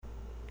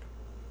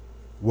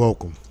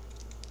Welcome.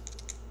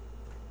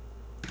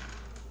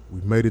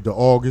 We made it to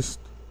August,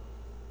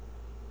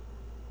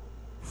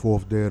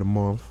 4th day of the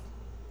month,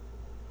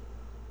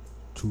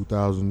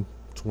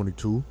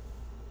 2022.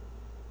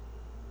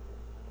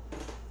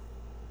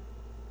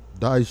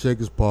 Dice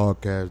Shakers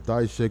Podcast,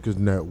 Dice Shakers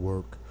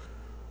Network,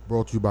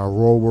 brought to you by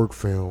Raw Work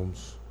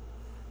Films,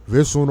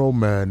 Visceral No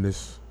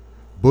Madness,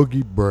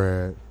 Boogie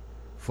Brad,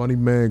 Funny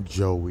Man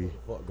Joey.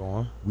 What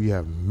going? We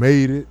have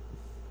made it.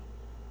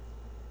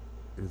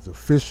 It's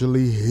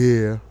officially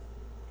here.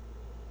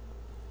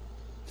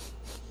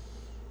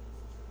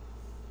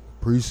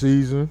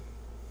 Preseason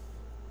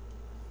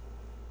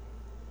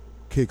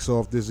kicks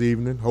off this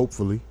evening,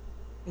 hopefully.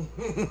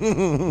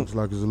 Looks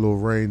like there's a little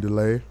rain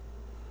delay.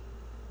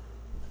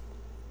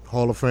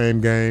 Hall of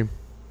Fame game.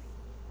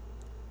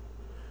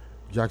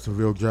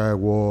 Jacksonville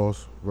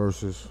Jaguars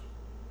versus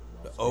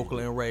The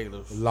Oakland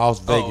Raiders. Las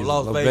Vegas.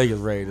 Las Vegas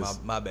Raiders.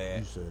 My bad.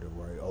 you said it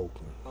right,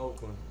 Oakland.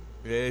 Oakland.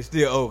 Yeah, it's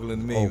still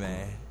Oakland to me, Oakland.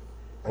 man.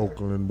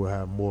 Oakland will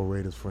have more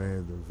Raiders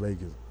fans than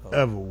Vegas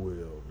ever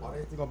will. Are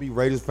they still gonna be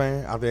Raiders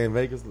fan out there in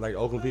Vegas, like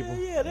Oakland people?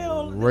 Yeah, they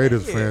don't.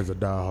 Raiders yeah. fans are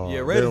diehard. Yeah,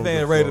 They Raiders don't fan,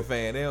 give a Raiders fuck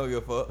fan. They don't give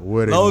a fuck.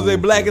 where As they long as they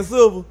move black to. and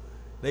silver,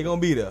 they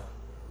gonna be there.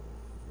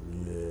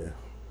 Yeah.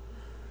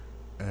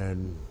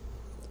 And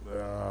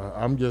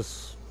I'm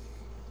just,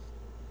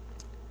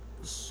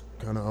 it's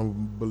kind of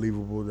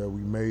unbelievable that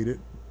we made it.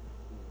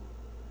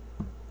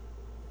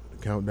 The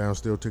countdown's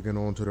still ticking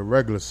on to the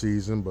regular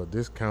season, but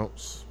this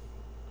counts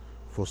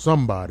for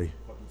somebody.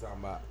 What you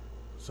talking about?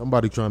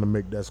 Somebody trying to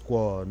make that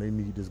squad, and they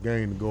need this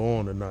game to go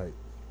on tonight.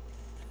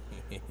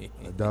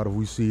 I doubt if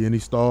we see any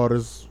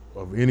starters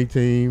of any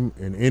team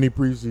in any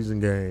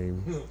preseason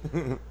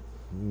game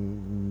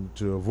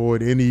to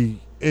avoid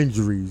any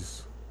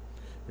injuries.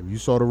 If you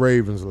saw the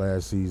Ravens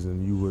last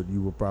season,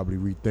 you would probably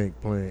rethink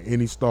playing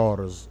any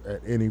starters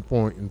at any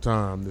point in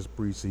time this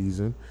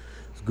preseason.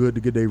 It's good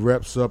to get their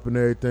reps up and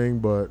everything,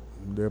 but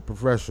they're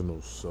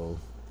professionals, so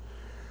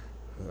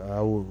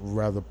I would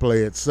rather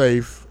play it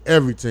safe.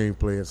 Every team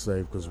play it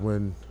safe, because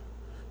when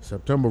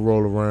September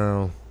roll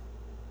around,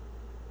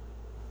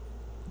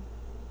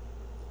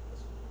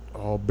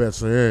 all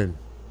bets are in.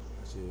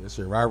 That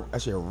shit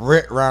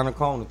right round the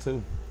corner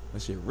too.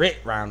 That shit right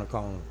round the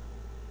corner.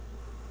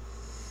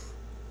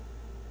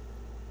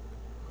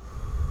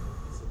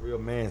 It's a real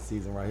man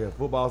season right here.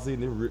 Football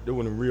season, they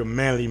when a real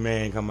manly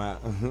man come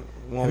out. If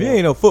you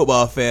ain't no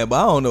football fan, but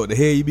I don't know what the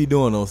hell you be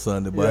doing on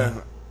Sunday, boy.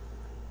 Yeah.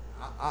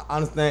 I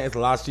understand it's a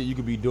lot of shit you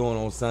could be doing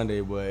on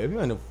Sunday, but if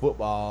you're into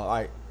football,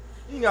 like,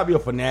 you ain't gotta be a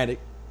fanatic.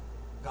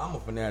 I'm a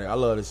fanatic. I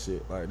love this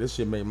shit. Like, this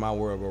shit make my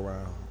world go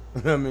round.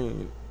 I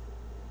mean,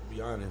 to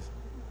be honest.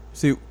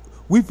 See,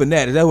 we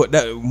fanatics. That's what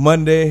that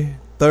Monday,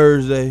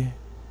 Thursday,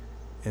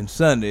 and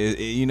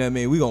Sunday. You know what I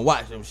mean? We gonna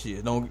watch them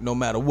shit. No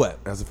matter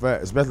what. That's a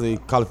fact. Especially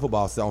college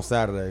football on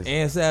Saturdays.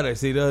 And Saturday,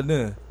 see the other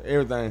done.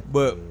 Everything.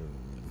 But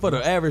for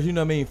the average, you know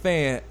what I mean,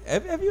 fan,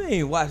 if you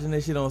ain't watching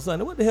that shit on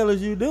Sunday, what the hell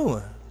is you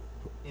doing?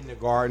 In the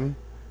garden.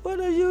 What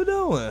are you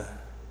doing?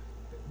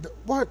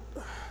 What?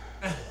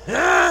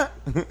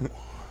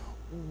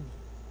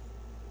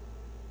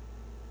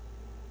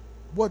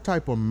 What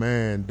type of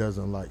man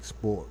doesn't like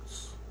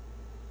sports?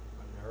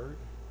 A nerd.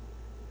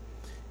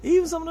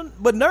 Even some of them,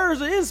 but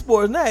nerds are in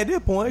sports now at this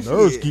point.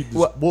 Nerds shit. keep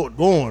the sport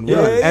going. Yeah,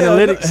 Really. yeah,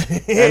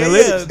 Analytics. yeah,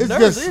 Analytics. It's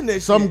nerds in that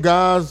just some shit.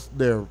 guys,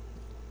 they're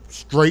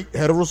straight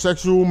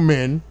heterosexual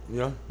men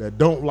Yeah. that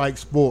don't like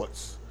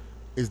sports.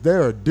 Is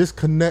there a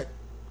disconnect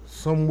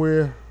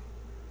somewhere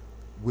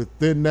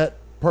within that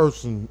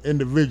person,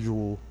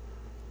 individual?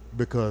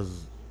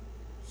 Because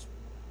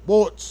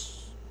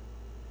sports,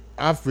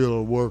 I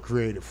feel, were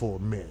created for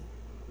men.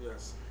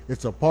 Yes.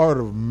 It's a part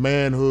of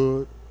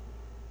manhood.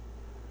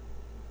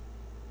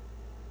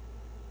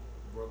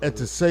 And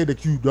to say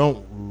that you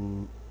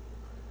don't,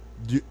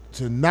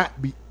 to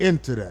not be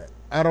into that,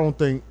 I don't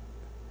think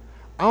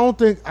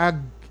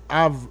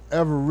I've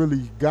ever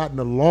really gotten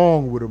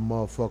along with a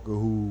motherfucker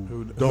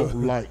who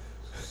don't like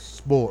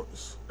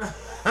sports.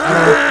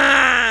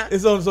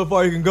 It's only so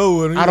far you can go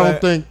with it. I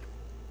don't think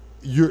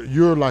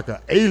you're like an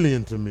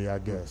alien to me, I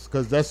guess,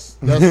 because that's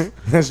That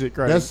shit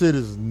crazy. that shit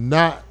is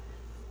not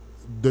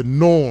the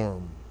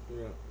norm.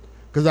 Yeah.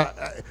 Cause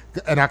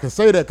I can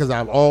say that because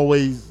I've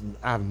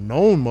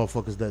known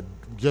motherfuckers that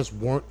just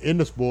weren't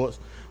into sports,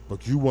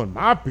 but you weren't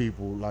my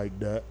people like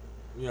that.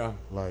 Yeah.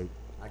 Like,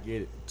 I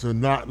get it. to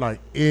not like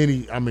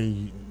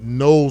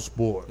no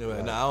sport. Yeah,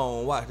 man, nah, I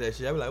don't watch that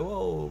shit. I be like,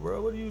 whoa,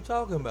 bro, what are you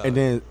talking about? And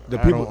then the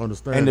I people don't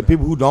understand and the that.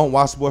 people who don't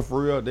watch sport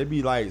for real, they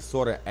be like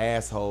sort of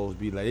assholes.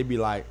 They be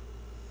like,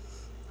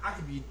 I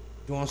could be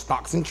doing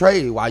stocks and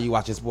trade while you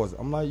watching sports.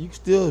 I'm like, you can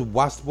still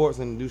watch sports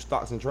and do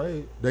stocks and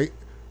trade.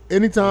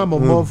 Anytime a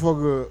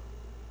motherfucker,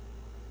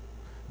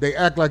 they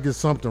act like there's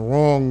something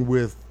wrong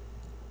with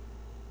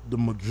the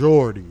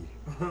majority.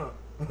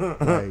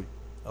 Like,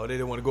 oh, they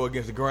didn't want to go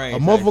against the grain. a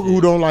type motherfucker shit.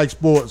 who don't like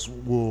sports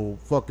will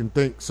fucking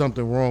think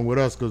something wrong with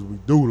us because we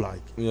do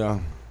like it. Yeah,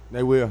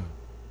 they will.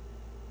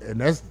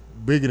 And that's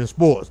bigger than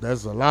sports.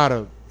 That's a lot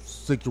of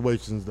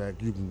situations that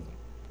you can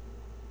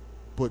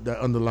put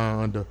that underline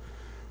under.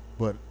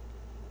 But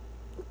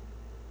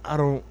I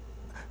don't.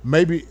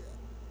 Maybe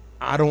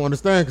I don't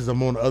understand because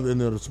I'm on the other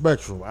end of the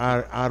spectrum.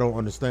 I don't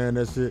understand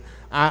that shit.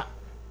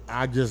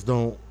 I just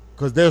don't.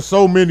 Because there's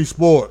so many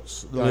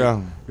sports. Like,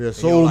 Yeah. There's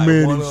And you don't so like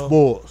many one of them?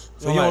 sports.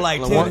 So you don't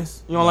like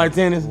tennis? You don't like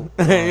tennis?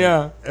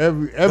 Yeah.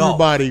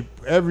 Everybody,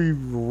 every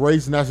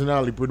race,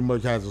 nationality pretty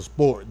much has a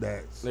sport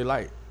They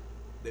like.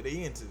 That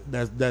they into.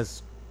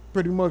 that's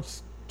pretty much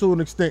to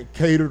an extent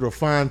catered or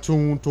fine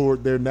tuned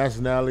toward their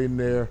nationality and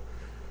their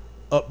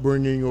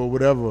upbringing or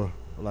whatever.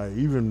 Like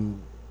even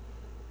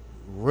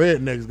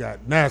rednecks got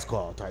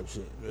NASCAR type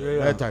shit. Yeah.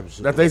 That type of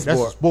shit. That's they That's a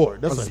sport.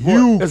 sport. That's a sport.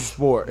 huge, That's a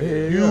sport. Yeah,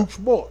 huge yeah.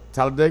 sport.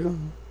 Talladega?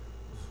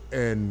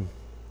 And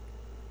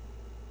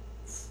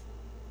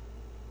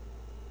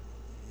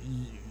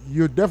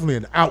you're definitely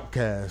an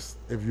outcast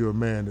if you're a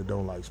man that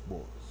don't like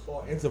sports.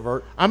 Or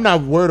introvert. I'm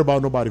not worried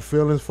about nobody's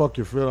feelings. Fuck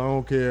your feelings. I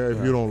don't care if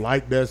you don't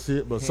like that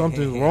shit, but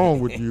something's wrong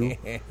with you.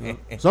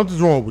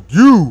 Something's wrong with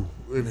you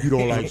if you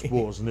don't like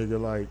sports, nigga.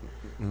 Like,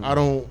 I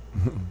don't.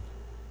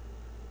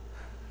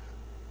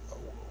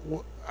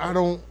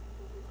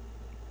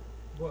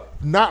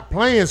 Not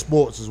playing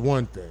sports is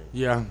one thing.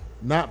 Yeah.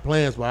 Not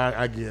playing sports,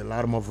 I get a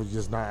lot of motherfuckers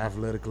just not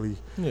athletically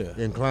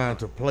inclined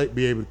to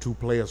be able to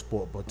play a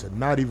sport, but to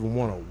not even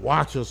want to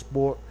watch a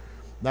sport,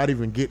 not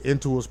even get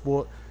into a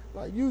sport,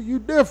 like you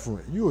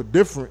different. You a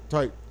different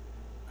type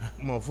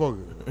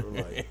motherfucker.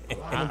 Like, A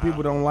lot of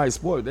people don't like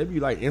sports. They be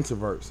like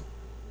introverts.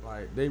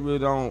 Like they really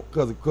don't,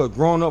 cause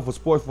growing up for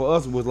sports for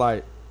us was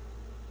like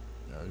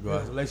a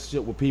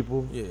relationship with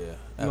people. Yeah.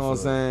 You know what I'm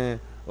saying?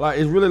 Like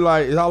it's really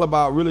like it's all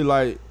about really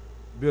like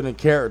building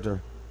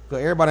character. Cause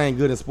everybody ain't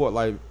good in sport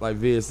like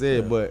Viz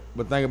said, but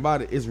think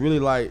about it, it's really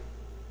like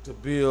to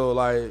build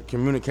like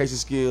communication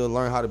skills,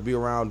 learn how to be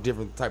around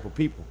different type of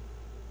people.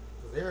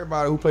 Cause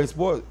everybody who plays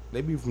sport,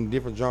 they be from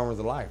different genres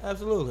of life.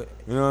 Absolutely.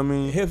 You know what I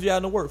mean? It helps you out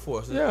in the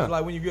workforce. Yeah. It's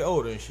like when you get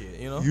older and shit,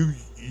 you know?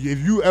 if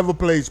you ever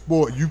played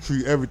sport, you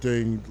treat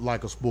everything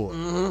like a sport.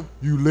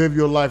 You live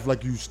your life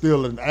like you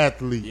still an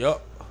athlete.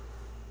 Yup.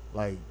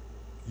 Like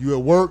you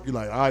at work, you're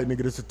like, all right,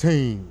 nigga, this a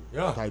team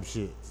type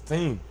shit. It's a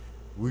team.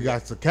 We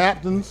got the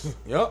captains.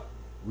 Yup.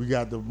 We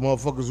got the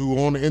motherfuckers who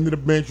on the end of the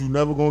bench who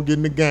never gonna get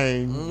in the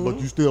game, but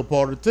you still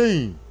part of the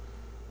team.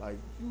 Like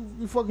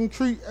you fucking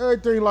treat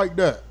everything like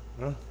that.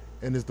 Huh?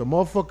 And it's the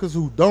motherfuckers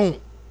who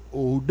don't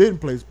or who didn't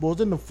play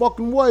sports in the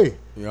fucking way.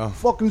 Yeah.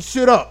 Fucking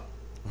shit up.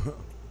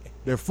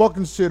 They're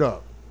fucking shit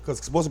up. Cause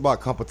sports about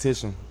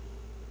competition.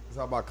 It's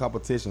all about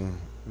competition.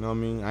 You know what I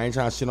mean? I ain't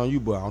trying to shit on you,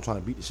 but I'm trying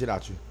to beat the shit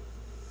out you.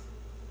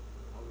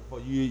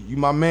 You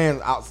my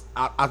man out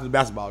the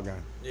basketball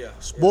game. Yeah.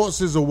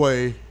 Sports is a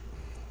way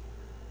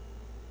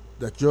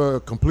that your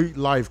complete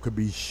life could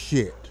be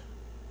shit.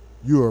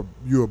 You're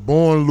a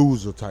born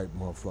loser type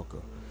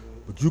motherfucker,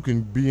 but you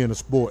can be in a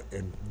sport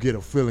and get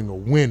a feeling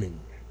of winning.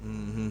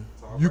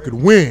 You could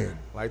win.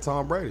 Like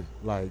Tom Brady.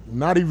 Like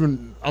not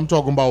even. I'm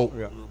talking about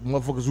Yeah.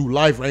 motherfuckers who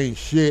life ain't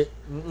shit.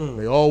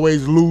 They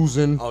always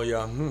losing Oh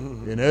yeah.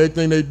 in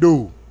everything they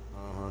do.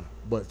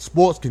 But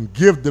sports can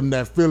give them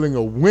that feeling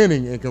of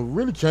winning and can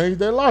really change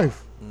their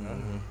life.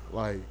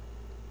 Like,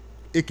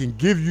 it can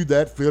give you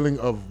that feeling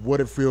of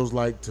what it feels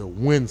like to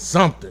win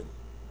something.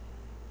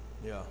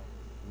 Yeah.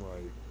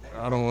 Like,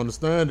 I don't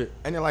understand it.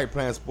 Ain't it like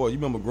playing sports? You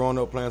remember growing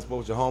up playing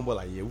sports with your homeboy?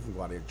 Like, yeah, we can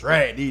go out there and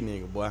drag these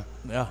niggas, boy.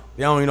 Yeah.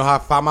 They don't even know how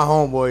far my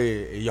homeboy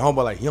is. And your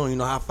homeboy like, he don't even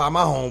know how far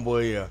my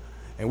homeboy is.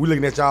 And we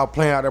looking at y'all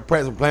playing out there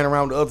practicing, playing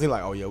around with the other team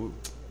like, oh yeah,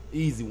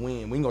 easy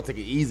win. We ain't gonna take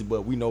it easy,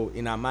 but we know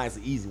in our minds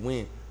it's an easy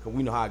win. Cause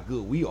we know how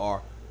good we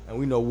are, and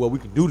we know what we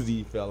can do to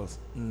these fellas.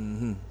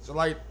 So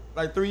like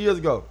 3 years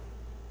ago,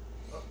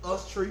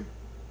 us Tree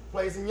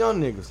played some young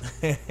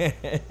niggas.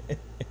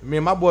 Me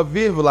and my boy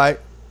Viv were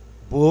like,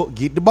 "Bull,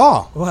 get the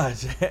ball."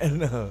 Watch.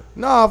 No.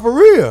 Nah, for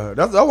real.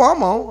 That's what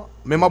I'm on.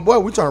 Me and my boy,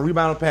 we trying to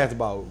rebound and pass the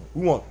ball.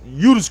 We want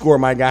you to score,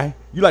 my guy.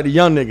 You like the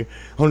young nigga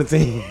on the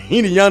team. He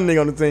the young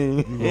nigga on the team.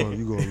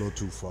 You going a little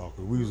too far.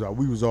 'Cause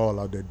we was all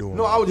out there doing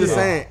No, I was just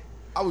saying.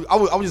 I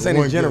was just saying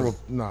in general.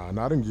 Nah,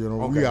 not in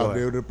general. Okay, We go out ahead.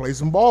 there to play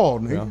some ball,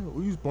 nigga. Yeah.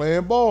 We was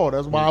playing ball.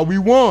 That's why we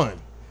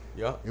won.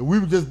 Yeah. And we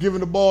were just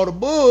giving the ball to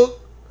Book.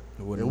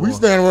 And we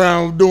standing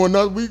around doing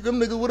nothing. Them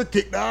niggas would have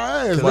kicked our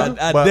ass. I nigga.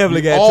 definitely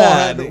We got all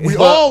tired. had to- We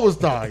all was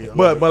tired.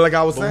 But like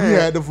I was But saying, we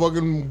had to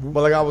fucking.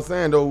 but like I was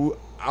saying though,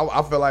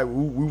 I felt like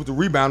we was the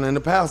rebounder and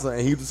the passer,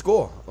 and he was the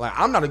scorer. Like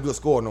I'm not a good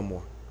scorer no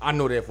more. I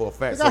know that for a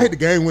fact. I hit the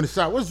game winning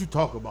shot. What you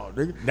talking about,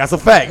 nigga? That's a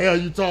fact. Hell,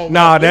 you talking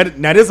Nah,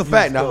 about? that is a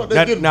fact. Now They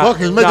getting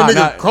buckets, making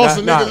niggas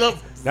crossing niggas up,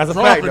 That's a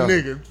fact.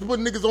 dropping Though. niggas,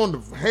 putting niggas on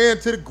the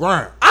hand to the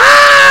ground.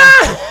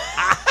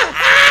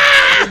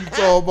 What you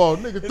talking about?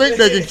 Niggas think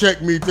they can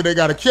check me till they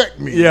gotta check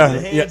me. Yeah,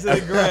 Hand yeah.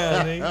 to the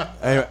ground,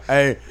 nigga.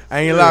 Hey, I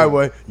ain't lie,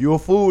 boy. You a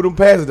fool with them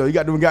passes though. You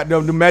got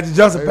them Magic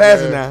Johnson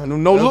passes man. now.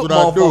 No That's look, what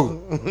I do.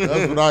 motherfucker.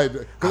 That's what I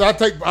do.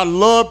 Cause I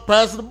love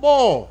passing the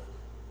ball.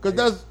 Cause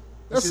that's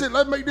it.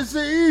 Let's make this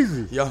shit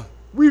easy. Yeah.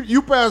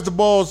 You pass the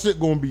ball, shit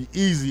gonna be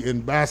easy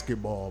in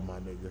basketball, my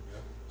nigga.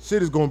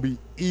 Shit is gonna be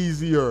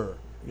easier.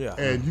 Yeah.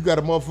 And you got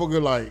a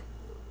motherfucker like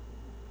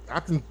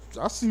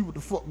I see what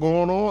the fuck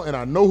going on, and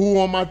I know who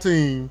on my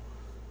team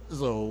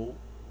So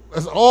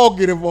let's all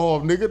get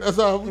involved, nigga. That's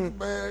how we,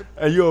 man.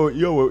 And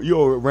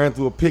you ran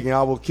through a pick and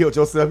almost killed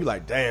yourself. You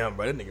like, damn,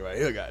 bro, that nigga right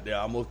here got there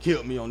almost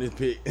killed me on this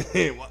pick.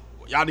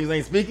 Y'all niggas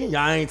ain't speaking,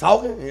 y'all ain't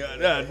talking. Yeah,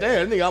 damn,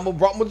 that nigga almost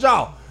broke my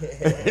jaw.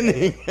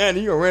 And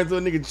you ran through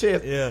a nigga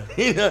chest.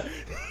 Yeah.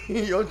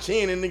 Your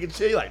chin and nigga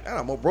chest. You like, damn, I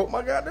almost broke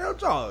my goddamn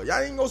jaw. Y'all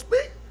ain't gonna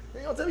speak. You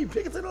ain't gonna tell me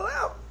pick it to the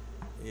left.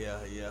 Yeah.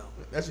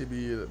 That should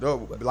be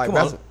like Come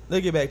that's on,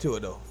 let's get back to it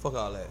though. Fuck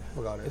all that.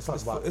 Fuck all that. It's, Talk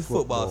it's, about it's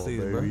football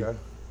season, baby. bro.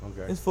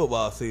 Okay. It's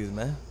football season,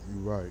 man.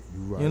 You right.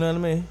 You know what I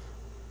mean?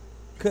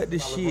 Cut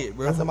this shit,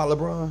 bro. That's about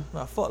LeBron.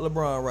 Nah, fuck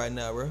LeBron right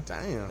now, bro.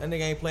 Damn. That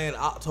nigga ain't playing in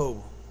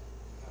October.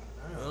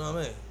 You know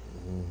what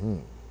I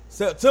mean?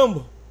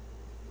 September.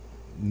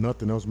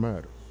 Nothing else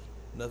matters.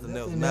 Nothing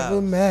else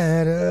Never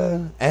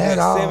matters. matter at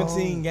all.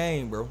 17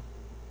 game, bro.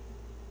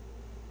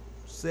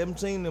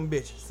 17 them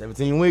bitches.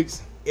 17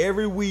 weeks.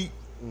 Every week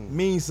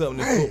means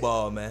something in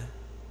football, man.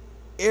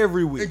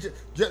 Every week.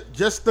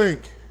 Just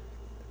think,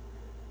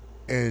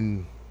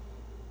 and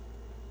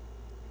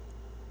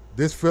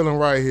this feeling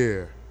right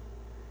here,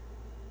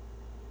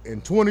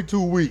 in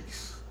 22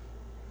 weeks,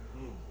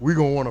 we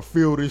going to want to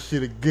feel this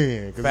shit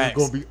again because it's Facts.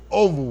 going to be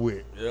over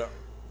with. Yeah.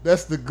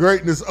 That's the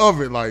greatness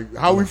of it, like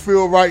how we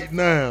feel right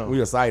now.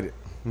 We excited.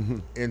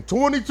 In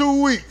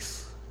 22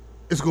 weeks,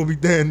 it's going to be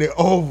damn near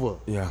over.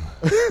 Yeah.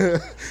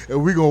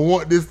 And we going to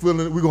want this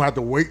feeling. We're going to have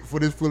to wait for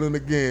this feeling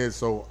again.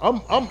 So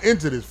I'm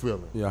into this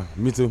feeling. Yeah.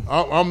 Me too.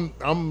 I'm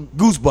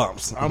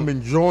Goosebumps. I'm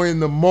enjoying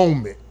the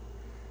moment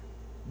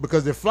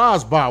because it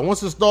flies by.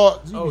 Once it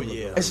starts, Oh,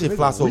 yeah. That shit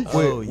fly so we,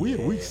 quick. we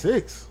in week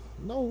 6.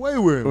 No way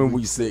we're in When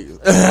week we 6.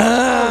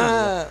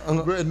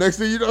 But next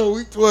thing you know,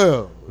 week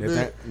 12.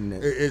 Next-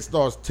 It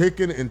starts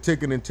ticking and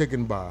ticking and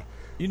ticking by.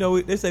 You know,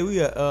 they say we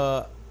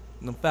got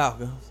them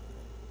Falcons.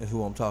 Is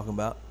who I'm talking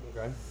about.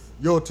 Okay.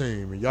 Your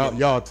team and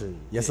y'all team.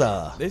 Yes,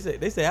 sir.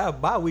 They say our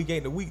bye week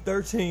ain't the week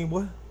 13,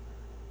 boy.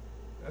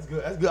 That's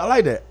good. That's good. I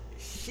like that.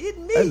 Shit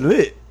me. That's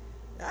lit.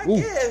 I Ooh,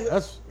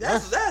 guess.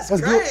 That's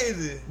that's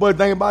crazy. But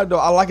the thing about it though,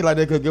 I like it like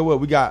that because guess what?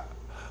 We got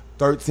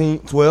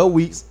 12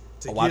 weeks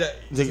To to get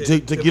up- to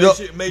to get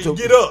up. make you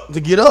get up. To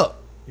get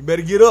up. You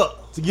better get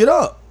up. To get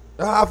up.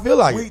 That's how I feel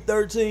like Week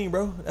 13,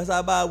 bro. That's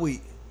our bye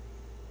week.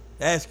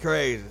 That's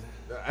crazy.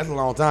 it. That's a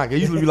long time. It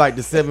usually be like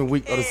the 7th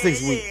week or the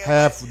 6th week.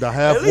 The At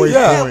halfway least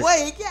yeah. point.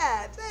 halfway,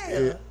 god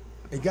damn. Yeah.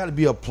 It got to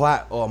be a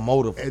plot or a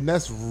motive. And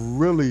that's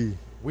really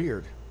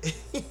Weird.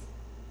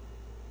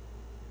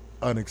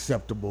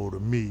 unacceptable to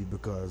me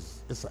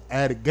because it's an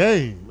added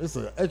game. It's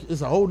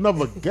a whole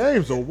nother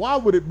game. So why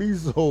would it be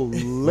so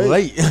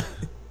late?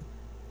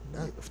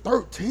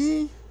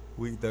 13?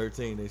 Week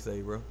 13, they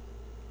say, bro.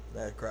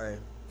 That's crazy.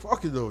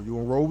 Fuck it though. You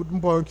gonna roll with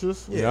them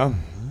punches. Yeah.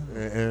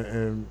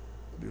 And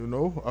you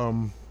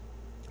know,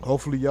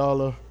 hopefully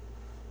y'all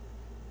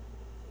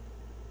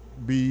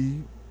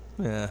be,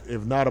 Yeah.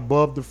 if not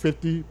above the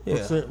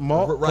 50%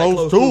 mark, Right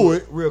close to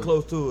it. Real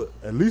close to it.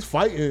 At least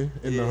fighting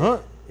in the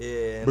hunt.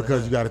 Yeah.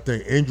 Because you got to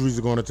think injuries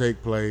are going to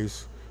take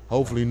place.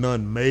 Hopefully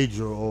none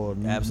major or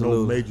no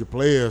Absolutely. major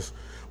players,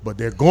 but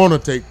they're going to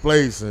take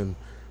place. And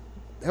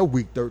that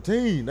week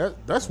 13,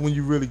 that's when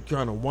you really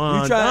trying to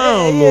wind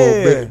down a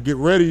little bit, get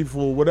ready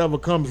for whatever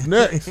comes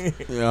next.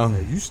 Yeah.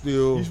 You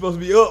still You supposed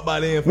to be up by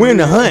then. We're in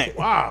the hunt.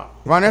 wow.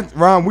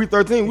 Ron, week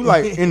 13, we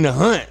like in the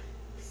hunt.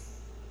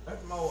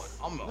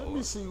 Let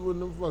me see what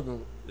the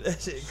fucking.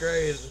 That shit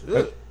crazy.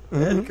 Shit.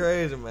 That's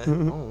crazy, man. I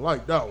don't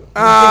like that one.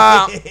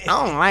 I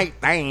don't like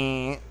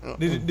that.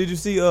 Did you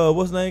see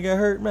what's his name got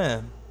hurt,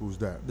 man? Who's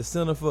that? The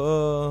center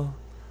for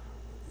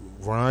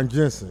Ron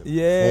Jensen,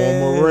 Yeah.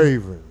 former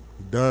Raven.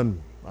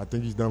 Done. I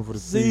think he's done for the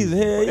season. season.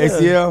 Hell yeah.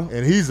 ACL.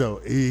 And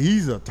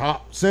he's a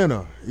top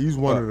center. He's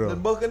one of The the.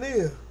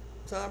 Buccaneers.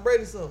 Tom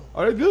Brady son.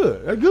 Oh, that's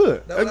good. That's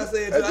good. That's what I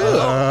said. That's to good.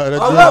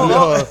 That's I good.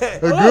 love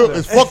That's good.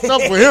 It's fucked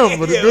up for him,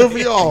 but it's Yeah. good for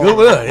y'all. Good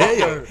with us.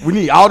 Yeah. We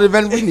need all the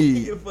advantage we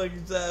need. You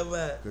fucking talking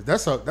about.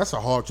 'Cause that's a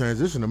hard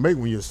transition to make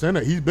when you're a center.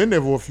 He's been there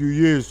for a few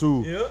years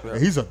too. Yeah.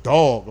 And he's a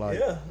dog. Like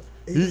Yeah.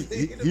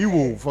 he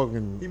will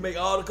fucking. He make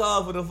all the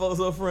calls for them folks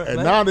up front, And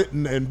man. now that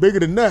and bigger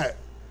than that,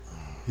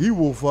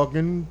 he'll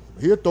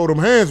throw them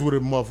hands with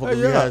him motherfucker if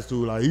he Yeah. has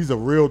to. Like he's a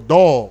real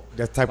dog.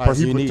 That's the type of Like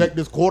person he you need. protect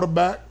this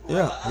quarterback.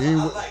 Yeah. He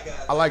ain't with- like guys.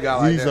 I like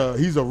guys like he's that.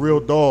 he's a real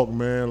dog,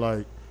 man.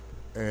 Like,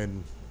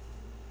 and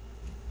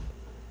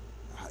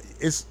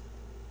it's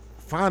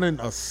finding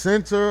a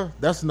center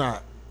that's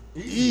not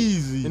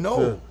easy. You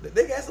know.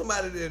 They got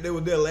somebody that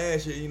was there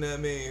last year, you know what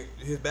I mean,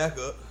 his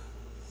backup.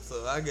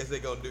 So I guess they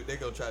gonna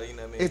try to, you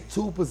know what I mean. It's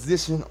two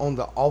positions on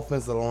the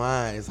offensive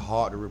line is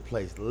hard to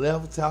replace.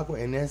 Left tackle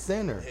and that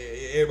center.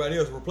 Yeah, everybody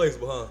else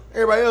replaceable, huh?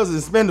 Everybody else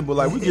is expendable.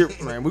 Like we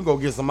gonna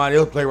get somebody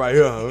else play right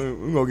here.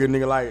 We gonna get a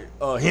nigga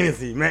like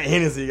Hennessy. Matt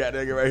Hennessy got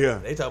that guy right here.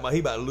 They talking about he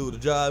about to lose the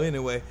job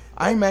anyway.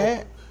 I ain't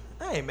mad.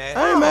 I ain't mad.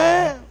 I ain't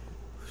mad.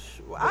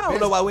 I don't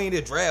know why we ain't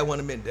did draft one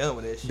and been done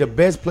with that shit. The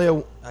best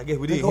player. I guess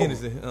we did Go.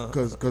 Hennessy.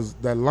 Cause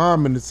that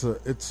lineman, it's a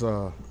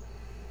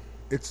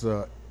I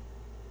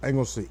ain't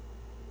gonna say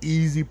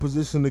easy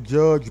position to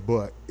judge,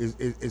 but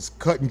it's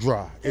cut and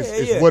dry. It's, Yeah,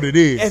 it's yeah. what it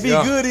is. If he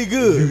Yeah. good, he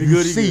good.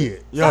 You see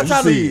it. Yeah, Stop you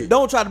trying see to, it.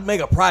 don't try to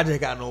make a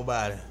project out of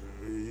nobody.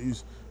 You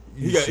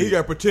He see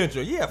got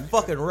potential. Yeah,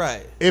 fucking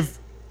right. if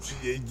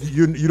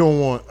you don't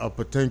want a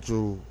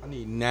potential I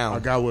need now. a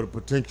guy with a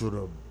potential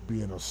to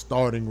be in a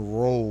starting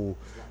role.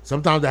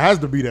 Sometimes it has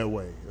to be that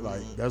way.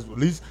 Like that's at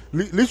least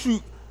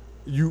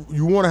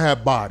you want to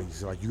have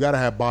bodies. Like you got to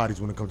have bodies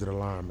when it comes to the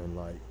linemen.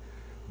 Like,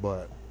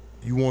 but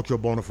you want your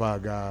bona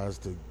fide guys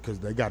to because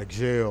they got to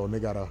gel and they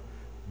got to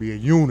be a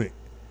unit.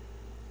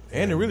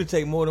 And it really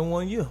take more than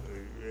 1 year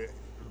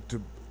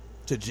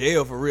To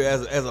jail for real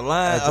as a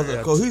line, as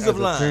a cohesive as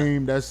a line.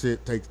 team, that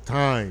shit takes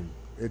time.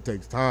 It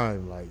takes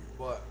time. Like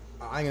But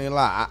I ain't gonna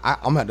lie. I'm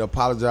gonna have to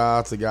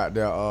apologize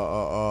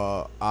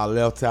to our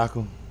left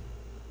tackle.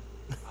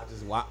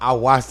 I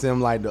watched him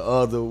like the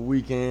other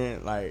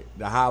weekend, like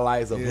the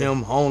highlights of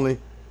him only.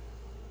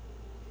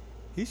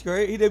 He's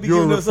great. He did be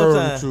you're giving us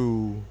referring sometimes.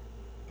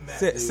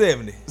 to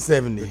 70.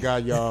 70. the guy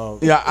y'all.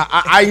 Yeah,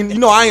 I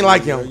ain't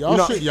like him.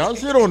 Y'all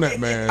shit on that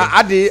man.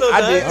 I did.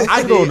 Sometimes- I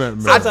shit did. on that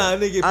man.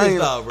 Sometimes nigga get I pissed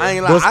ain't, off, bro. I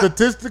ain't But like.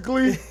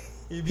 statistically,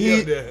 He be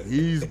up there.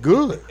 he's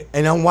good.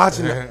 And I'm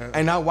watching it,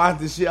 and I watch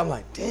this shit. I'm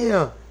like,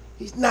 damn,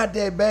 he's not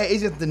that bad.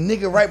 It's just the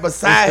nigga right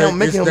beside him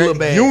making him look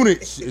bad.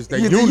 It's that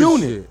He's the unit.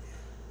 unit. Shit.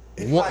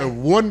 If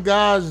one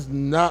guy's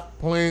not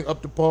playing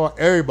up to par,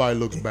 everybody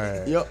looks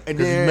bad. Yep, and because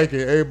he's then- making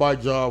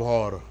everybody's job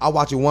harder. I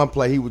watched one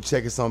play. He was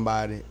checking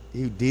somebody.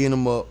 He D'ing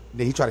him up.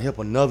 Then he tried to help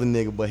another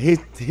nigga, but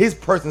his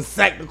person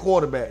sacked the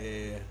quarterback.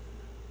 Yeah.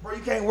 Bro,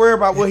 you can't worry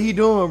about what he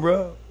doing,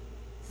 bro.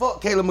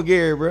 Fuck Caleb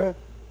McGarry, bro.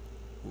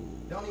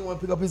 Don't even want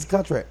to pick up his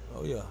contract.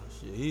 Oh yeah.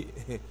 Shit.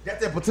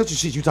 That's that potential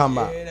shit you talking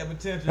about. Yeah, that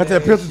potential. That's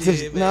that potential.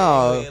 shit, man.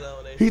 No, You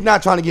know, that he's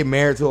not trying to get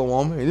married to a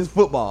woman. It's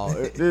football.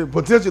 There's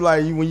potential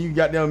like when you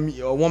got them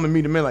a woman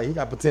meet a man like he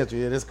got potential.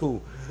 Yeah, that's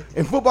cool.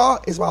 In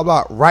football, it's all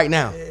about right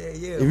now. Yeah,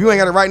 yeah. If you ain't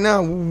got it right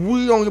now,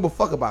 we don't give a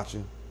fuck about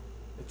you.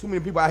 There's too many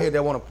people out here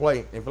that want to play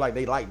and feel like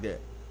they like that.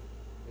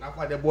 And I feel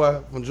like that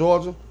boy from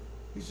Georgia,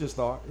 he should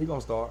start. He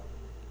gonna start.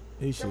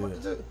 He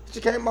should. She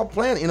came out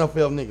playing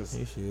NFL niggas.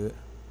 He should.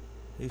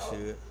 He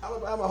should.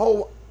 Alabama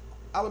whole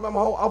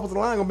offensive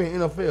line gonna be in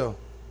NFL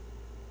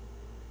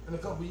in a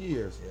couple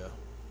years. Yeah.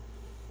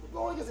 We're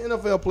going against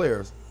NFL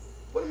players.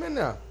 Put them in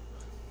there.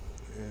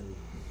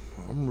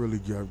 I'm really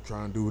just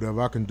trying to do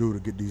whatever I can do to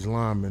get these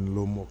linemen a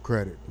little more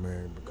credit,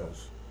 man,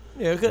 because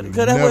Yeah, because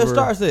that's where it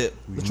starts at.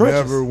 we The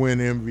trenches. never win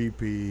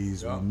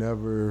MVPs. Yeah. We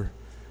never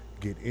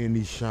get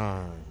any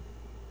shine.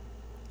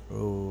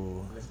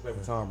 Oh, Let's play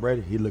for Tom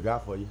Brady. He look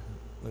out for you.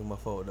 look at my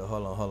phone though.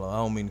 Hold on. I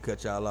don't mean to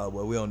cut y'all out,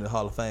 but we on the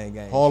Hall of Fame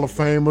game. Hall of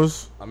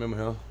Famers, I remember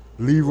him.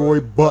 Leroy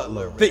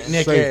Butler, Thick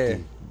neck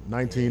safety, ass.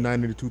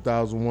 1990 to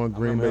 2001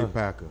 Green remember Bay him.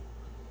 Packer.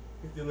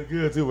 He still look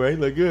good too, man. He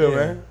look good, Yeah.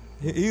 man.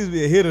 He used to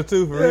be a hitter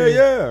too, for Yeah, real.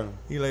 yeah.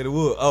 He laid the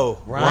wood. Oh,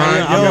 Ryan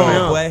Ryan Young.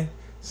 Young, boy.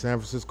 San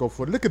Francisco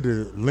 40. Look at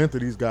the length of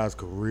these guys'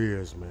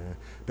 careers, man.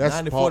 That's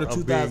 94 part to of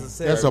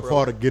 2007, that's a bro.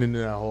 part of getting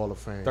in that Hall of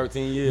Fame.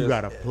 13 years. You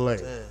gotta play.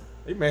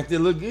 He man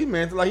still look good. He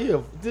man still like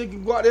he'll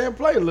go out there and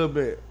play a little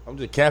bit. I'm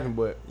just capping,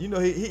 but You know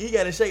he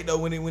got in shape though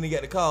when he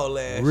got the call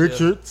last year.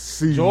 Richard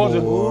Seymour. Georgia,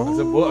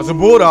 it's a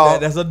bulldog.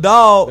 That's a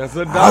dog. That's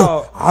a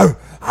dog.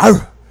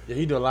 Yeah,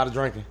 he do a lot of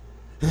drinking.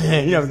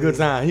 He have a good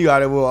time. He out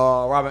there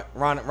with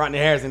Rodney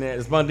Harrison at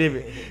the Spun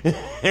Divot.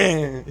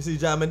 You see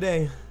John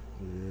McDaniel?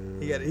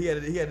 He had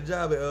a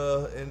job in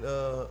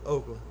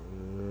Oakland.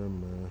 Yeah,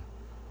 man.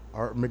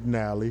 Art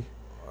McNally,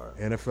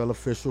 NFL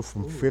official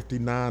from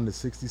 59 to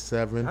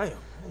 67, Damn.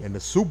 and the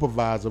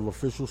supervisor of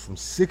officials from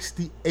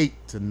 68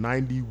 to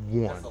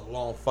 91. That's a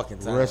long fucking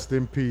time. Rest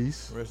in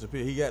peace. Rest in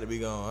peace. He got to be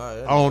gone. All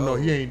right, I don't know.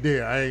 He ain't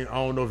there. I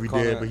don't know if he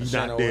Call dead, that but he's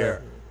Shana not there.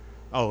 O'Hare.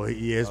 Oh,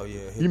 he is. Oh,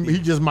 yeah. He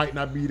just might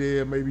not be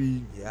there.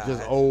 Maybe Yeah,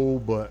 just I-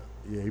 old, but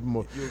yeah, he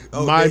more.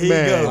 Oh, my there he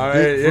man, go. All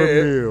Dick right, yeah,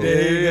 Vermeil.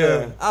 There you Yeah.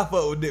 go. I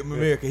fuck with Dick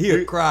Vermeil 'cause he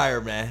a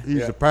crier, man.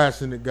 He's a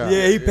passionate guy.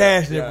 Yeah, he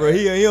passionate, yeah. bro.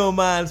 He don't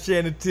mind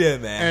shedding a tear,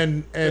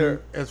 man. And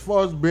as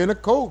far as being a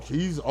coach,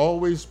 he's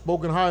always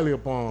spoken highly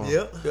upon.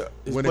 Yep. Yeah,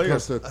 his When players. it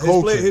comes to His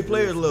coaching, his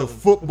players love the him.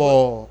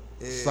 football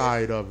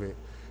side of it.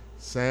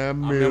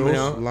 Sam I remember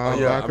Mills, him. Oh,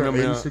 yeah, I linebacker,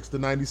 remember him. 86 to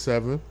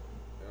 97.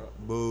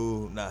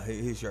 Boo. Nah,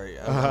 he's straight.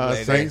 I'm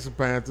Saints and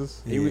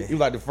Panthers. He was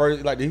like the first,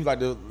 he was like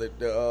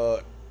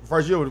the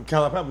first year with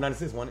Carolina Panthers,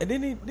 96, wasn't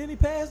And it? didn't he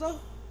pass though?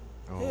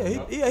 Oh, Yeah, he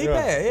Yeah.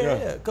 passed. Yeah,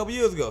 Yeah. a couple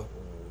years ago.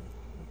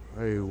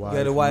 Hey, wife.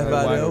 Got a wife man.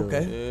 out there, wife.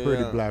 okay. Yeah.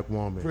 Pretty black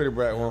woman. Pretty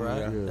bright woman, right.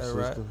 yeah. Yeah, That's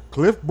sister. right.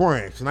 Cliff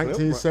Branch,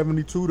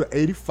 1972 to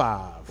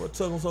 85. What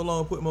took him so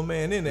long to put my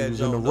man in He that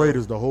was in joint? the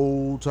Raiders the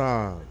whole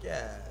time.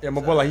 Yeah. Yeah,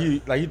 my boy, he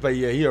play,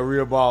 yeah, he a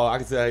real ball. I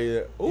can tell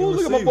you. Ooh, He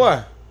look at my received. boy.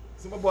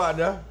 See my boy out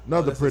there.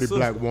 Another that's pretty his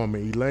black sister.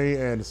 woman, Elaine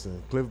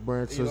Anderson, Cliff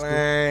Branch sister.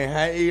 Elaine,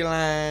 hey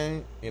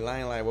Elaine.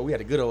 Elaine, like, well, we had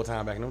a good old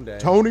time back in them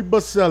days. Tony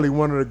Baselli,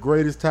 one of the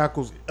greatest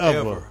tackles ever.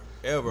 Ever.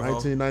 ever. Huh?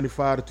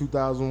 1995 to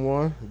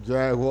 2001.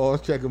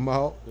 Jaguars, check him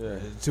out. Yeah.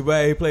 Too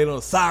bad he played on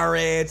a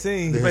sorry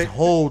team. His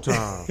whole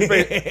time. He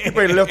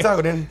played the left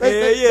tackle then.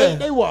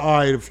 They were all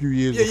right a few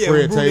years with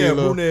Fred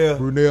Taylor.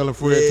 Brunell and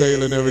Fred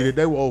Taylor and everything.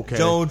 They were okay.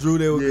 John Drew,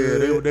 they were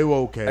good. They were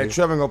okay. Hey,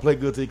 Trevor gonna play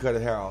good till he cut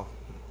his hair off.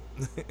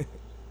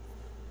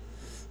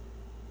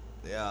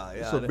 Yeah.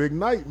 It's a big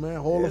night, man.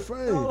 Hall of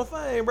Fame. Hall of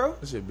Fame, bro.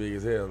 This shit big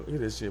as hell. Look at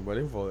this shit,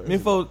 buddy.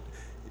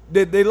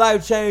 They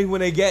life changed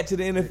when they got to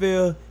the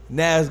NFL.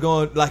 Now it's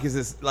going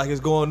it's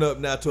going up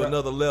now to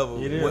another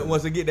level. It is.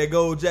 Once they get that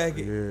gold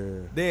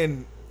jacket,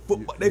 then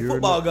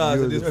football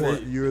guys at this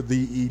point. You're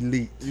the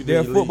elite.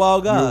 They're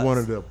football guys. You're one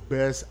of the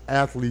best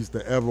athletes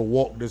to ever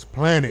walk this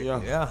planet.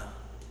 Yeah.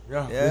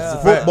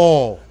 Yeah.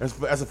 Football.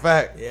 That's a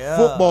fact. Yeah.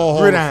 Football Hall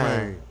of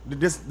Gridiron. Fame.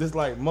 This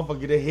like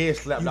motherfucker get their head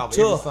slapped You off tough.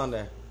 every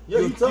Sunday. Yeah,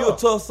 you tough. You a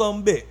tough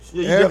son bitch.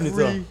 Yeah, you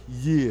definitely Every tough.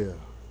 year.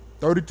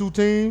 32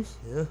 teams.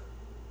 Yeah.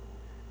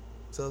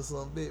 Tough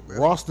son bitch, bro.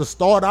 Roster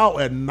start out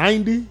at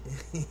 90.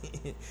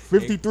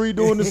 53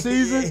 during the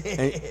season.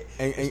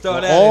 And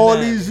Start out All at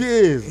 90. these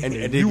years. And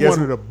And then you guess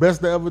one of the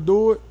best to ever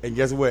do it. And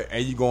guess what?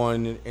 And you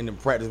going in the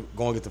practice,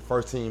 going to get the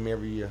first team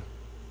every year.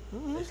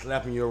 They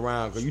slapping you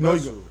around because you know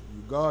You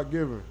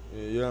God-given.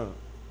 Yeah.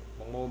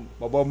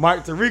 My boy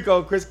Mike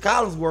Tirico, Chris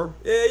Collinsworth.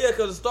 Yeah,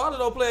 because the starters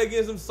don't play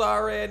against them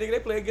sorry ass nigga. They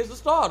play against the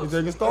starters.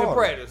 They can start in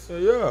practice.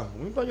 Yeah.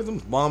 We ain't playing some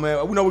bomb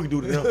ass. We know we can do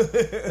to them.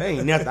 They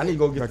ain't nothing. I need to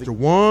go get Got the. your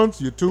ones,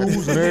 your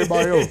twos, and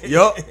everybody else.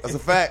 Yup. That's a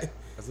fact.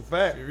 That's a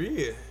fact.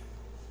 Yeah.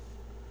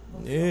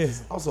 Yeah.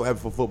 I'm so happy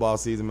for football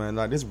season, man.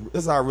 Like this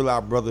is how I realize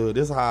our brotherhood.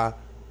 This is how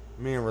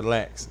men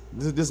relax.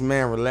 This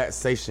man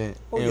relaxation,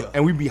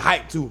 and we be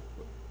hyped too.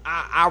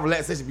 Our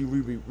relaxation be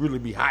really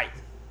be hyped.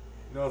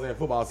 You know what I'm saying?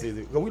 Football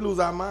season, cause we lose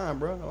our mind,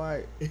 bro.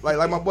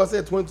 Like my boy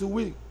said, 22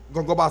 weeks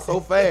gonna go by so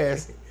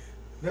fast.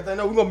 Next thing I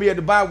know, we gonna be at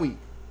the bye week.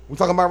 We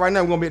talking about right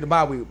now. We gonna be at the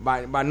bye week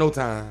by no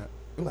time.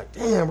 I'm like,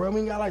 damn, bro.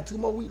 We ain't got like 2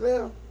 more weeks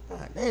left.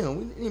 God damn,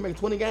 we need to make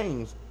 20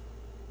 games.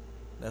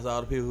 That's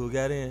all the people who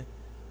got in.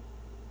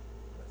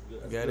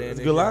 Got in. It's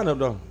a good lineup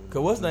though.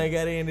 Cause what's name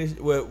got in this?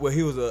 Well,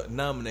 he was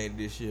nominated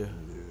this year.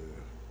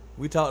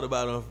 We talked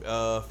about him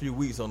a few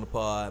weeks on the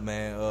pod,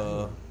 man.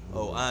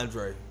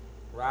 Andre.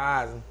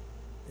 Rising.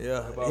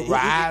 Yeah,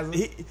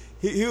 Rising.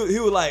 He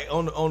was like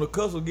on the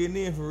cusp of getting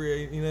in for real.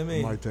 You know what I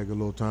mean? Might take a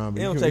little time.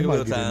 But It'll he take a might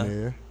little get in time.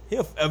 there.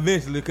 He'll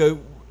eventually, cause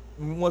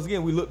once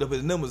again we looked up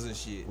his numbers and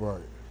shit.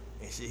 Right.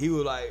 And shit, he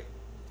was like,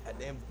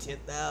 goddamn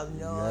 10,000 He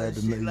yards. had and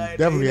the- shit he like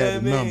definitely that,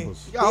 had you know the what I mean?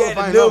 numbers. He Yeah, Hall of had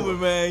the Fame numbers,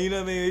 numbers. man. You know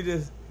what I mean? He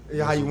just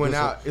Yeah, how you went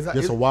out. It's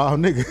Just a wild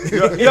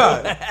nigga.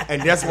 yeah,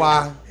 and that's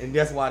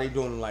why they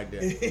doing him like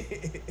that.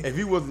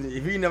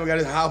 If he never got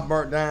his house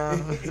burnt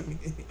down,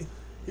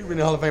 he been in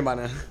the Hall of Fame by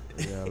now.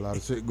 Yeah, a lot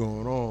of shit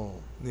going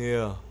on.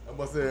 yeah. My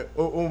boy said,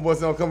 my boy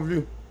said on Come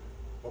View.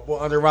 My boy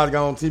Andre Rogers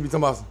got on TV talking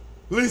about,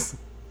 Lisa,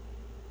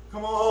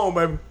 come on home,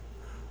 baby.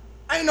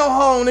 Ain't no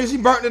home, nigga. She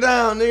burnt it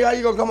down, nigga. How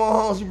you gonna come on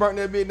home? She burnt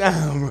that bitch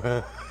down,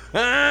 bro.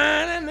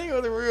 That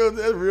nigga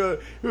was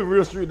he was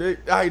real street.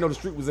 How you know the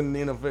street was in the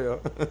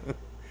NFL?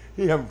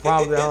 He having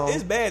problems at home.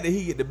 It's bad that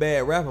he get the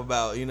bad rap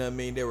about, you know what I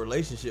mean, their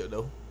relationship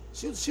though.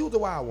 She was the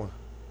wild one.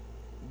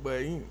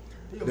 But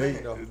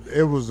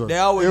It was a. they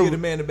always it, give the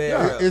man the bad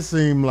rap. It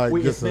seemed like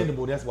We just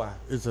expendable, that's why.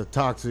 it's a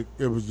toxic.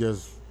 It was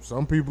just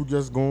some people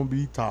just gonna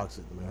be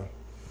toxic, man.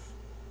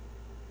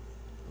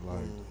 Like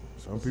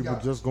some people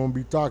just gonna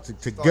be toxic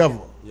together.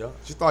 Yeah.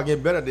 She started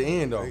getting better at the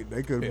end though.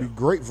 They could be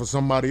great for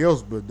somebody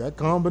else, but that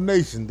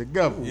combination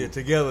together Yeah,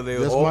 together they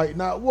just was might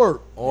not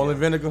work. Oil and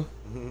vinegar.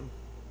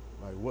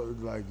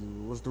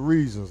 What's the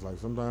reasons? Like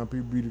sometimes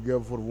people be together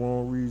for the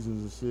wrong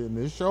reasons and shit, and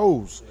it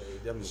shows.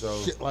 It definitely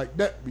shows. Shit like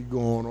that be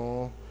going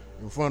on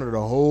in front of the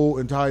whole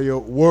entire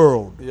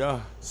world.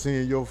 Yeah.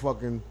 Seeing your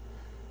fucking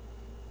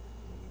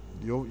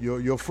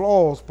your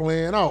flaws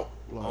playing out.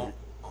 Like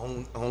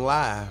On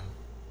live.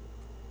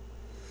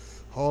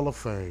 Hall of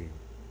Fame.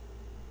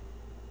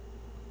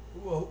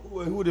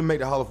 Who didn't make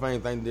the Hall of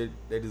Fame think that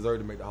they deserve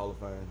to make the Hall of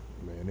Fame?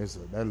 Man,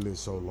 that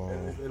list so long.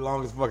 It's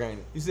long as fuck, ain't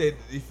it? You said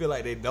you feel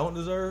like they don't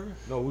deserve it?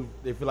 No,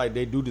 they feel like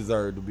they do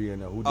deserve to be in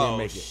there. Who didn't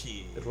make it?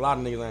 Shit. It's a lot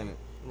of niggas, ain't it?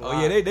 Oh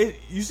yeah, they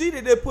you see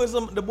that they put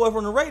the boy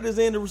from the Raiders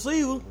in the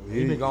receiver,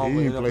 He been gone He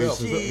for ain't NFL played for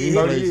since, 30 he ain't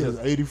played years. since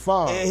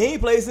 '85. and he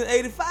ain't played since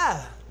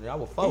 '85. Yeah, I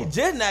was He four.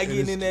 just not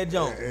getting in that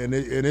jump. And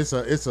it's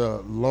a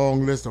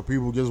long list of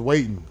people just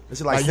waiting.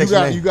 It's like you Section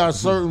got 8. you got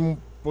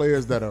certain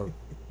players that are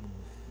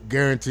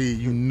guaranteed,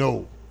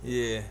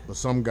 Yeah, but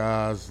some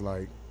guys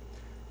like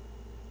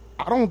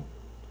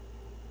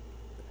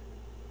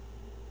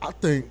I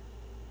think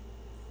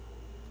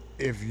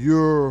if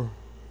you're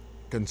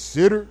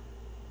considered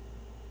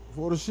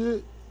for the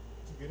shit,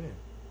 Get in.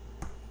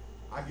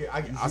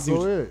 I should see go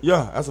what you- ahead.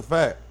 Yeah, that's a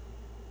fact.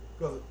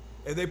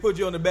 if they put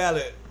you on the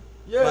ballot,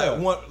 Yeah.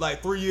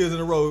 like 3 years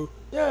in a row,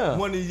 Yeah.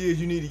 one of these years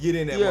you need to get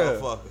in that Yeah.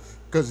 motherfucker.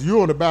 because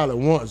you're on the ballot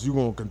once, you're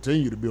gonna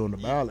continue to be on the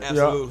ballot.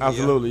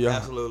 Absolutely, yeah.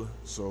 absolutely.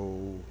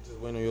 So Just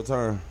waiting on your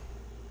turn.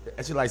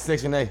 That shit like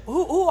Section 8.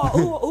 Who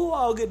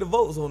all get the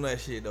votes on that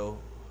shit though?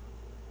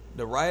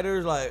 The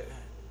writers, like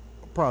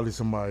Probably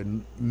somebody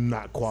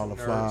not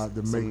qualified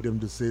to make them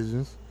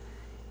decisions.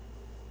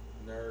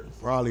 Nerds.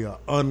 Probably a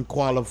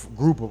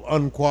group of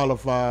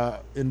unqualified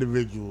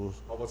individuals.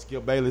 What about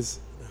Skip Bayless?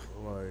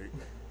 Like,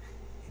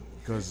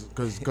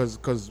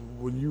 because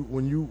when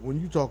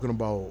you talking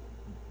about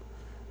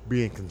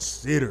being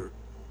considered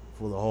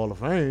for the Hall of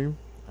Fame,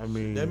 I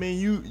mean, That mean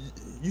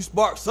you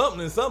sparked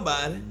something in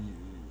somebody.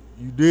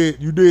 you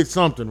did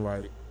something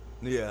right.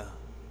 Yeah.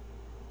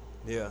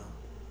 Yeah.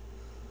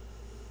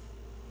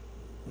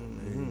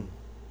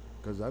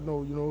 Because I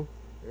know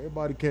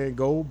everybody can't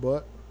go,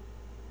 but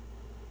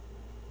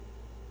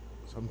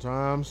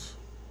sometimes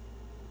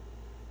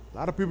a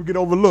lot of people get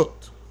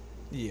overlooked.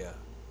 Yeah.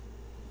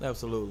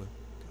 Absolutely.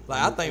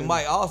 Like I think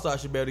Mike Allstar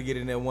should be able to get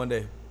in there one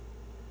day.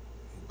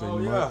 Oh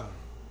Mike? yeah.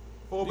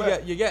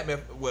 Fullback. You got me.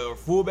 Well,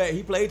 fullback.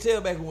 He played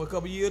tailback in a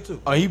couple years too.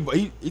 Oh, he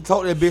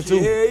taught that bitch too.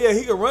 Yeah,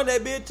 he can run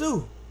that bit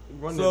too. He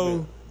run that So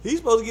bit. he's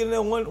supposed to get in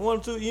there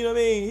one, two. You know what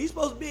I mean? He's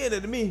supposed to be in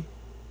there to me.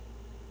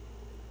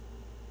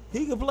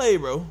 He can play,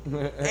 bro,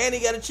 and he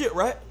got a chip,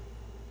 right?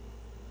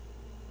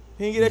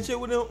 He didn't get that chip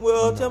with him.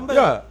 Well, tell him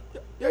back.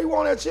 Yeah, he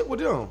won that chip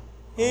with them.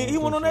 He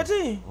went on that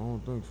team. I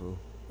don't think so.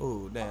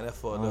 Oh, damn, that's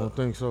I fucked don't up.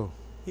 think so.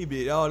 He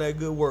did all that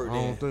good work I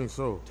then. don't think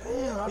so.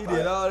 Damn, He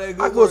did all that I good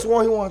could have work.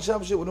 sworn he won a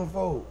championship with them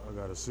folks. I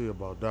gotta see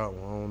about that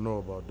one. I don't know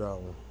about that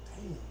one.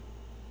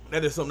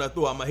 That is something that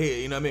threw out my head.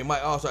 You know what I mean?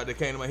 Mike Allstar that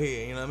came to my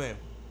head. You know what I mean?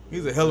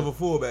 He's a hell of a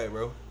fullback,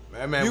 bro.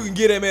 Man, You can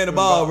get that man the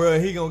ball, bro,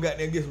 and he gonna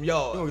goddamn get some He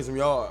yards. gonna get some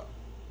yard.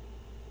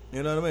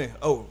 You know what I mean?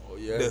 Oh,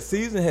 yeah. the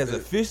season has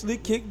officially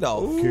kicked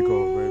off.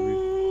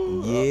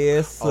 Kickoff, baby.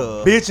 Yes,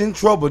 sir. Bitch in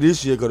trouble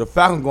this year because the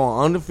Falcons going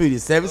undefeated,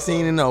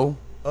 17-0,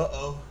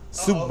 Uh-oh.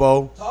 Super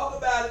Bowl. Talk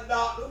about it,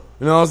 doctor.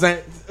 You know what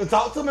I'm saying?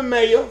 Talk to me,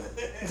 Mayor.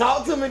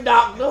 Talk to me,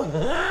 Doctor.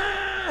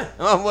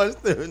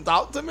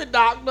 Talk to me,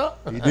 Doctor.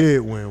 He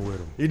did win with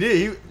him. He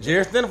did.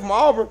 Jerry Stidham from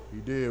Auburn. He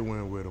did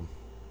win with him.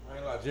 I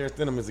ain't like Jerry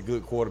Stidham is a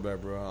good quarterback,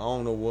 bro. I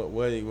don't know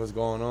what's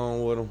going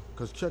on with him.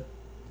 Cause check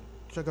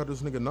out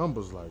this nigga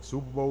numbers, like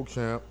Super Bowl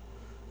champ,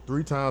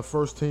 3 times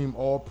first team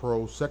All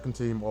Pro, second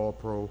team All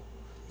Pro,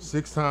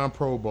 6-time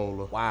Pro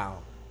Bowler, Wow.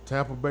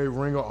 Tampa Bay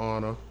Ring of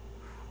Honor.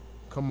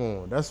 Come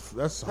on, that's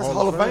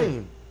Hall of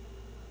Fame.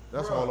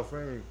 That's Bro. Hall of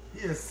Fame. He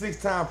is a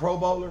 6-time Pro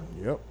Bowler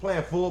Yep,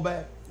 playing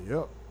fullback.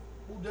 yep.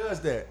 Who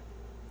does that?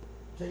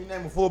 Can you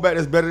name a fullback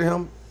that's better than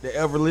him that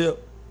ever lived?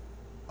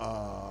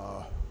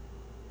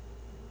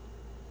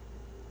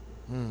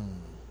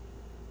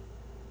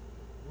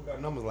 Who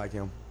got numbers like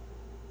him?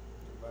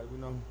 Everybody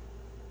we know.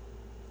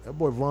 That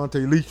boy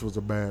Vontae Leach was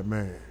a bad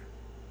man.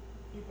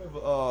 He played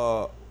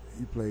for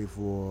He played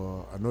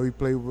for. I know he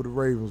played with the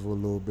Ravens for a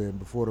little bit.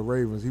 Before the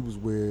Ravens, he was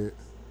with.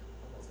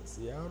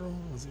 Seattle.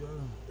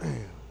 Damn.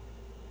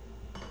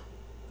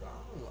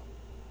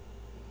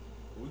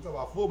 We talk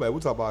about fullback. We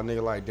talk about a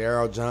nigga like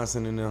Darryl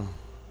Johnson and them.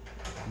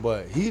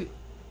 But he,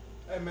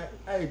 hey man,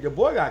 the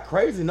boy got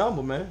crazy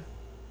number, man.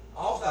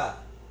 Offside.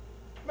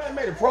 Man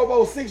made the Pro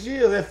Bowl 6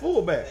 years at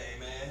fullback. Hey,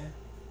 man.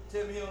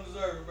 Tell me he don't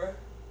deserve it, bro.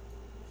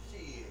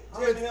 Shit. How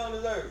Tell me many- he don't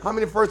deserve it. How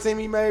many first team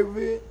he made with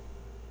it?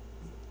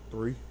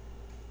 3.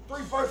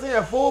 3 first team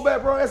at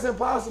fullback, bro. That's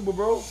impossible,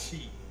 bro. Shit.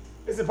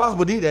 It's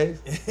impossible these days.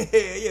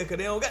 Yeah, because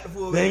they don't got the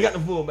fullback. They ain't got the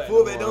fullback.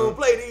 Fullback no more, don't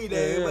play these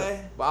days, Yeah.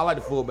 man. But I like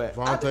the fullback.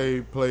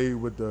 Vontae played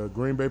with the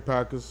Green Bay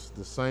Packers,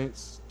 the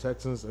Saints,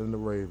 Texans, and the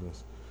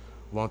Ravens.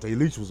 Vontae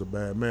Leach was a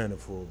bad man at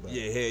fullback.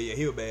 Yeah, hell yeah.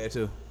 He was bad,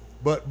 too.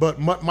 But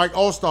Mike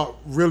Allstott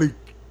really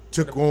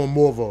took on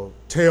more of a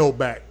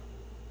tailback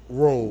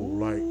role.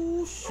 Like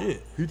Ooh,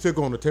 shit. he took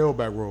on the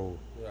tailback role.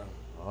 Yeah.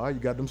 All right,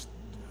 you got them.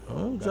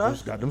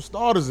 Josh. Got them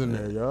starters in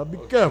there, y'all. Be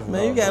careful,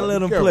 Man, you gotta y'all. let Be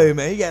them careful. play,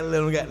 man. You gotta let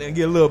them goddamn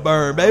get a little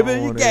burn, baby. I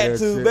don't You wanna got hear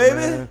to, that baby. shit,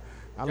 man.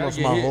 I Gotta lost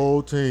get my hit.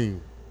 whole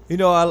team. You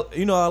know, I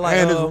like.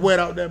 And it's wet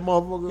out that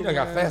motherfucker. He done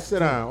got man. fast, Sit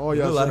too. down. All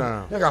y'all look sit like-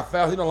 down. He got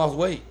fast. He done lost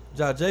weight.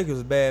 Josh Jacobs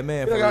is a bad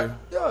man He for done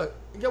real. got,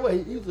 get what?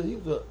 He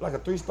was like a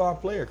 3-star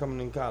player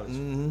coming in college.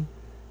 Mm-hmm.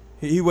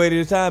 He waited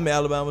his time in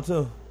Alabama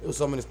too. It was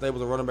so many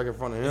stables of running back in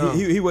front of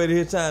him. He waited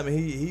his time and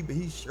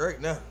he's straight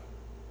now.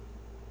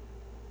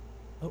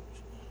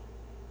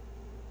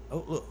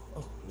 Oh look,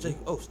 oh Jake,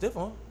 oh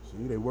Stephon.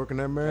 See, they working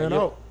that man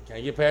out.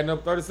 Can't get past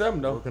up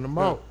 37 though. Working them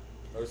out.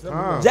 37.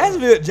 Time.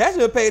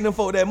 Jacksonville paid them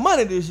for that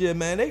money this year,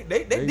 man.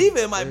 They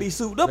defense might be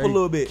souped up a They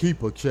little bit.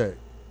 Keep a check.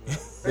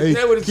 They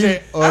stay with a keep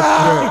check. a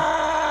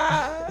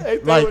check. They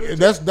stay Like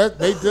with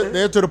a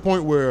they're to the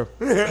point where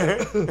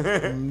if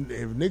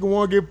nigga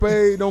want to get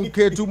paid, don't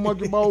care too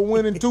much about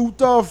winning too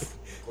tough.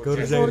 Go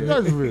to Go to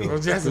Jacksonville.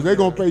 Jacksonville. 'Cause they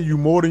gonna pay you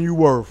more than you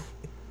worth.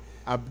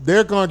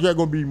 Their contract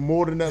gonna be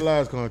more than that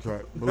last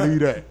contract. Believe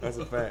that. That's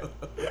a fact.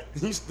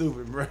 You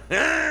stupid, bro.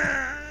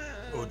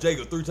 Oh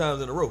Jacob 3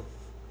 times in a row.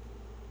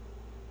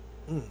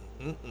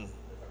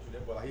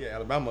 That boy like he at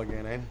Alabama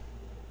again, ain't he?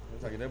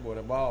 Let's take that boy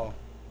the ball.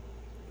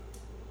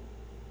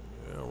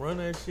 Yeah, run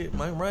that shit,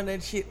 man. Run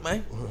that shit,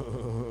 man.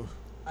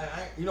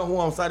 You know who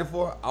I'm excited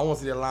for? I want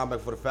to see that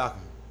linebacker for the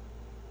Falcons.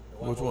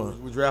 Which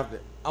one? We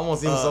drafted. I want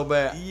to see him so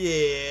bad.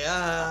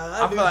 Yeah,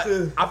 I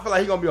feel like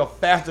he's gonna be a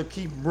faster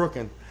Keith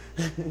Brookin.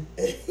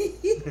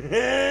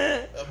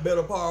 A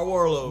better Paul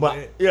Warlow, But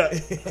man. yeah,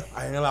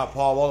 I ain't gonna lie.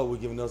 Paul Waller was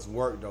giving us some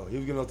work though. He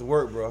was giving us the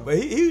work, bro. But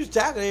he was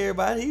tackling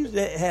everybody. He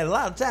had a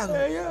lot of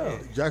tackling. Yeah.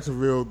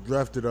 Jacksonville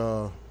drafted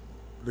the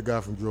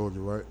guy from Georgia,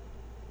 right?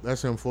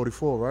 That's him,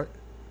 44, right?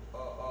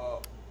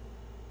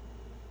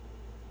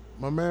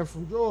 My man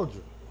from Georgia.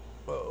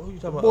 Who you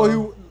talking about? Boy,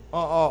 you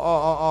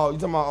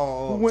talking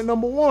about who went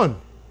number one?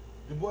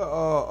 the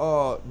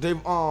boy Dave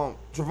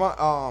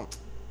Trevon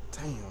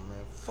damn man,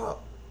 fuck.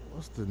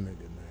 What's the nigga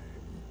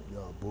name?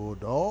 Y'all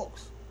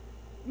Bulldogs.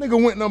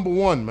 Nigga went number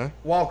one, man.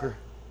 Walker.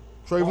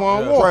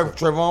 Trayvon Walker.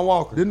 Trayvon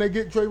Walker. Didn't they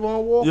get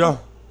Trayvon Walker? Yeah.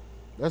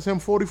 That's him,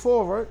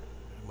 44, right?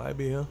 Might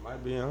be him.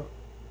 Might be him.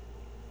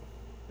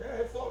 Yeah,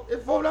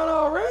 it's 4 down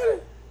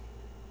already.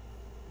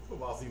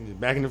 Football season is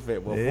back in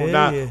effect, boy.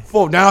 Yeah.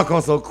 4 down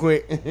come so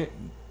quick.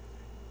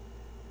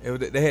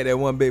 They had that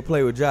one big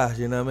play with Josh,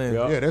 you know what I mean?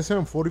 Yeah. Yeah, that's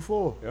him,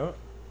 44. Yeah.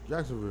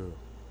 Jacksonville.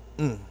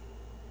 Mm.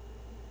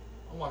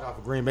 I'm watching out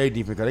for Green Bay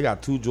defense because they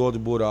got 2 Georgia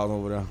Bulldogs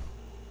over there.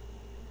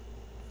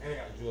 And they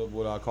got a Georgia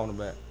Bulldog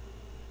cornerback.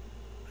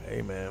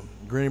 Hey, man.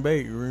 Green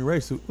Bay,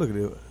 look at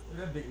it.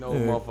 That big nose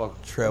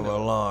motherfucker. Trevor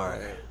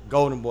Lawrence.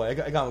 Golden boy.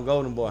 They got him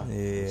golden boy.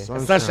 Yeah.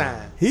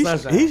 Sunshine. He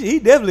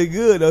definitely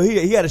good, though.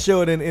 He got to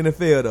show it in the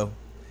NFL, though.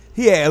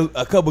 He had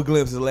a couple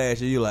glimpses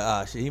last year. You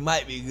like, shit, he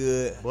might be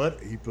good. But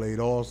he played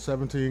all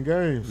 17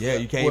 games. Yeah,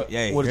 you can't.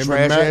 Yeah, what a Him trash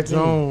and Matt ass team.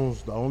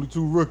 Jones, the only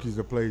 2 rookies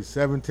that played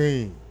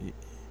 17.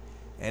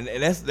 and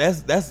that's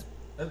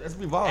Let's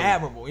be volume.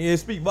 admirable. Yeah,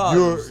 speak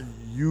volumes.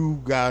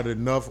 You got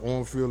enough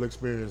on-field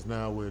experience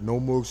now with no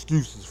more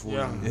excuses for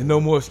Yeah. you. There's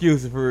no more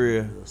excuses for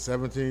real.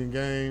 17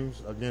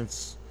 games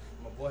against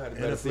My boy had a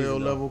better NFL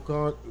season, level. Come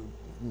I on,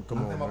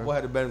 think my man. boy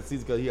had a better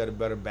season because he had a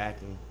better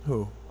backing.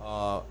 Who?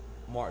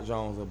 Mark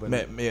Jones up in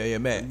Matt. Yeah,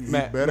 Matt. He's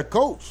Matt- better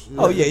coach.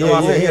 Oh, yeah, You know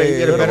what I'm saying? He had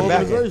a Better better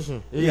backing.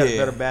 organization. He had a Yeah.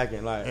 better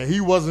backing. Like And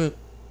he wasn't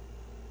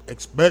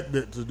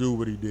expected to do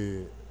what he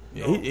did.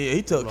 Yeah,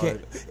 he took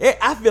Like- Cam.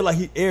 I feel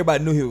like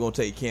everybody knew he was gonna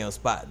take Cam's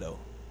spot though.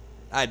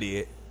 I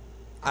did.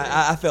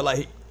 I felt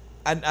like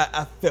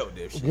I felt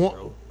that shit, One-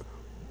 bro.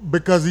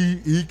 Because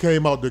he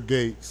came out the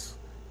gates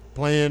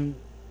playing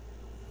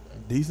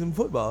Decent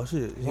football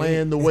shit.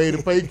 the way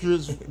the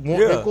Patriots want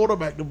Yeah. their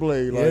quarterback to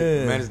play. Like,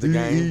 Yeah. manage the he,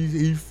 game.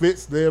 he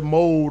fits their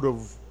mold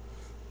of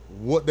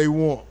what they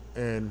want,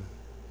 and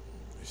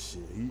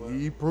shit,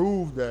 he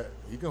proved that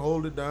he can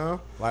hold it down.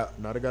 Like,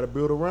 Now they got to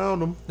build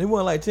around him. They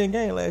won like 10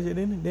 games last year,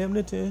 didn't they? Damn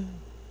near 10.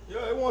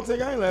 yeah, they won 10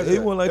 games last They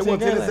year. won like 10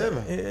 10 games. to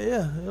 7.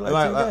 Yeah, they like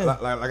Like, 10 like,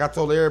 games. like I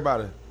told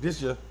everybody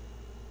this year,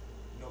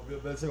 you know what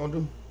Bill Belichick gonna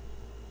do?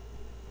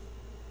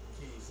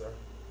 Keys, sir.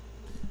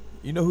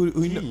 You know who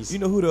Jeez. you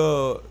know who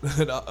the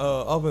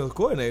offensive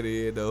coordinator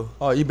is though?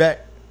 Oh, he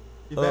back.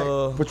 He back.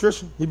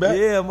 Patricia, he back.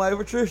 Yeah, Mike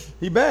Patricia.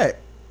 He back.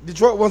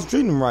 Detroit wasn't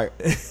treating him right.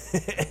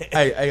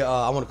 hey,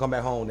 I want to come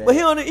back home. Dad. But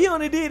he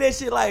only did that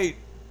shit like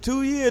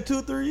 3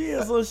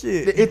 years or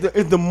shit.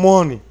 It's the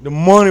money. The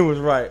money was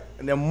right,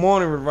 and the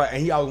money was right,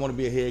 and he always want to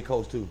be a head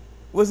coach too.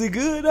 Was he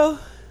good though?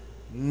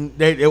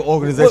 Their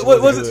organization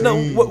What wasn't it?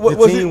 good. No, The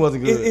was team it,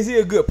 wasn't good. Is he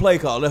a good play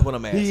call? That's what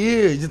I'm asking. He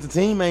is. Just the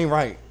team ain't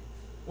right.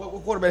 What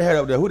quarterback they had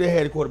up there? Who they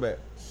had the quarterback?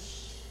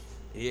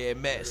 Yeah,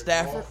 Matt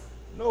Stafford.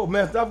 No,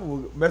 Matt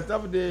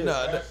Stafford did. No,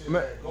 Last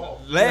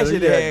Last year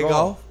they had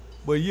golf,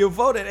 but year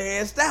before that they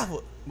had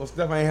Stafford. But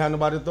Steph ain't had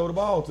nobody to throw the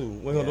ball to.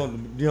 When he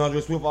doing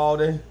DeAndre Swift all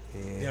day.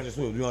 Yeah. DeAndre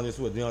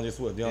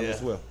Swift. Yeah.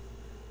 It's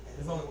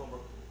only one, bro.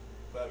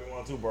 Glad we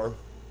won 2, bro.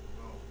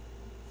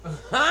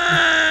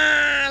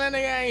 That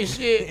nigga ain't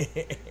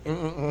shit.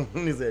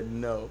 He said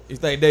no. You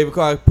think David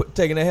Carr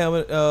taking the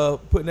helmet,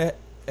 putting that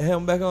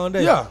helmet back on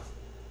there? Yeah.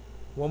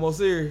 One more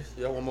series.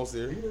 Yeah, one more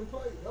series. He didn't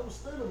play. That was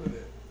Stidham in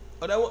there.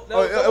 Oh, that was,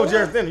 Oh, it was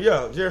Jared Stidham.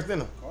 Yeah, Jared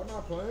Stidham. I'm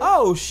not playing.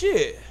 Oh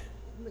shit.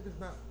 Niggas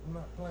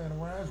not playing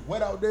around. It's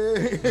wet out there.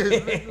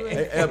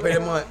 They don't pay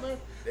that money.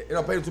 They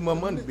don't pay them too much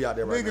money to be out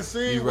there right Niggas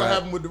seen You what right.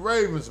 happened with the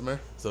Ravens, man.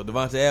 So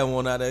Devontae Adams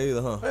won't out there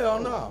either, huh? now. Hell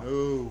no.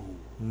 No.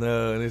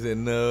 No, and they said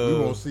We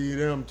no. won't see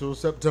them till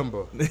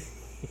September.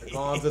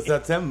 Going to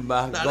September.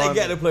 Nah, they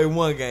got to play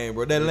one game,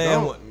 bro. That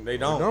last one. They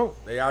don't. They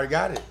don't. They already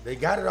got it. They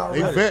got it They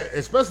already. vet,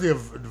 especially at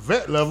the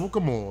vet level.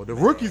 Come on, the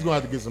rookies gonna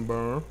have to get some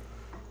burn.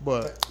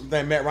 But You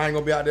think Matt Ryan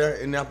gonna be out there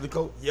in after the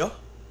coach? Yeah.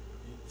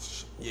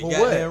 You For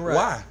goddamn what?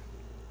 right.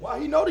 Why?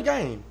 He know the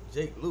game.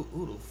 Jake Luke,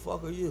 who the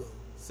fuck are you?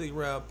 6th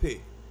round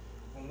pick.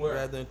 From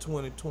Rather than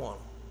 2020.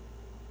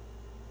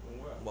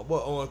 My boy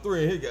on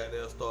 3 and he got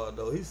that start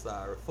though. He's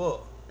sorry.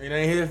 Fuck. It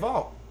ain't his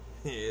fault.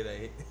 Yeah, it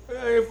ain't. It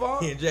ain't his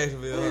fault. He in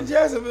Jacksonville. He in huh?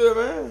 Jacksonville,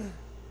 man.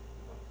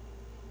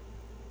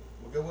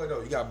 Well, guess what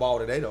though? You got ball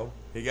today though.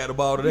 He got the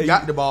ball today. You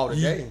got the ball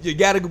today. You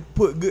got to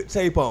put good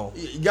tape on.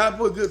 You gotta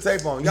put good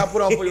tape on. You gotta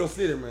put on for your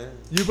city, man.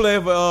 You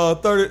playing for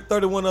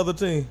 31 other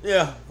team.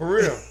 Yeah, for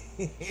real.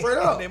 Straight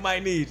up. They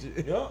might need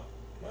you. Yeah.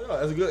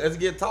 That's a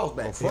good toss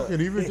back. oh, fuck it,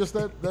 even just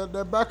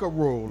that backup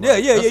role. Yeah,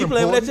 like, yeah, that's you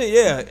playing for that important. team.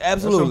 Yeah,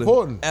 absolutely.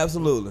 important.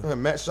 Absolutely.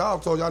 Man, Matt Shaw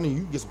told y'all you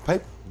can get some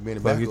paper. Being a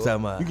Fuck you backup.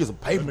 talking about? You get some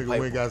That paper. nigga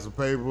went got some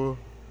paper.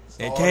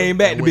 And came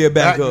back to be a Went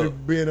back to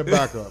backup. being a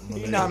backup. my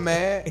He nigga. not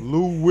mad.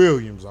 Lou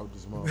Williams out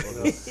this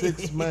motherfucker.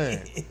 6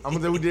 man. I'm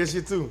gonna say we did that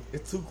shit too.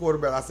 It's 2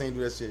 quarterbacks I seen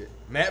do that shit.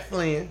 Matt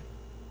Flynn,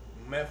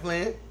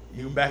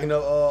 you backing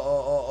up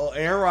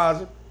Aaron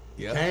Rodgers.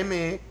 Yeah. Came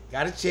in,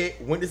 got a check,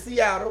 went to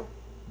Seattle.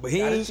 But he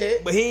Got a ain't,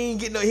 check. but he ain't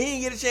get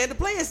a chance to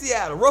play in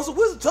Seattle. Russell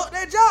Wilson took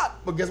that job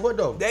But guess what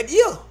though? that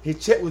year. His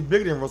check was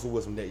bigger than Russell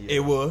Wilson that year.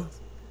 It was.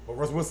 But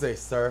Russell Wilson say,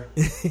 "Sir,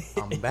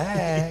 I'm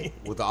back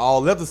with the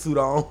all leather suit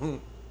on."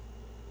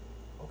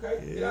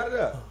 Okay, get out of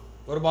there.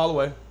 Throw the ball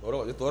away.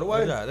 Just throw it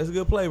away. That's a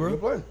good play, Good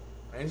bro. play.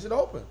 Ain't shit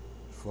open.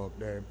 Fuck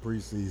that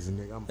preseason,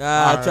 nigga. I'm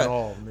I fired try,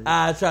 off, nigga.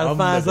 I try to I'm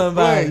find make a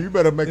somebody. play. You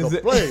better make Is a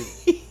it- play.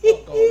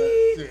 Fuck all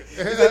that shit.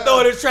 He said,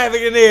 throw this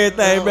traffic and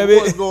everything, baby.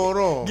 What's going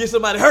on? Get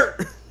somebody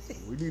hurt.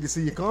 We need to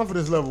see your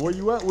confidence level. Where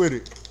you at with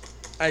it?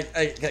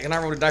 Hey, can I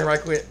roll the dice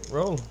right quick?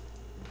 Roll.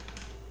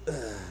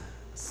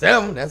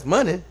 7. That's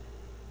money.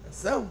 That's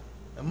 7.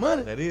 That's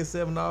money. That is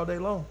 7 all day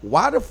long.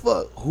 Why the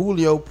fuck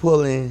Julio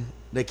pulling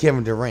the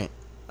Kevin Durant?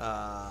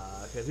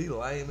 Cause he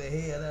lame as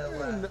hell.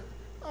 That's why.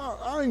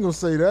 I ain't gonna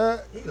say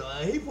that. He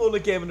lame. He pulled the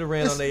Kevin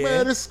Durant It's, on their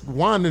man, ass. it's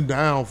winding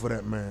down for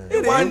that man.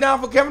 It wind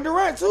down for Kevin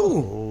Durant too.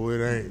 Oh,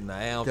 it ain't. Nah,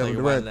 I don't Kevin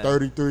think Durant, about that.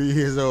 33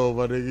 years old,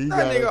 my nigga.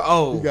 That nigga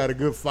old. He got a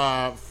good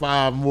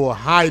five more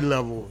high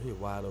level He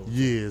wide open.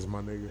 years,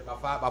 my nigga.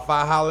 By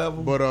five high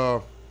level. But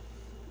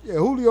yeah,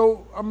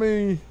 Julio. I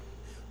mean,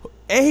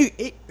 And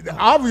he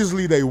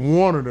obviously they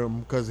wanted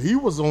him because he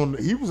was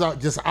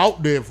just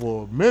out there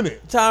for a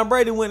minute. Tom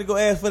Brady went to go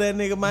ask for that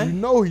nigga, You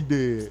man. know he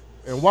did,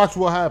 and watch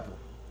what happened.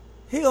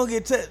 He gonna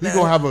get touched. He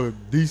gonna have a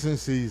decent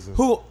season.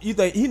 Who you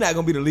think he not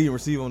gonna be the leading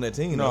receiver on that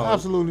team? No. though?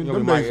 Absolutely, You know,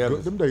 them Mike days,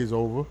 Evans. them days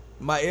over.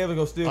 Mike Evans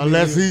gonna still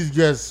Unless be he's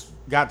just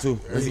got to.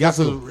 it's He got just,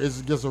 to.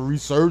 it's just a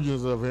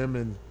resurgence of him,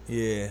 and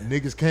yeah.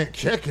 niggas can't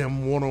check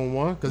him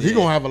 1-on-1 because he Yeah.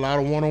 gonna have a lot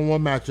of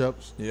 1-on-1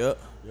 matchups. Yep.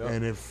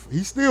 And if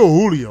he's still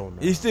Julio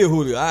now, He's still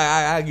Julio.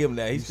 I give him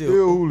that. He's still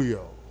still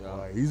Julio.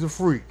 Like, he's a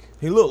freak.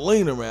 he look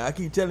leaner, man. I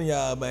keep telling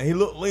y'all, man. He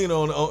look leaner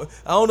on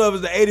I don't know if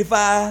it's the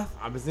 85.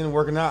 I've been seeing him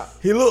working out.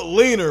 He look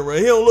leaner, man.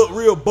 He don't look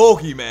real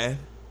bulky, man.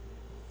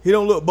 He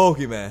don't look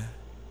bulky, man.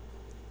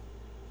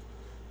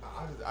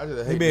 I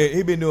just hate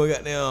He been doing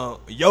goddamn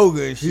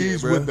yoga and shit,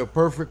 He's bro. with the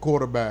perfect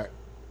quarterback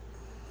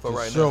for to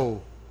right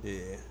show now. Yeah.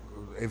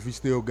 if he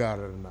still got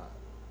it or not.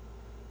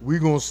 We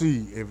gonna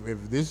see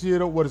if this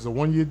year. What is a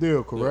 1-year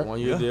deal? Correct. 1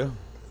 year Yeah. deal.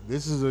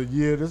 This is a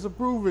year. This will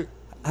prove it.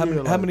 How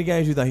many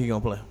games you think he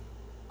gonna play?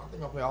 I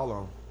think I'll play all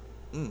of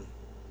them.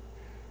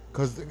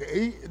 Because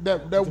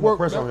that Too much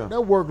pressure on him. that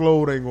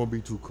workload ain't gonna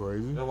be too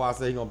crazy. That's why I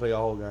say he's gonna play a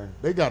whole game.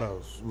 They got a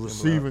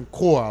receiving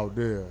core out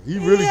there. He He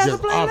really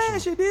hasn't just played last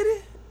optional. year, did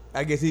he?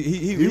 I guess he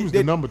He was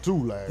the number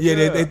 2 last Yeah,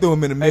 year. they threw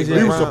him in the mix. AJ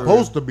He was Brown.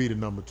 supposed to be the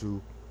number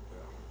 2.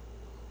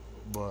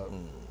 But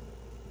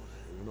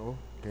you know,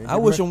 can't I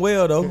get wish mad- him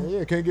well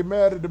though. Can't get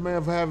mad at the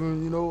man for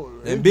having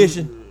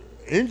Ambition.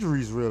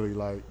 Injuries really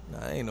like.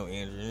 Nah, ain't no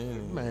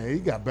injury. Man, he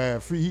got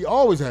bad feet. He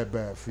always had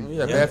bad feet.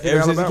 Yeah, Yeah, bad feet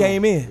ever since he Alabama.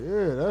 came in,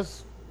 Yeah,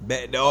 that's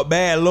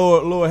bad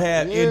lower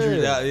half yeah,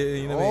 injuries out.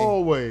 You know what I mean?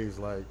 always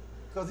like.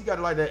 Because he got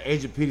like that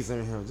Adrian Peterson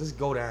in him. Just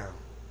go down.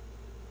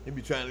 He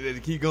be trying to let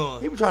it keep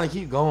going. He be trying to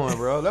keep going,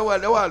 bro. That's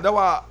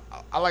why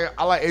I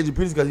like Adrian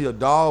Peterson because he's a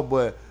dog,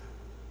 but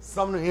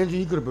some of the injury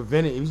he could have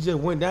prevented if he just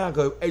went down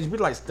because Adrian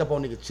Peterson like step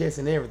on nigga chest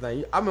and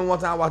everything. I mean, one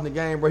time watching the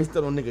game, bro, he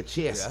stepped on nigga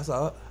chest. Yeah, I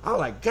saw it. I was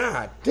like,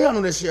 God damn,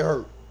 no, that shit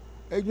hurt.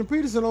 Adrian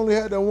Peterson only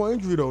had that one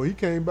injury though. He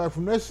came back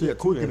from that shit Yeah, 2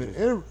 quick. And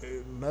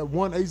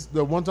injuries.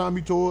 the one time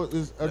he tore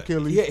his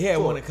Achilles. He had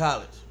one in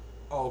college.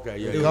 Oh, okay, It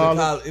was, yeah. in College.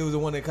 college. It was the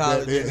one in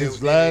college. That- and his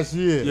it- last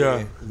year.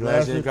 Yeah. His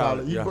last year in college.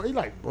 college, He, yeah. he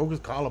like broke his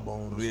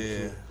collarbone. Or some Yeah.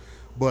 shit.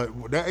 But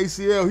with that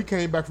ACL, he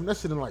came back from that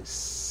shit in like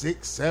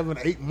 6, 7,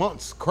 8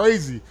 months.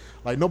 Crazy.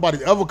 Like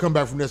nobody ever come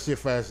back from that shit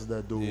fast as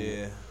that dude.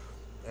 Yeah.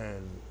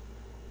 And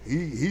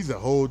he's a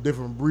whole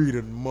different breed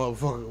of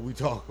motherfucker we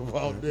talk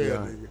about there, Yeah.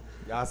 nigga.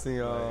 Y'all seen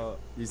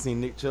you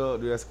seen Nick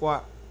Chubb do that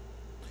squat?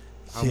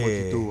 How much Yeah.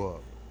 he threw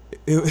up?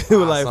 It was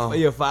like Some.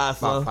 5 About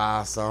son.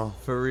 5 some.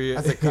 For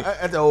real.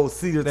 That's the old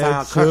Cedar Town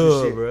That country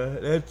chub, shit. bro.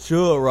 That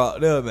chub rock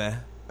there, man.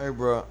 Hey,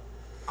 bro,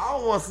 I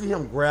don't want to see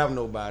him grab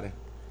nobody.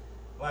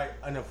 Like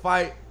in a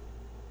fight,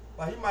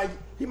 like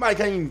he might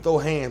can't even throw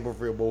hands, but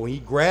for real, but when he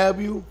grab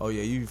you, Oh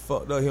yeah, you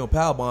fucked up. He gonna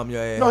powerbomb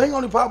your ass. no, he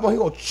gonna pop on. He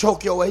gonna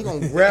choke your ass. He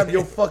gonna grab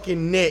your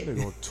fucking neck. They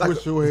gonna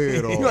twist your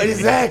head off. You know,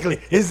 exactly.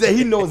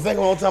 He knows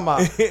exactly what I'm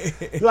talking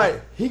about.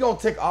 Like he gonna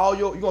take all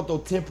your. You gonna throw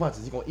 10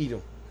 punches. He gonna eat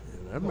them.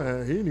 That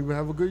man, he didn't even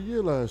have a good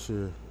year last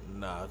year.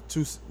 Nah,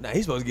 he's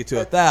supposed to get to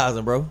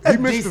 1,000, bro. He That's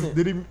missed. decent.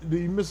 Did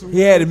he miss some? He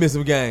had to miss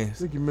some I games.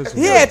 think he missed. Some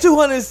He had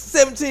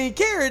 217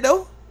 carry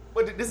though.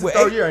 But this is Well, the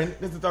third year. Ain't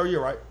it? This is the third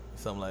year, right?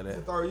 Something like This that.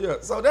 is the third year.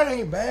 So that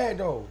ain't bad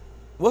though.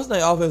 What's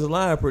their offensive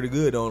line pretty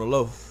good though on the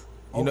low?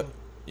 You know, Oh.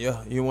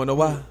 yeah. You wanna know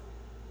why?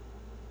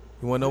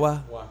 You wanna know why?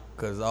 Why?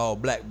 Cause all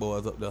black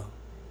boys up there.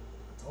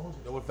 Told you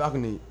that's what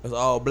Falcon need. That's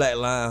all black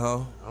line, huh?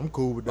 I'm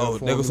cool with that. Oh, there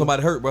formula goes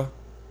somebody hurt, bro.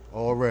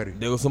 already.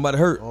 There goes somebody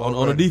hurt on the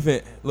Already.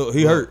 defense. Look,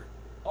 he hurt.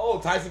 Oh,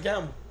 Tyson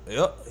Campbell.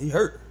 Yep, he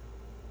hurt.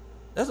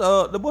 That's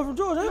the boy from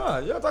Georgia.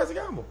 Ain't Yeah, Tyson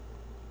Campbell.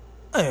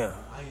 Damn.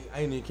 I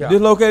ain't even care.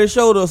 Dislocated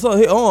shoulder or something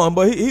hit on,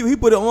 but he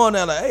put it on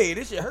there like, hey,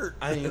 this shit hurt.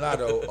 I ain't even lie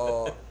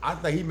though. I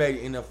think he made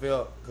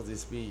NFL because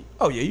his speed.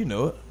 Oh yeah, you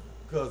know it.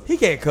 Cause He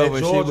can't cover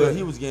at shit, Georgia, but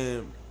he was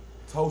getting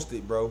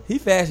toasted, bro. he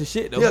fast as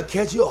shit though. He'll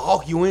catch you,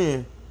 hawk you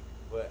in,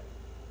 but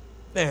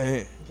Damn.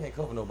 he can't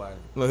cover nobody.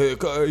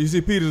 Look here, you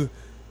see Peters.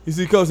 You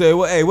see Coach say,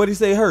 "Well, hey, what he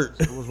say hurt?"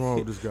 What's wrong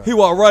with this guy? He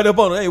walked right up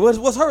on him. Hey,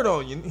 what's hurt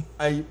on you?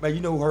 Hey, man,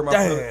 you know who hurt my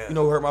Damn. feeling? You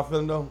know who hurt my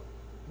feeling though?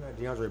 Man,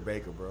 DeAndre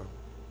Baker, bro.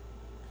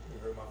 He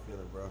hurt my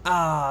feeling, bro.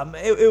 Ah,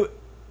 man,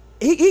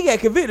 he got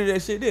convicted of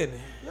that shit, didn't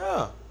he?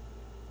 Yeah.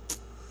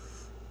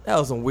 That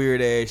was some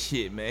weird ass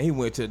shit, man. He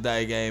went to the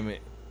dice game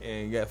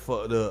and got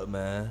fucked up,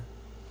 man.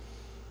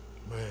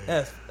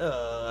 Man.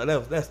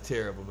 That's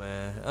terrible,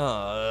 man.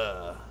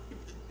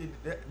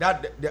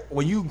 That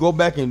when you go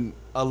back and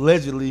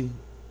allegedly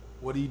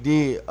what he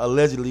did,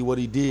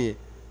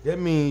 that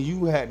means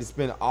you had to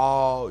spend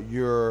all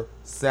your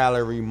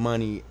salary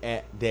money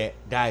at that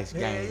dice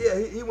game.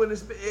 he went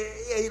to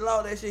he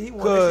lost that shit. He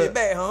won that shit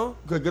back, huh?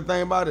 Good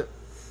thing about it,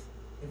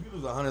 if you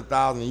lose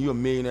 100,000 and you a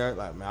millionaire,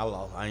 like man, I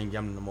lost. I ain't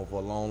gambling no more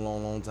for a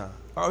long time.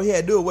 All he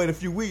had to do was wait a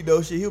few weeks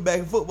though. Shit, he was back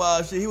in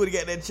football. Shit, he would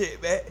have got that check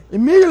back.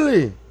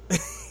 Immediately.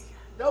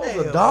 That was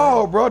Damn, a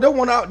dog, bro. That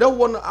one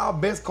our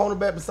best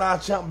cornerback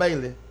besides Champ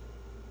Bailey.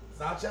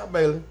 Now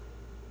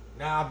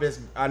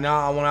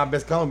one of our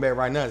best cornerback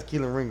right now is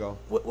Keelan Ringo.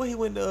 What he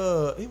went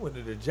to? He went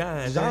to the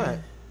Giants.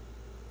 Giant.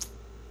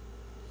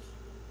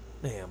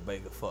 Damn,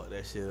 Baker fucked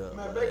that shit up.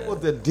 Man, Baker was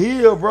the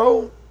deal,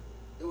 bro.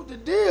 It was the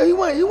deal.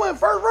 He went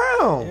first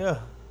round. Yeah.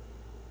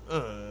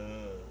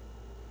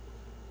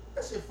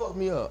 That shit fucked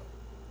me up.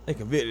 They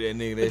convicted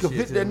that nigga. They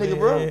convicted that nigga,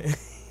 bro.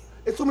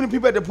 There's too many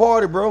people at the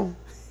party, bro.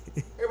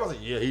 Everybody's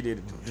like, yeah, he did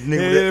it. The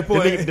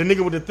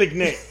nigga with the thick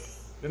neck.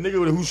 The nigga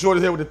who's short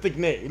as hell with the thick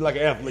neck. He like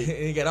an athlete. And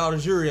he got all the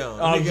jury on.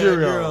 All the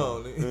jury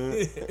on.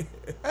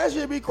 That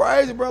shit be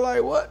crazy, bro.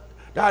 Like, what?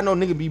 I know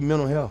nigga be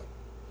mental health.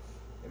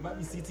 It might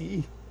be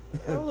CTE.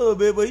 A little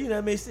bit, but you know what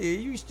I mean?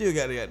 See, you still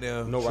got to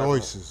goddamn. No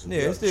Choices.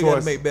 Yeah, you still got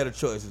to make better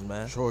choices,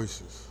 man.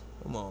 Choices.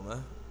 Come on,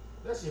 man.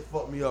 That shit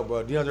fucked me up,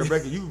 bro. DeAndre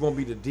Baker, you gonna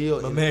be the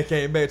deal. My man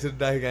came back to the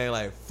dice game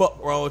like,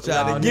 fuck wrong with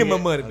y'all. Nah, Give my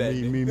nigga, money back.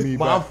 Me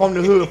But I'm from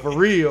the hood for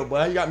real,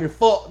 but you got me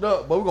fucked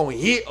up. But we gonna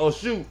hit or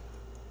shoot.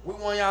 Which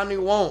one y'all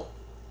nigga want?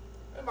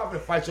 I'm about to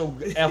fight your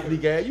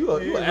athlete guy. You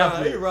an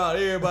athlete. He robbed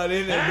everybody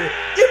in there.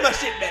 Bitch. Give my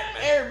shit back,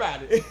 man.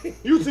 Everybody.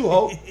 You too,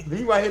 ho.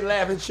 You right here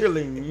laughing,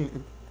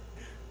 chilling.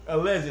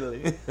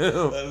 Allegedly.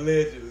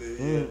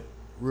 Allegedly, yeah.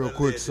 Real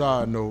quick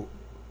side note.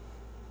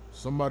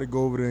 Somebody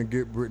go over there and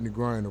get Brittany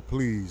Griner,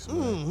 please, man.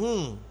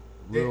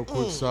 Mm-hmm. Real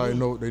quick side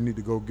note, they need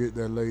to go get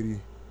that lady.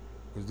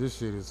 Because this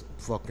shit is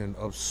fucking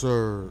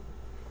absurd.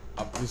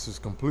 This is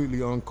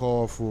completely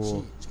uncalled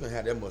for. She gonna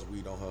have that much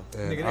weed on her.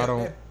 And Nigga, I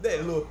don't.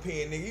 that little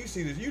pen, nigga. You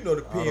see this? You know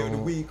the pen with the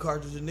don't- weed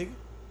cartridges, nigga.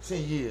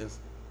 10 years.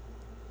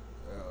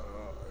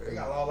 They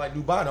got laws like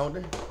Dubai, don't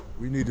they?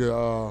 We need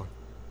to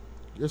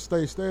just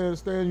stay in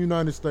the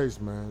United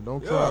States, man.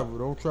 Don't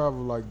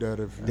travel like that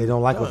if They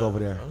don't like us over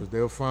there. because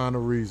they'll find a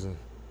reason.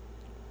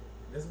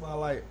 That's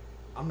why,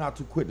 I'm not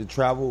too quick to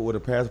travel with a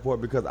passport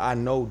because I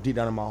know deep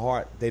down in my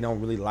heart they don't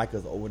really like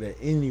us over there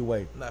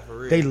anyway. Not for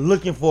real. They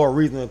looking for a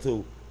reason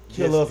to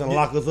kill Yes, us and get-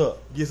 lock us up.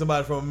 Get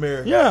somebody from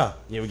America. Yeah,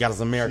 we got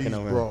us American She's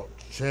over here. brought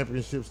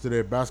championships to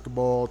their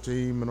basketball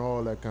team and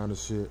all that kind of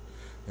shit,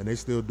 and they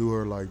still do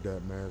her like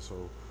that, man.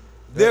 So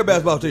Their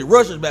basketball team.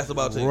 Russia's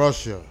basketball team.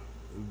 Russia,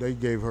 they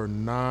gave her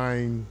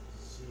 9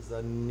 She's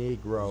a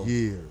Negro.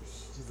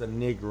 years. She's a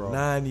Negro.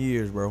 9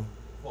 years, bro.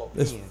 For a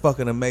That's pen.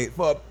 fucking amazing.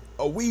 For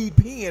a weed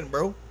pen,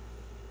 bro.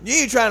 You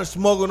ain't trying to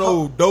smuggle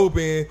no dope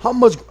in. How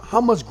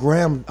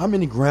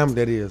many grams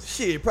that is?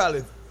 Shit,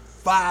 probably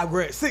 5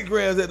 grams, 6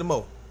 grams at the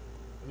most.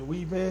 The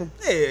weed pen?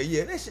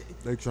 Yeah, that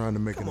shit. They trying to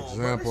make Come an on,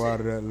 bro, example that out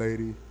of that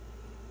lady, and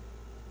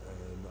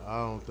I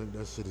don't think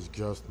that shit is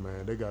just,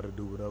 man. They got to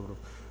do whatever.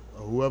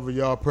 Whoever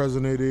y'all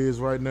president is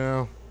right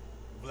now in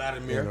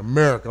Vladimir.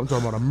 America, I'm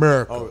talking about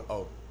America.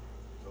 Oh,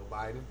 Joe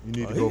Biden. You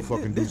need to go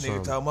fucking do This nigga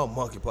something. talking about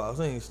monkeypox.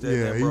 I ain't studying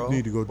Yeah, that, bro. he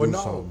need to go But do no,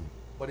 something.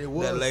 but it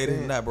was That lady,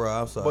 saying, nah, bro.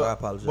 I'm sorry. I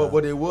apologize. But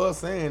what it was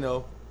saying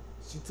though,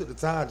 she took the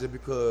time just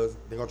because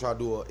they're gonna try to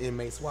do an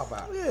inmate swap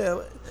out. yeah,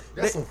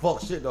 That's some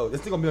fuck shit though.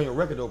 It's still gonna be on your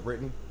record though,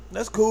 Brittany.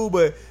 that's cool.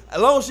 But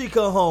as long as she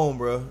come home,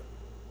 bro.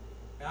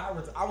 And I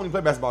won't even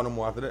play basketball no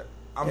more after that.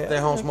 I'm Yeah, stay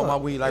home, man, smoke my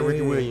fuck. weed like Yeah,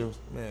 Ricky yeah. Williams.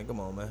 Man, come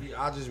on, man.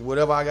 I just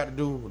whatever I got to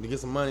do to get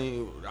some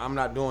money. I'm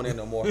not doing that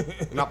no more.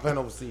 I'm not playing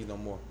overseas no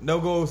more.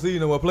 No go overseas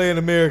no more. Play in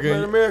America. Play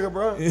in America,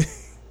 bro. That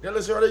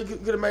little shorty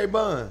could have made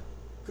bun.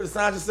 Could have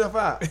signed yourself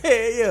out.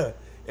 Yeah.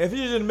 If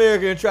you was in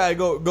America and tried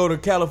to go to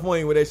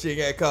California where that shit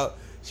got caught,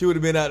 she would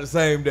have been out the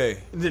same day.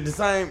 The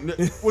same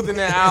within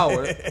that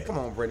hour. Come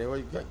on, Brittany.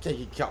 You can't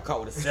get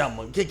caught with a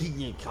Selma. You can't keep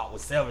getting caught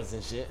with sevens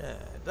and shit. God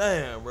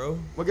damn, bro.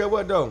 But get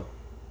what though?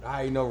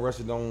 I ain't know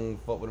Russia don't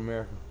fuck with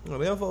America. Well,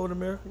 they don't fuck with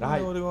America. You Nah,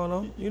 know what's going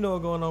on. You know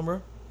what's going on,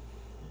 bro.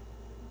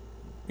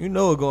 You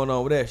know what's going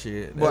on with that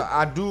shit. But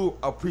I do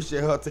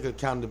appreciate her taking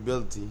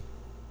accountability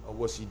of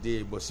what she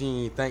did, but she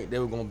didn't think they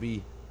were gonna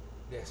be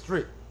That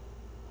strict.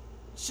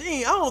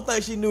 I don't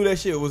think she knew that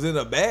shit was in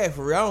her bag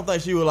for real. I don't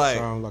think she was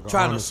Sound like a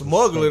trying to honest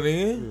smuggle mistake. it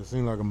in. Yeah, it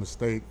seemed like a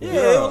mistake. Yeah,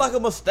 it was like a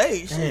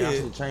mistake. Damn, I should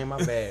Shit. have changed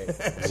my bag.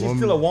 She's Woman-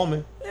 still a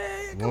woman.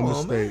 Yeah, One come on,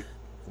 mistake. man.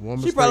 One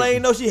She mistake. probably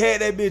ain't know she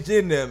had that bitch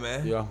in there,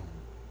 man. Yeah.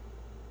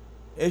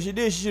 If she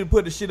did, she should have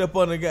put the shit up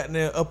under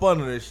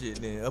the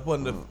shit then, up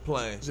under the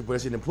plane. She put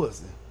that shit in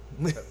pussy.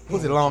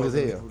 Pussy long as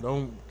hell.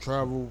 Don't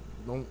travel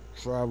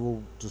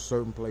to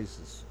certain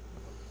places.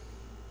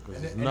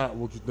 Because it's not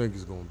what you think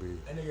it's going to be.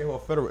 And they gave her a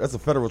federal. That's a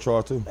federal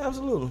charge too.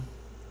 Absolutely.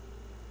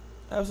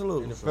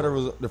 Absolutely.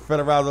 The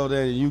federals over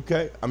there in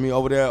the UK. I mean,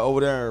 over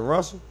there in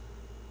Russia.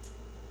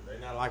 They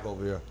not like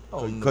over here.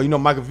 Oh, Because you know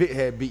Michael Vick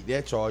had beat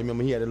that charge. You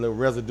remember he had a little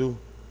residue.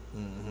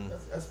 Mm-hmm.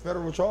 That's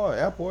federal charge.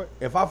 Airport.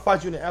 If I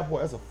fight you in the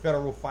airport, that's a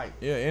federal fight.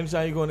 Yeah,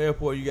 anytime you go in the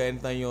airport, you got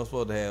anything you don't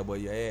supposed to have, but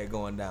your ass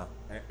going down.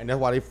 And that's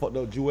why they fucked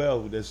up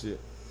Jewel with that shit.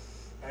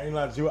 I ain't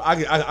like Jewel. I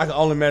can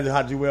only imagine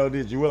how Jewel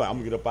did. Jewel like, I'm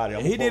gonna get up out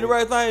of here. He did the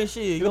right thing,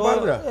 shit. Get up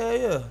out of Yeah,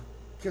 yeah.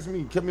 Kept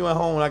me at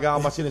home when I got all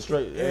my shit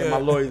straight. And my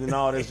lawyers and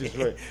all that shit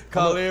straight.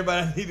 Call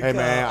everybody I need to Hey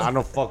call. man, I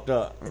done fucked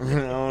up.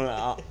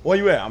 Where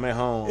you at? I'm at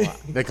home.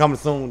 They coming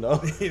soon though.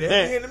 They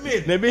be in a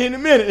minute. They be in a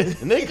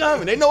minute. And they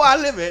coming. They know where I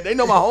live at. They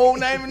know my whole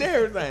name and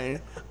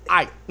everything.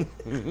 Ike.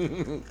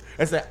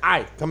 They said,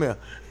 Ike, come here.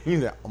 He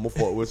said, I'm gonna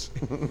fuck with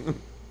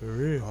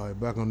you. All right,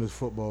 back on this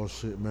football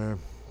shit, man.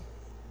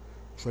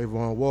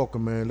 Trayvon Walker,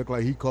 man, look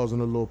like he causing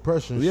a little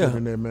pressure and Yeah. shit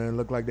in there, man.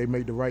 Look like they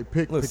made the right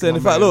pick. Look, picking my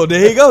 75. man. Look,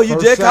 there you go. You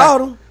First just sack.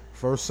 called him.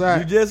 First You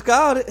sack. just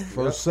called it.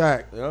 First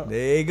sack. Yeah.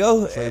 There you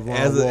go. Trayvon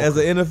As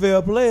an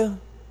NFL player.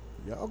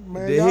 Y'all,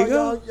 man, There you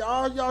go.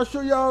 y'all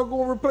sure y'all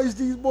gonna replace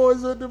these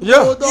boys at the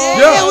Yeah. Bulldogs?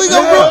 Yeah, we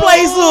gonna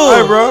replace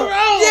him. Hey, bro.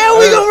 Yeah,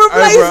 we gonna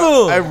replace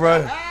him. Hey,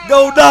 bro.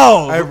 Go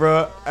dogs. Hey,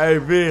 bro. Hey,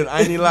 Vince, I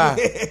ain't even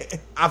lie.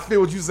 I feel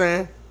what you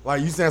saying.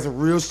 Like, you saying some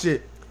real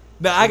shit.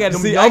 Nah, I got to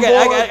Them see. young I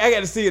got boys-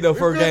 to see it though.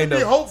 First game Be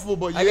though. hopeful,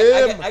 but I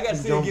yeah, got to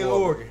see it Young against boy.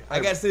 Oregon. I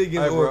got to see it Hey,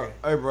 against bro. Oregon.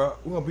 Hey, bro.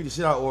 We're gonna beat the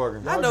shit out of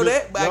Oregon. I know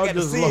that, but I y'all got to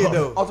just see lost. it I'm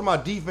though. talking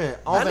about defense.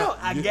 I know.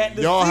 I got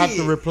to y'all see have it.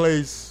 to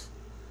replace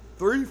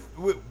 3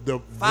 with the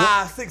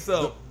 5, 6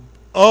 of them.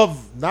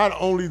 of not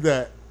only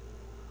that.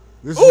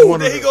 This is Ooh, one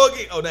there of he the, go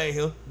again. Oh, that ain't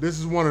him. This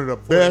is one of the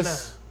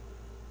best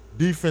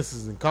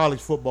defenses in college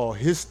football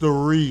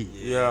history.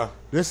 Yeah.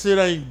 This shit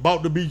ain't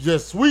about to be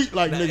just sweet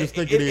like Nah, niggas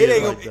think it it is.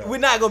 ain't like gonna, that. we're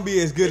not gonna be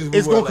as good as we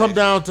It's were gonna come last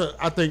down to,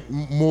 I think,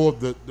 more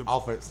of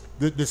Offense.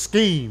 the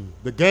scheme,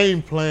 the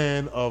game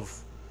plan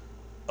of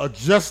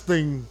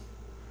adjusting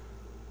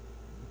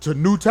to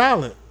new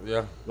talent.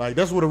 Yeah. Like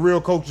that's what a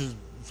real coach is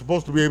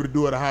supposed to be able to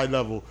do at a high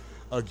level.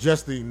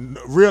 Adjusting,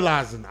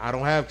 realizing I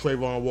don't have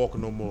Trayvon Walker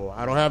no more.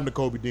 I don't have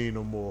Nakobe Dean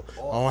no more.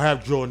 I don't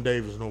have Jordan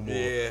Davis no more.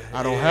 Yeah,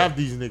 I don't yeah. have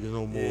these niggas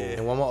no more.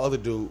 And one more other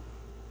dude,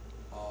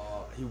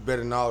 he was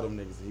better than all them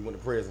niggas. He went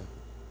to prison.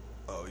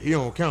 He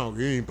don't count.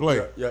 He ain't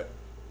play. Yeah.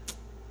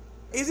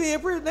 Is he in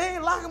prison? They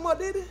ain't lock him up,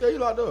 did they? Yeah, he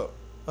locked up.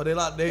 Oh, they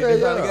locked. They Yeah,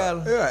 finally got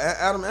him. Yeah,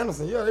 Adam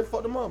Anderson. Yeah, they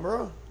fucked him up,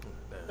 bro.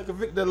 They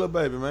convicted that little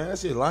baby, man. That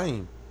shit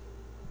lame.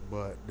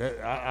 But that,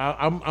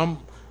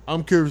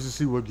 I'm curious to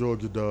see what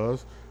Georgia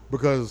does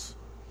because,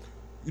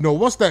 you know,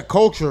 once that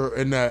culture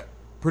and that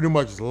pretty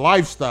much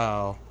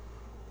lifestyle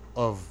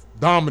of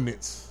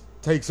dominance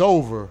takes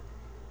over,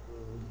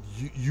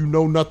 you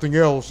know nothing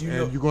else, You and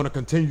know- you're going to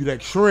continue that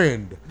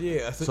trend.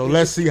 Yeah. So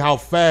let's see how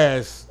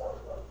fast.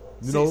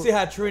 You know, see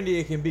how trendy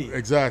it can be.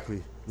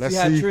 exactly. Let's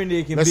how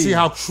trendy it can let's be. see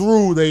how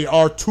true they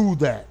are to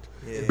that.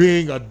 Yeah.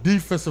 Being a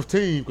defensive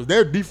team, because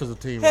they're a defensive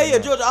team. Hell right yeah,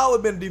 now. Georgia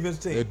always been a defense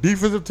team. A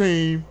defensive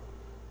team,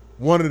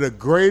 one of the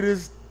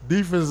greatest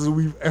defenses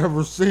we've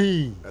ever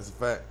seen. That's a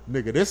fact.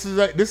 Nigga,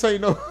 this ain't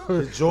no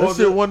Georgia- That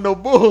shit wasn't no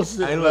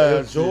bullshit. I ain't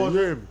last like year, Georgia.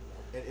 you hear me?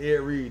 And Ed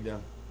Reed,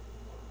 them.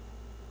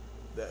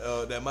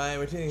 That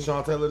Miami team.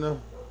 Sean Taylor,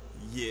 them.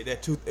 Yeah,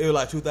 it was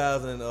like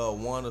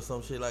 2001 or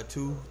some shit, like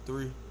 2,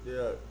 3.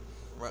 Yeah.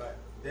 Right.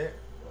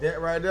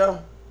 That right there,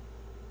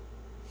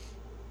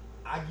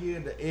 I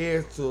give the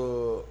edge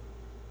to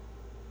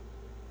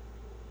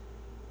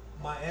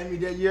Miami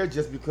that year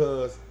just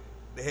because.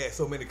 They had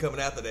so many coming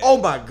after that. Oh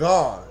my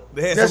God,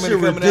 They had that so many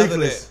shit coming after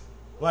ridiculous.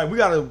 Like we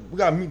gotta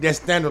meet that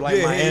standard like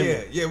yeah,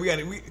 Miami. yeah. We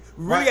really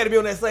Right. got to be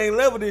on that same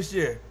level this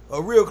year,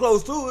 or real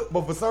close to it.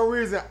 But for some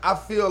reason, I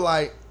feel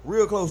like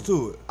Real close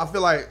to it.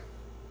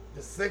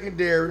 the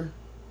secondary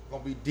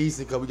gonna be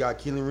decent because we got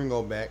Keelan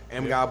Ringo back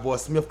and we got our boy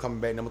Smith coming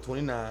back, number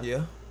 29.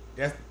 Yeah.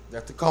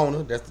 That's the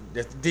corner. That's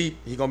the deep.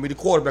 He gonna be the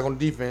quarterback on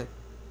the defense.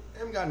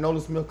 And we got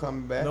Nolan Smith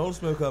coming back. Nolan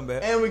Smith come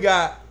back. And we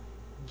got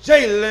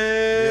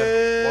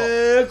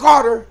Jalen Yeah.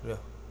 Carter. Yeah.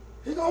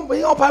 He gonna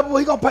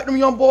pipe them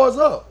young boys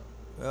up.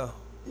 Yeah.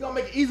 He gonna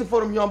make it easy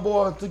for them young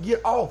boys to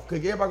get off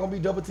because everybody gonna be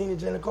double teaming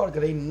Jalen Carter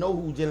because they know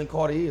who Jalen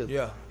Carter is.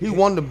 Yeah. He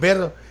one of the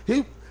better.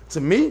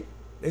 To me,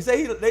 They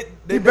say he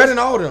better than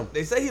all of them.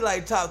 They say he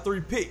like top 3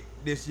 pick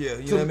this year.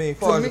 You To- know what I mean? As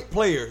to far me- as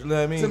players, you know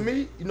what I mean? To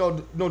me,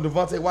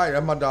 Devontae White,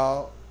 that's my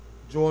dog.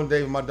 Jordan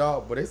Davis, my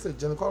dog. But they said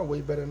Jalen Carter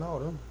way better than all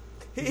of them.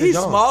 he's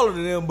young. smaller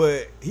than them,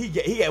 but he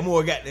got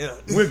more goddamn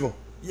Wiggle.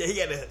 Yeah,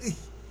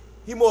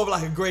 he more of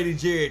like a Grady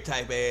Jarrett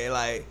type ass.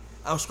 Like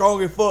I'm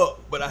strong as fuck,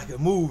 but I can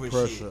move and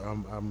Pressure. shit.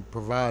 I'm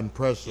providing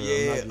pressure. Yeah,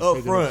 I'm not just up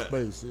taking front. up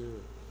space. Yeah.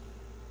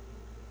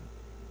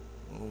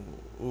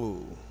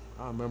 Ooh,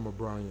 I remember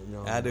Bryant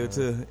Young. I do man.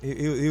 too.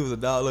 He was a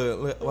dog.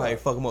 Look, why he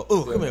fuck him up?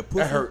 Ooh, come here, pussy.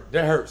 That hurt.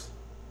 That hurts.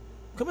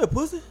 Come here,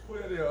 pussy.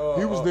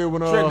 He was there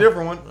when Trent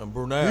different one.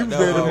 Brunei. he was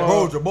there.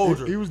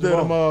 Bolger. He was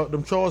there.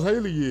 Them Charles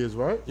Haley years,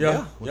 right?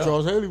 Yeah. When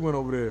Charles Haley went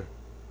over there.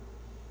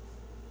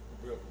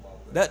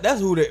 That's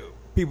who that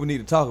people need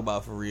to talk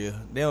about for real.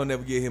 They don't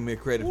never give him any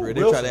credit for it.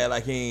 They try to act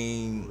like he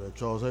ain't That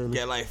Charles Haley.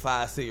 got like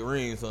 5-6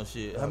 rings on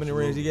shit. How many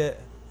Absolutely. rings he got?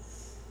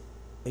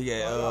 He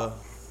got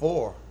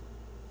 4.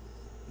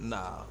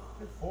 nah,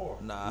 4.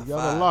 nah. He got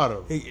 5. a lot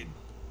of them.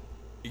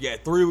 He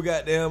got 3 with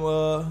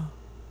goddamn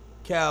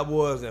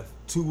Cowboys and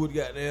 2 with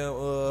goddamn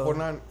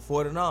 49.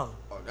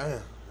 Oh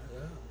damn.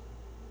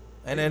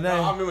 And then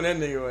I remember that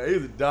nigga. He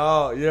was a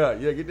dog. Yeah.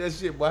 Get that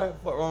shit, boy.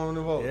 Fuck wrong with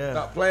the vote. Yeah.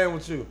 Stop playing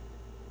with you.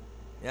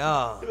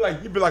 yeah.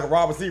 You be like a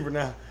wide receiver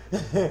now.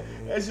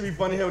 That should be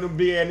funny. Him with them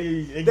big ass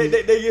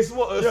niggas. They get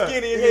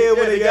skinny in here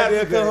when they got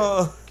there come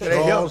home.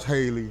 Charles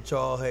Haley.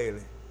 Charles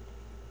Haley.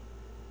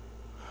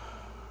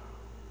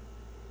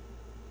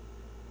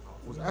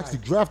 Was actually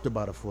drafted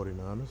by the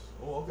 49ers.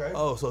 Oh, okay.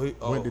 Oh, so he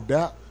Went to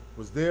Dallas.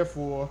 Was there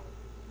for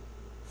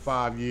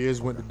 5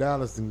 years. Went to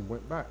Dallas and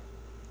went back.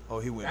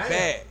 he went Damn.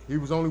 back. He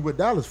was only with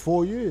Dallas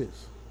 4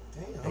 years.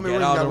 Damn. How And many got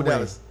rings all you got the with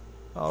rings.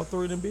 Dallas? All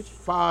 3 of them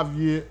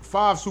bitches.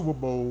 5 Super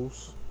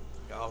Bowls.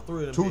 All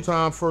 3 of them.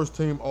 2-time first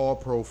team All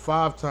Pro.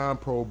 5-time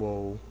Pro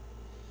Bowl.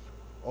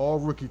 All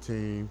rookie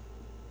team.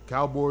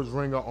 Cowboys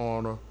Ring of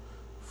Honor.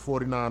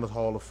 49ers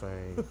Hall of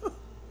Fame.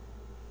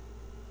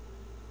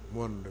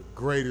 One of the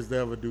greatest to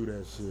ever do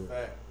that shit.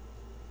 Fact.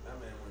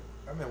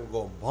 That man was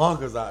going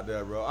bonkers out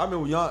there, bro. I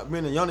remember me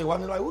and Young nigga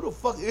watching like, who the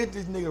fuck is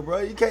this nigga, bro?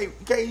 You can't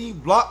even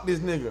block this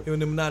nigga. He was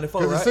them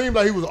 94, Because right? it seemed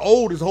like he was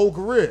old his whole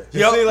career. It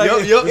seemed like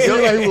It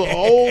seemed like he was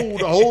old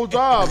the whole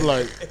time.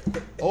 Like,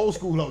 old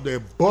school up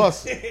there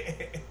busting.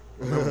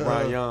 Remember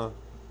Brian Young?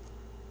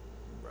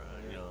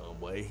 Brian Young,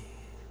 boy.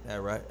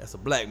 That right? That's a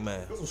black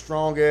man. There's some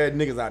strong ass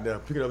niggas out there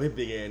picking up his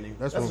big ass nigga.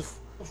 That's some when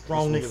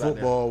strong when niggas out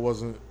there.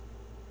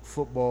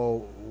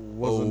 football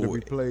wasn't to be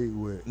played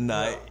with.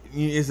 Nah,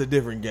 it's a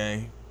different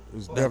game.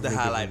 It's That's definitely the a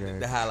highlight. different game.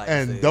 The highlight.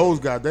 And stage. those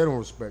guys, they don't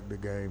respect the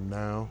game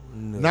now.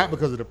 No. Not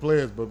because of the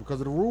players, but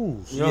because of the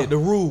rules. yeah, the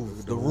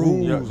rules. The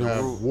rules Yeah, the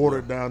have rules.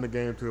 watered down the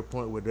game to a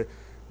point where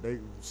they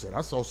said,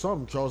 I saw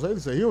something. Charles Haley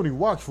said he don't even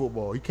watch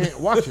football. He can't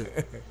watch it.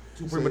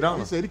 He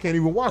said he can't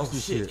even watch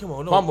this shit. Come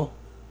on, no. Fumble.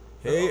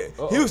 Hey,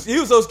 he was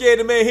so scared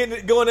the man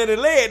hitting going in the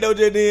leg though.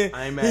 Just then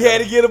I ain't mad he at had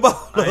to him. get the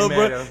ball I ain't up, mad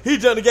bro. at him. He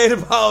trying to get the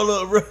ball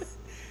up, bro.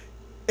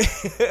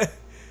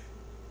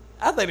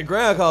 I think the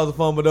ground caused a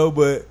fumble though,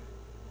 but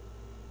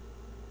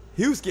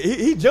he was scared.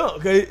 He jumped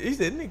because he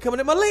said, "Nigga coming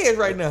at my legs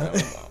right now."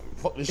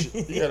 Fuck this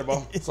shit. You got the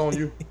ball. It's on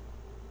you.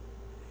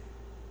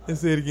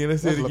 Let's say it again.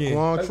 Let's say That's it again.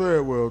 Laquan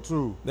Treadwell,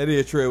 too. That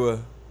is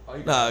Treadwell. Oh,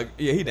 he Nah,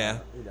 yeah, he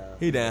down.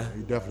 He down.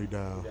 He definitely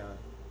down.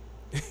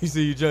 You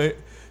see you joint.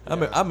 I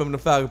remember the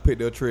Falcon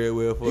picked up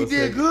Treadwell for He a did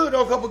second. good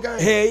though, a couple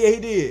games. Hell yeah, he He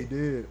did.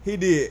 did. He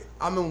did.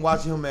 I remember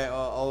watching him at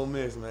Ole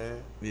Miss,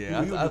 man.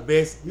 Yeah, he was I- the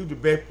best. He was the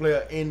best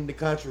player in the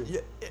country.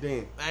 Yeah,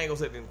 Then I ain't gonna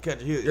say it in the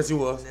country. He, yes, he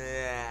was.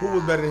 Nah. Who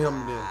was better than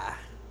him then?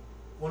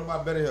 One of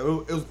my better than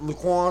him. It was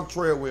Laquan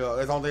Treadwell.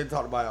 That's all they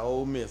talked about at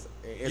Ole Miss.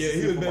 Yeah,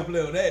 he was the best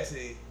player on that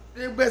team.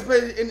 They're the best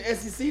player in the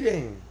SEC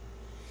then.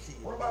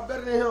 What about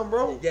better than him,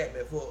 bro? He got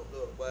that fucked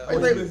up. But He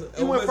Ole think- Miss-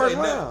 he Ole went Miss first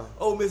ain't never- round.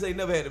 Ole Miss ain't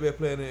never had the best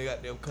player in the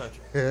goddamn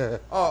country.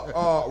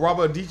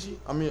 Robert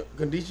Adichie.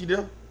 Condici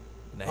there.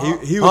 Nah,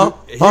 he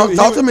was.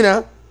 Talk to me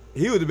now.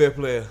 He was the best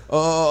player.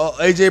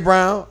 AJ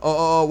Brown.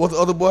 What's the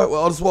other boy? What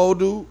other swole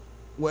dude?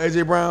 What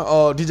AJ Brown?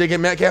 DJ Get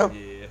Metcalf.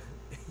 Yeah.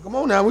 Come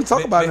on now, we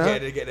talk about it now.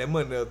 They got that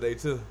money the other day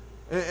too.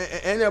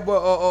 And that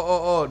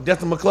boy,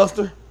 Destin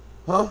McCluster.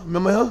 Huh?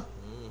 Remember him?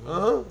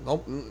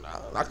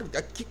 I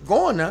could keep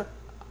going now.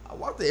 I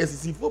watch the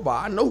SEC football.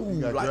 I know who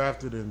He got like.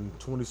 drafted in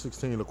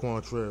 2016,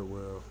 Laquan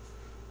Treadwell.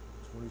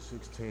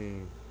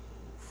 2016,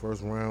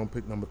 first round,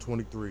 pick number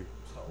 23.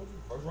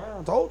 First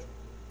round, told you.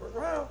 First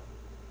round.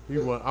 He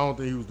won. I don't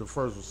think he was the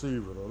first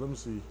receiver though. Let me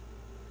see.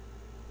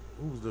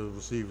 Who was the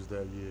receivers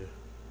that year?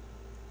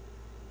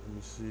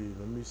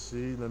 Let me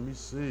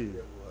see.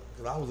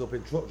 Because I was up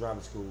in truck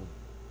driving school.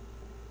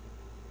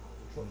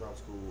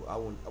 I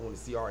went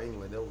to CR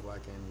England. That was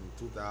like in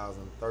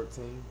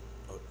 2013.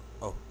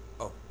 Oh.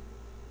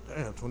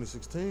 Damn,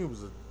 2016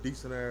 was a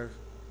decent ass.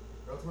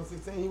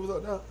 2016, he was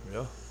up there.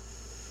 Yeah.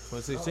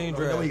 2016 No,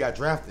 draft. he got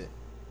drafted.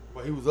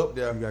 But he was up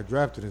there. He got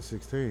drafted in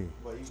 16.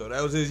 But he- So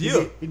that was his He year.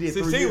 did- he did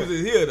 16 3 was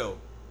his year though.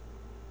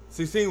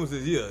 16 was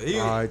his year. He,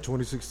 All right,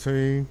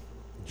 2016.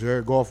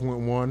 Jared Goff went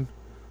 1.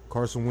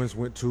 Carson Wentz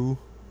went 2.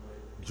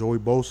 Joey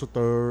Bosa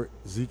 3rd.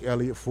 Zeke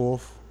Elliott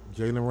 4th.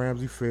 Jalen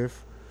Ramsey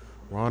 5th.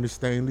 Ronnie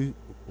Stanley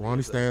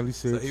 6th.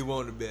 so he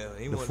won the best.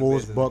 He won the best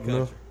DeForest in the Buckner.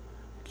 country.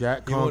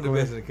 Jack He won the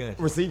best in Conklin. the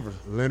country. receiver.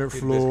 Leonard He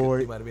the best- He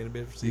Floyd. might have been the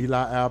best receiver.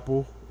 Eli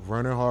Apple.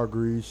 Vernon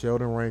Hargreaves.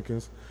 Sheldon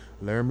Rankins.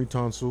 Laramie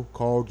Tunsil.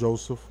 Carl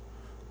Joseph.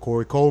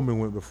 Corey Coleman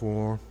went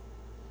before him.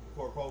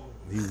 Corey Coleman.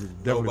 He was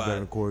definitely better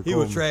than Corey He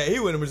Coleman. was trash. He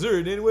went to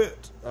Missouri, didn't he?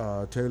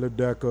 Taylor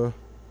Decker,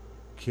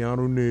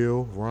 Keanu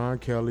Neal, Ron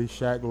Kelly,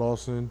 Shaq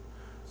Lawson,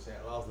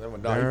 Shaq Lawson, that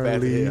one dog, he Darren fast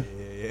as Lee, hell.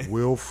 Yeah.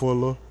 Will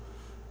Fuller,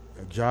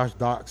 Josh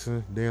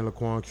Doxson, Dan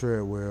Laquan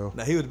Treadwell,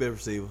 Now he was the best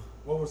receiver.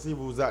 What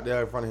receiver was out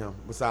there in front of him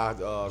besides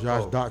Josh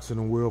Cole? Doxson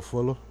and Will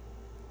Fuller.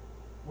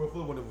 Will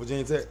Fuller went to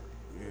Virginia Tech.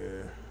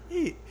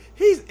 He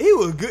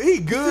was good. He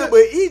good,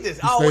 but he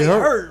just always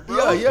hurt. hurt,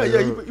 bro. Yeah.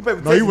 He played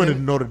for No, he Texas. went to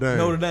didn't Notre Dame.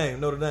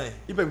 Notre Dame.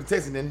 He played for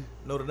Texas, didn't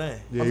he? Notre Dame.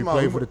 Yeah, he I'm talking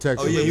played about- for the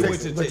Texans. Oh, yeah, he went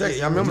Texas. to Texas.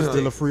 Texas. I remember He's him.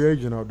 still a free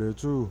agent out there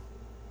too.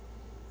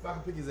 If I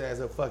can pick his ass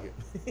up, fuck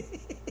it.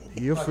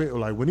 He'll feel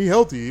like when he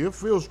healthy, he'll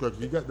feel stretchy.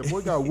 He got the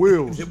boy got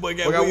wheels. That boy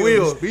Boy got got wheels.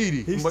 wheels.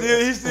 Speedy. He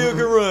still can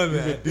run, He's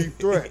a man. deep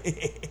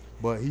threat.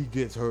 But he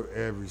gets hurt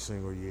every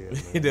single year.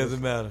 Man. It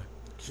doesn't matter.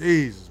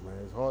 Jesus, man,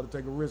 it's hard to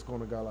take a risk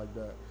on a guy like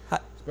that. Hi-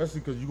 Especially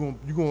because you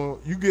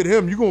get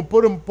him, you gonna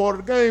put him part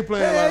of the game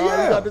plan. Yeah, like, oh,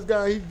 yeah. you got this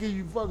guy, he give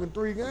you fucking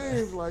 3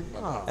 games. Like,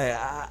 nah.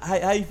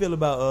 Hey, how you feel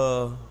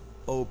about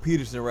old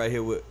Peterson right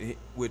here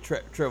with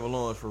Trevor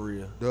Lawrence for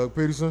real? Doug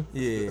Peterson.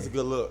 Yeah, It's a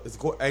good look.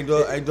 Ain't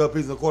Doug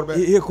Peterson a quarterback?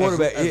 he a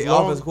quarterback. As He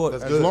long- offensive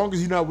quarterback. That's As good. long as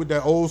he's not with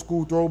that old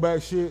school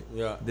throwback shit.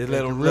 Yeah. Just They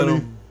let can him.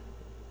 really-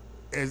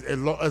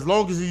 As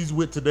long as he's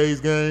with today's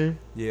game,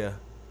 Yeah.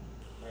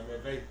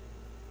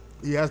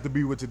 he has to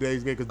be with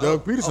today's game. Because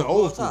Doug Peterson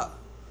old school.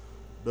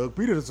 Doug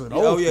Peterson Yeah,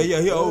 old oh, school. yeah,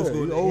 he old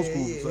school. He old Yeah,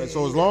 school. yeah, So- yeah,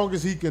 so as yeah. long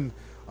as he can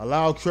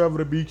allow Trevor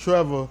to be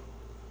Trevor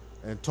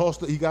and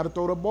he got to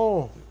throw the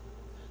ball.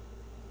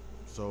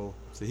 So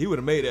See, he would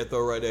have made that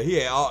throw right there. He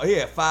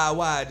had 5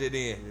 wide at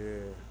the end. yeah.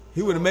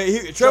 He would have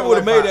made. Trevor would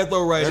have like made five. that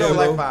throw right Trevor there,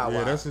 like bro. five. Yeah,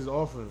 wide. that's his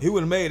offense. He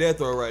would have made that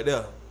throw right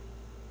there.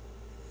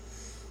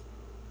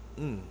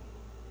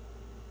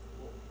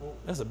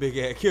 That's a big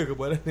ass kicker,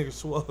 but that nigga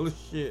swallow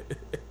shit.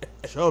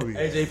 Chubby.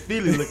 AJ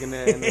Feely looking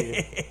at that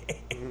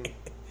nigga.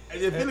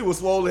 AJ Feely was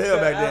swole as hell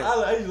back then.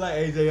 I used to like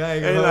AJ. I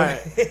ain't Hey, gonna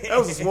like, that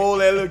was a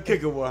swole ass little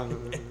kicker boy.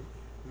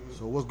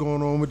 So what's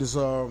going on with this?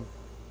 How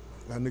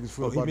niggas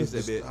feel He about missed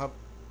this? that bit.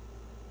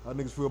 How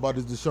niggas feel about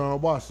this Deshaun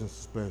Watson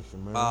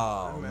suspension, man?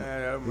 Oh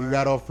man. He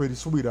got off pretty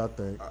sweet, I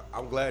think.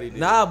 I'm glad he did.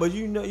 Nah, but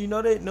you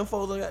know that them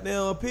folks got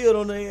them appealed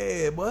on their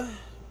head, boy.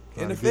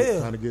 Trying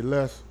NFL. to get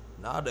less.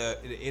 Nah, the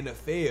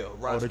NFL.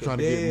 Roger they trying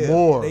to get Goodell,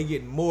 more. They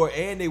getting more,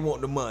 and they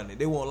want the money.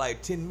 They want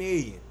like $10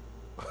 million.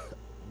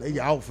 They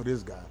out for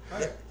this guy.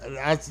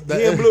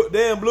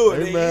 Damn blew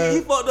it. Hey, man. He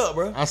fucked up,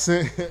 bro. I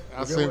sent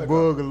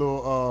Bug a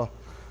little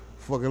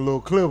fucking little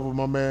clip of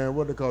my man.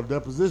 What they call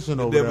deposition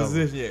over there.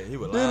 Deposition, yeah. He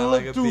was lying Didn't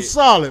like look a too bitch.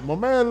 solid. My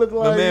man looked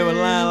like man was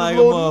he lying like a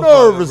a little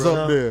motherfucker, nervous bro.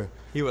 up there.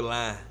 He was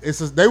lying. It's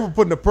just, they were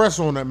putting the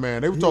pressure on that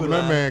man. They were He talking was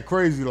that lying. man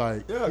crazy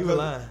like. Yeah, He was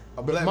lying.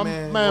 A black my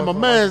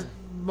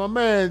man.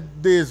 man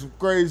did some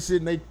crazy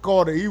shit and they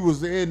caught it. He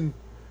was in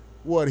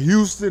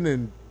Houston,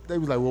 and they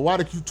was like, well, why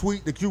did you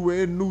tweet that you were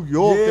in New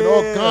York and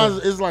all Yeah. kinds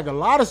of, it's like a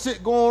lot of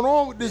shit going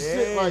on with this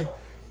shit. Yeah. Like,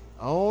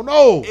 I don't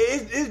know.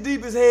 It's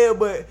deep as hell,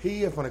 but He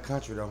here from the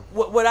country though.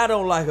 what I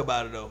don't like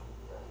about it though,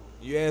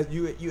 you asked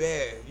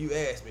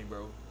me,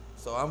 bro.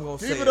 So I'm gonna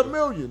say Give it $1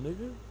 million,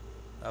 nigga.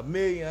 $1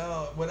 million.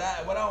 What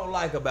I don't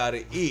like about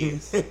it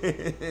is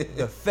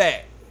the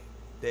fact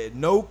that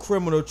no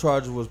criminal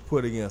charges was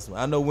put against him.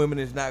 I know women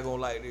is not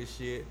gonna like this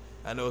shit.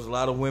 I know there's a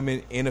lot of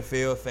women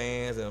NFL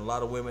fans and a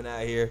lot of women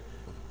out here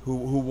who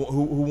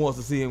wants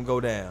to see him go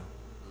down.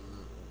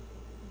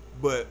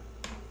 But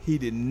he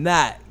did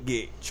not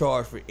get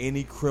charged for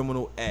any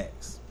criminal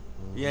acts.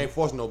 He ain't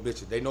forcing no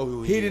bitches. They know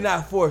who he is. He did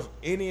not force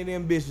any of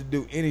them bitches to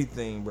do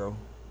anything, bro.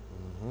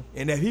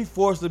 And if he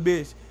forced a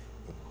bitch,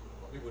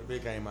 He would have been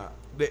came out.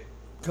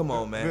 come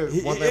on, man.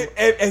 Good. One thing-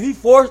 If he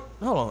forced,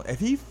 if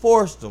he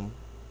forced them,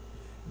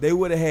 they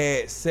would have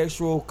had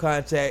sexual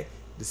contact,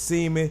 the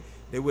semen.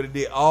 They would have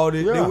did all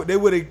this. Yeah. They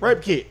would have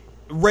Rape kit.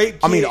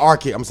 raped. I mean, kid. R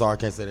kit. I'm sorry, I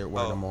can't say that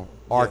word Oh. no more.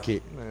 R Yeah.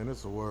 kit. Man,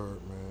 that's a word,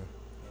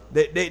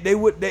 man. They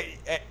would.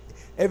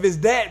 If it's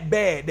that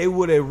bad, they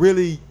would have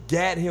really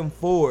got him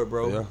for it,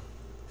 bro. Yeah.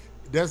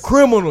 That's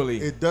criminally.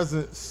 It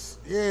doesn't.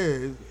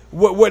 Yeah.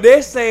 What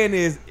they're saying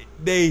is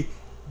they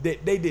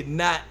did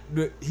not.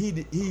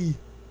 He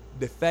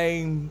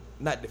defamed,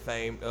 not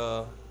defamed.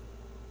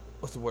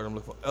 What's the word I'm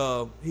looking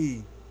for?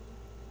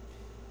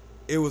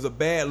 It was a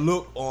bad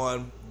look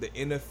on the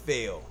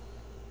NFL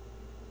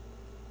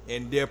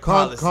and their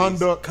policies,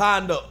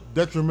 conduct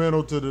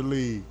Detrimental to the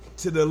league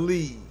to the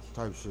league.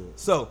 type shit.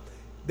 So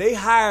they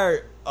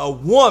hired a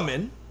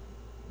woman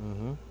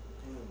Mm-hmm.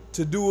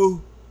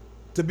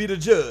 to be the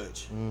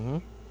judge. Mm-hmm.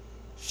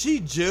 She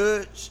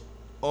judged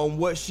on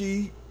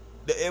the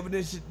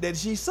evidence that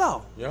she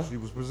saw. Yeah. She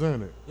was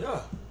presented. Yeah.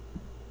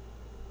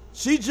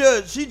 She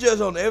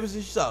judged on the evidence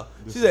she saw.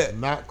 This She is said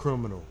not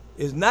criminal.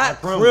 it's not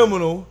criminal.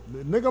 criminal.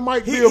 The nigga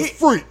might be He- a he-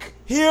 freak.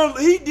 He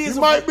did He some.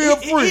 might be a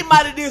He freak.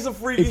 might have did some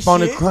freaky He from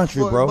the shit.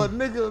 country, bro. But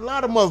nigga, a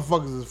lot of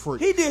motherfuckers is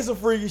freaks. He did some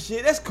freaky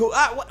shit. That's cool.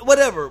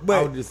 Whatever. I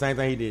But would do the same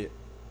thing he did.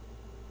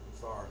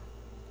 Sorry.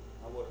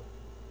 I would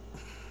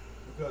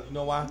Because you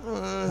know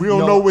why? We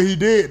don't know what he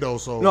did though,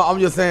 so No, I'm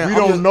just saying. we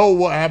don't know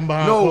what happened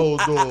behind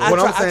closed doors. What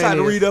I'm I tried saying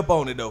to is- read up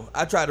on it though.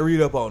 I tried to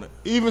read up on it.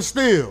 Even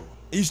still,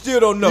 You still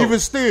don't know. even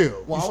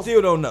still, Well, you I'm-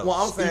 still don't know. What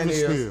I'm saying even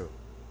is, still.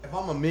 if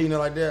I'm a millionaire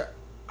like that,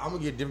 I'm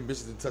gonna get different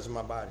bitches to touch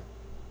my body.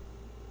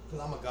 Cause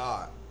I'm a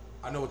god.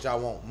 I know what y'all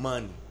want.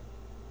 Money.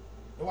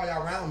 That's why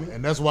y'all around me.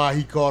 And that's why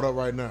he caught up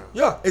right now.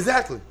 Yeah,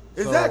 exactly.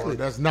 So, Exactly.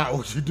 that's not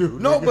what you do.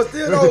 No, nigga. but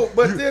still though,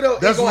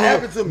 it's That's gonna what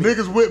happen to me.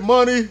 Niggas with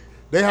money,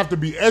 they have to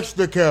be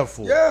extra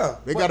careful. Yeah,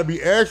 They but- got to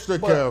be extra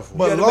but- careful. you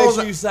but gotta long make as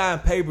sure I- you sign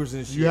papers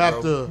and shit. you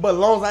have bro. to. But as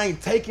long as I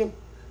ain't taking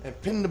and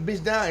pinning the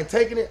bitch down and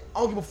taking it, I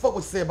don't give a fuck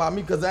what you say about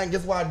me because I ain't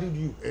guess what I do to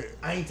you.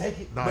 I ain't take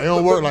it. Nah, it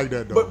don't work like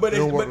that though. but it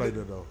don't it's- work but- like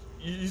that though.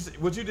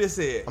 What you just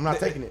said. I'm not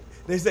they- taking it.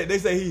 They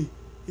say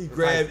he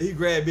grabbed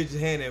bitch's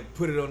hand and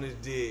put it on his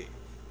dick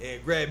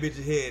and grabbed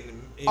bitch's head.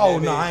 And, you know Oh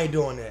what no, I mean? I ain't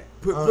doing that.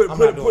 Put I'm put not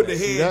put, doing put the that.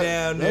 head See, that-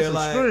 down that's there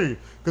like extreme.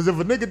 Because if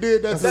a nigga did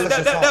that That's to,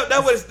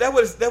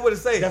 that what it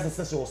say. That's a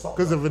sexual assault.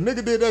 because if a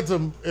nigga did that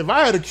to, if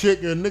I had a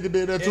chick and a nigga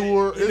did that to And- her, you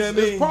know it's, what I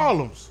mean? it's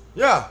problems.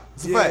 yeah,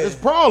 it's a Yeah. fact. It's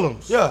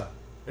problems. Yeah,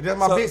 and that's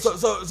my bitch.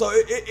 So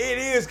it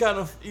is kind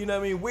of, you know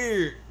what I mean,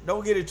 weird.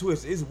 Don't get it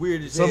twisted. It's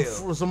weird as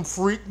hell. Some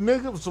freak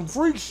nigga, some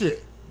freak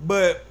shit.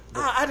 But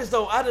I just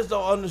don't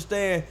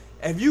understand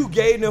if you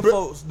gave them But-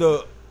 folks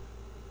the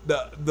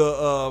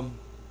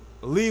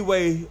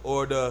leeway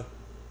or the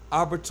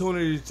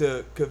opportunity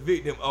to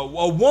convict them.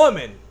 A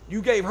woman,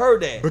 you gave her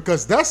that.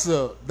 Because that's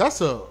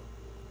a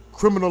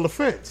criminal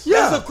offense.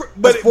 Yeah. That's but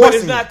That's it's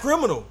forcing not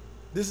criminal.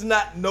 This is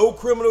not no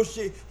criminal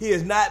shit. He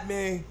has not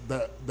been.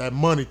 That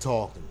money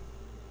talking.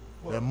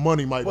 That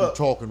money might Well, be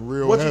talking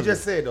real what heavy. you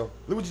just said though.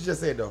 Look what you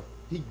just said though.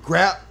 He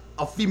grabbed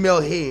a female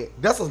head.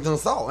 That's an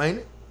assault, ain't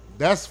it?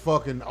 That's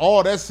fucking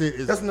all that shit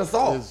is. That's an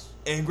assault.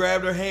 And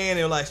grabbed her hand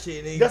and like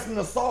shit. And That's an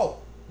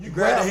assault. You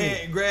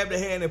grabbed grabbed the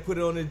hand and put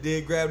it on his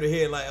dick. Grabbed the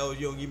head like, oh,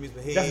 you don't give me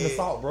some head. That's an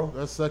assault, bro.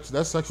 That's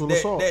sexual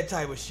assault. That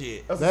type of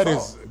shit. That's That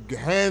assault. is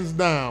hands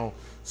down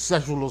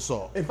sexual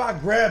assault. If I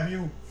grab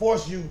you,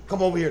 force you,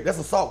 come over here, that's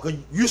assault. Cause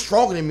you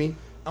stronger than me.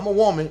 I'm a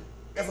woman.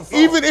 That's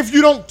assault. Even if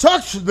you don't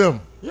touch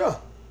them, yeah,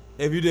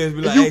 If you just be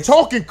if like, you hey,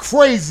 talking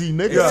crazy,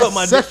 nigga, Yeah.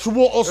 that's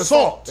sexual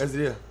assault. That's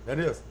it. That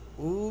is.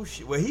 ooh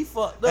shit, well he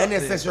fucked up. And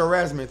that's then. sexual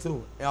harassment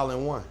too. All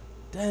in one.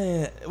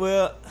 Damn.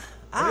 Well,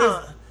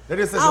 I That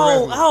is don't,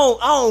 sexual I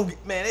harassment.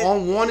 don't, man. That,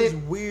 Unwanted- is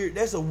weird.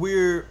 That's a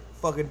weird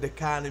fucking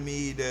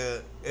dichotomy.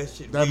 That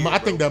shit. That, weird, I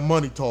think bro. that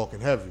money talking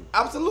heavy.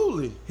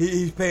 Absolutely.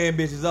 He's paying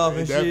bitches off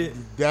and shit.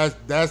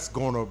 That's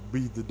gonna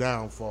be the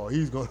downfall.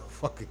 He's gonna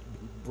fucking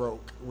be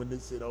broke when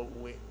this shit over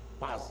with,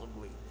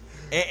 possibly.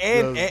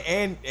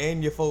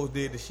 And your folks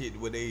did the shit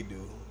what they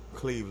do.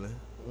 Cleveland.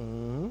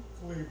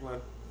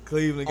 Cleveland.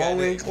 Cleveland got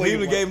Only in that.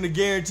 Cleveland Cleveland. gave him the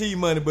guarantee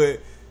money, but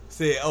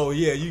said, "Oh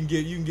yeah, you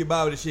can get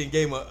by with this shit." And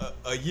gave him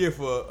a year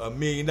for $1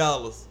 million.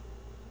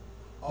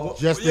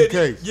 Just Yeah, in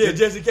case. Yeah,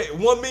 just in case.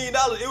 $1 million.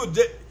 It was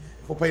just.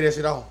 For pay that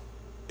shit off.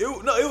 It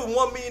was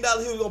 $1 million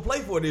he was gonna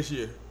play for this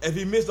year if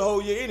he missed the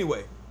whole year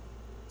anyway.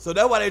 So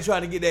that's why they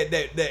trying to get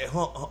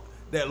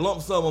that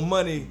lump sum of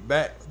money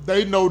Back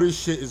They know this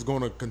shit is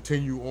gonna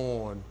continue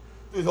on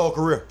his whole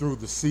career. through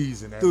the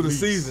season. through the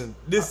season,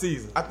 this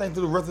season. I think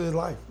through the rest of his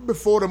life.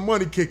 Before the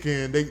money kick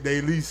in, they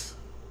at least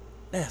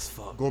That's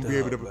fucked gonna be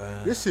able to.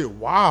 man. This shit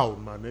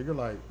wild, my nigga.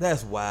 Like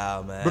That's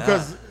wild, man.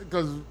 because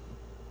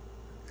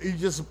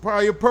he's just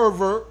probably a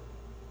pervert.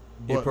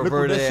 He But look what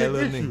perverted that ass shit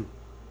little gets nigga. you.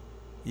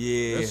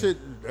 yeah, That shit.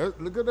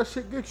 Look at that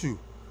shit gets you.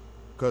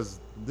 Cause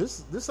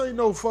this ain't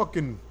no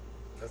fucking.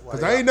 That's why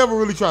Cause they I ain't got- never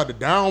really tried to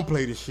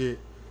downplay this shit.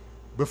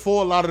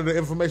 Before a lot of the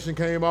information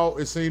came out,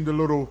 it seemed a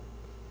little.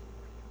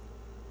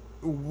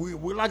 We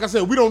like I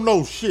said, we don't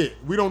know shit.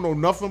 We don't know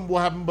nothing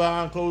what happened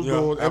behind closed Yeah,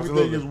 doors. Everything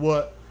absolutely. is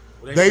what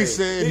What they they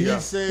said. said. He Yeah.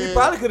 said. he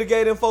probably could have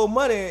gave them folk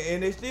money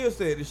and they still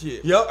said the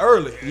shit. Yep.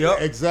 early.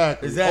 Yep.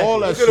 Exactly. Exactly. All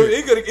that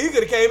He could shit.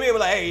 have came in and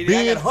like, hey, I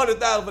Being- got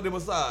 100,000 for the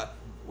massage.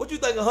 What you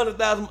think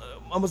 100,000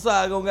 a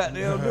massage gonna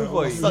goddamn do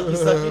for you? Sucky,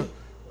 sucky.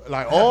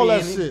 Like all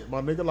that Happy shit,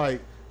 my nigga.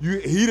 Like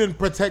he didn't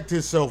protect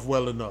himself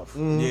well enough.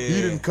 Yeah.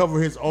 He didn't cover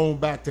his own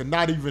back to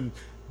not even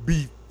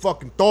be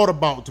fucking thought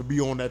about to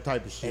be on that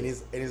type of shit.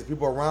 And his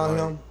people around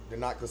him did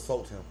not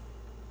consult him.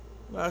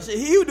 Nah, shit,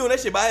 he was doing that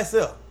shit by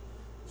himself.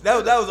 That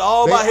was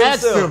all They by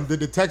asked himself. him, did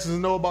the Texans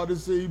know about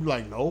this shit? He be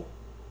like, no.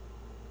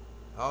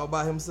 All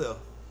by himself.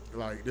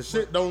 Like the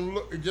shit don't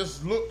look. It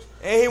just looked.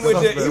 And he went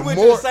to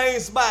More- the same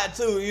spot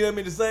too. You know what I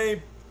mean? The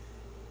same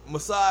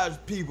massage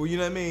people. You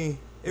know what I mean?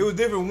 It was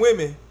different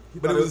women,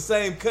 but it was the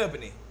same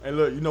company. Hey,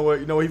 look, you know what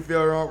he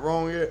felt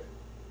wrong yet?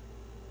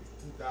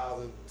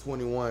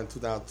 2021,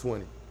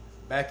 2020.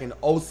 Back in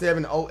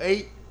 07,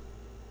 08,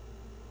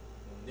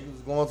 when niggas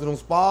was going to them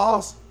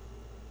spas,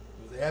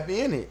 he was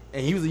happy in it.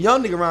 And he was a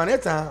young nigga around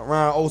that time,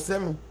 around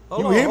 07. Hold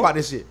He on, was hearing hold- about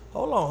this shit.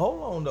 Hold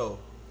on though.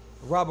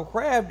 Robert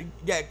Kraft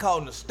got caught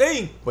in the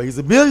sting. But he's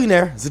a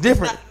billionaire. It's a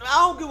different. I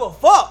don't give a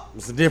fuck.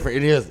 It's a different.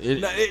 It is.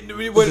 Nah, It's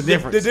a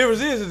difference. The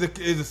difference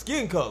is the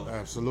skin color.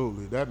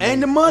 Absolutely. That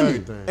And the means money.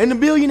 everything. And the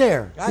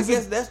billionaire. I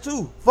guess that's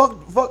too. Fuck.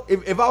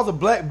 If I was a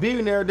black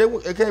billionaire,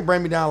 it can't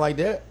bring me down like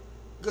that.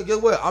 Cause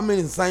guess what? I'm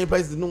in the same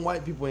places them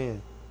white people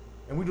in,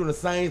 and we doing the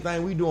same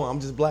thing we doing. I'm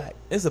just black.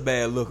 It's a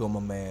bad look on my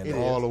man. It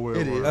though. All is. the way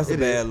It around. is. That's a It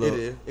bad is. look. It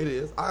is. It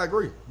is. I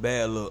agree.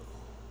 Bad look.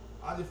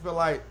 I just feel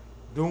like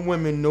them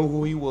women knew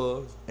who he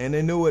was. And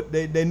they knew what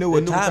they knew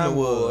what They knew time it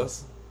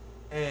was.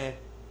 And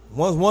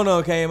Once one of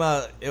them came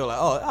out, it was like,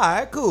 oh, all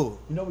right, cool.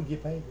 you know we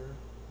get paid, girl.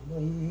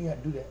 You know he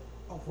had to do that.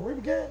 Oh, for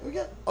real, we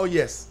got. Oh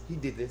yes, he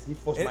did this. He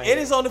forced And, my and hand.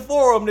 it's on the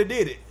forum that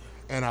did it.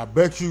 And I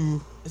bet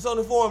you It's on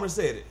the forum that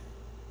said it.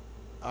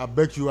 I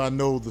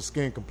know the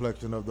skin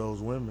complexion of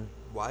those women.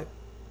 White.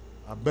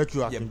 I bet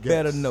you I You can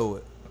better guess. know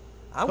it.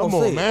 I'm Come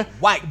gonna say on, man. it.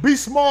 White. Be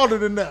smarter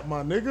than that,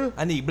 my nigga.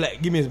 I need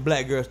black. Give me some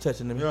black girls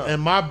touching them. Yeah.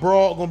 And my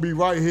broad gonna be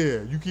right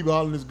here. You keep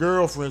hollering this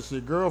girlfriend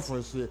shit.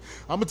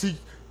 I'm gonna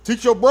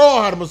teach your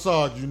broad how to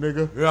massage you,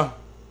 nigga. Yeah.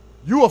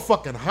 You a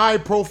fucking high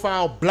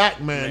profile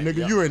black man, Man, nigga.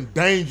 yeah. You're in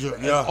danger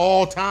Yeah. at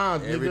all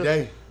times, Every nigga.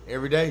 day.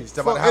 Every day.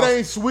 Step Fuck, out the it house.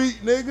 ain't sweet,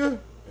 nigga.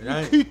 It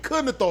ain't. He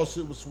couldn't have thought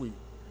shit was sweet.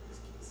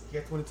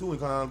 Get 22 and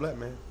call out a black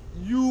man.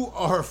 You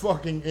are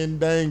fucking in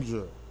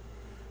danger.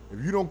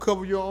 If you don't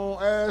cover your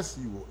own ass,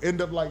 you will end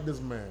up like this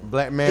man.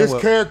 Black man His will-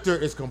 character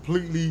is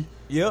completely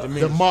Yep.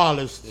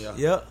 demolished Yeah.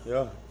 Yep.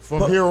 Yeah.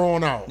 from here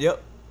on out.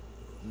 Yep.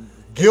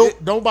 Guilt.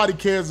 Nobody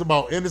cares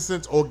about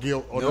innocence or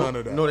guilt or none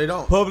of that. No, they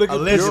don't. Public-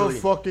 Allegedly.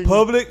 Your fucking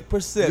Public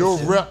perception your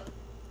rep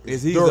is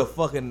is he's dirt. a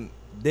fucking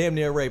damn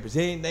near rapist.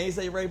 They ain't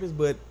say rapist,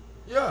 but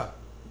Yeah.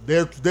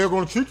 They're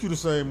gonna treat you the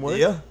same way.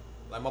 yeah.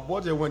 Like my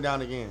boy just went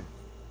down again.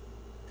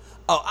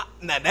 Oh,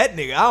 now that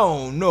nigga, I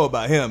don't know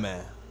about him,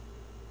 man.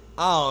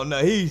 I don't know.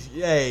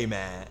 Hey,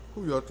 man.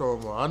 Who y'all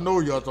talking about? I know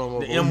y'all talking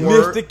about The M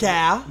word. Mr.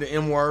 Cow. The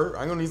M word.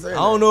 I ain't gonna even say I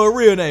don't know a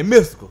real name,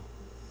 Mystical.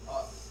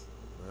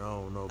 I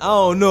don't know. I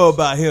don't know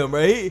about him,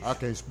 bro. I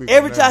can't speak.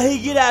 Every on time that, he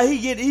get man. out,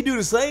 he do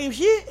the same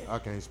shit. I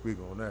can't speak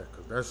on that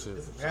because that shit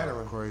It's a is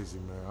pattern. crazy,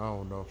 man. I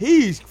don't know.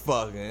 He's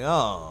fucking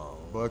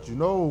But you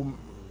know,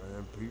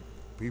 man,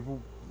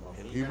 people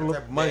People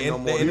are money no the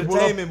more. entertainment-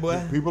 entertainment,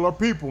 boy. People are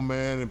people,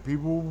 man, and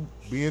people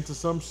be into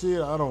some shit.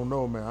 I don't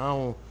know, man.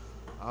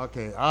 I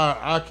can't.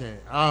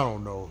 I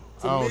don't know.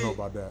 To I don't me, know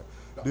about that.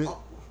 This-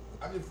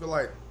 I just feel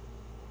like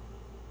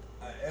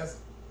as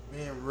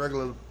being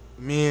regular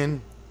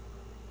men,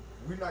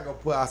 we're not gonna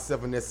put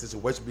ourselves in that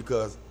situation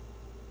because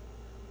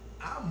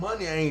our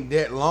money ain't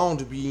that long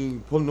to be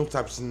pulling no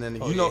type of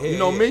shenanigans. Oh, you know, yeah, you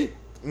know yeah. me?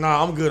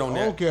 Nah, I'm good on I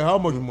that. don't care how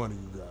much money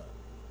you got.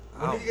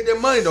 When you get that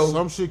money though,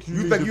 Some shit you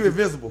you need think to you be-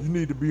 invincible. You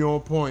need to be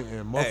on point,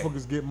 and Hey.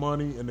 motherfuckers get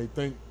money and they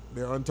think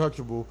they're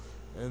untouchable,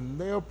 and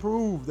they'll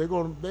prove they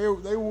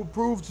will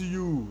prove to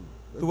you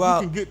that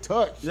Throughout- you can get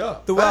touched. Yeah.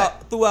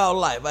 Throughout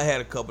life, I had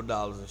a couple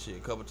dollars and shit, a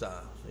couple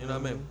times. You know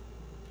what I mean?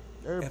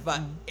 Every- If I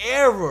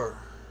ever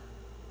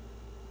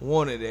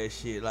wanted that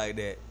shit like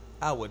that,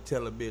 I would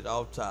tell a bitch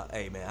off top,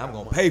 "Hey man, I'm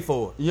gonna pay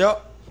for it.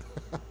 Yep.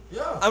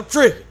 Yeah. I'm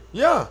tricking,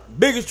 Yeah.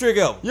 biggest trick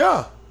ever.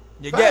 Yeah.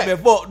 You got me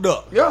fucked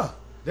up. Yeah.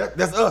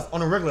 That's us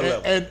on a regular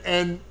level.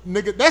 and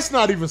nigga, that's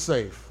not even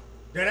safe.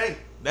 That ain't.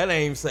 That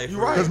ain't even safe. You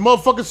for right. real.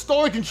 Because motherfucking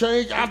story can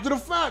change after the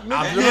fact,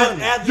 nigga.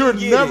 After You're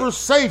you get never it.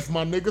 safe,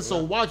 my nigga.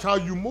 So watch how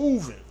you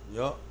moving.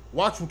 Yep.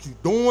 Watch what you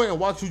doing and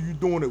watch who you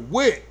doing it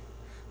with.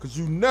 Cause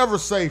you never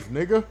safe,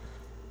 nigga.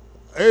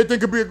 Everything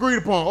could be agreed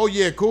upon. Oh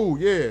yeah, cool,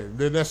 yeah.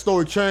 Then that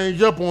story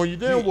change up on you.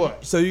 Then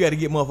what? So you got to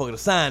get motherfucker to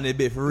sign that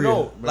bit for real.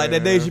 No, like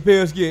that man. Dave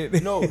Chappelle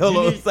skit. No,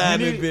 Hello, you need, sign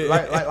you that need- bit.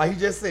 like he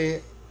just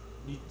said,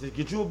 you just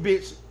get you a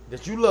bitch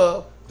that you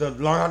love to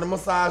learn how to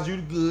massage you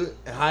good,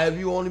 and however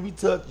you want to be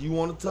touched, you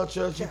want to touch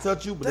her, she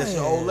touch you, but that's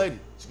your Damn. old lady.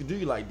 She can do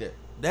you like that.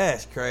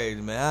 That's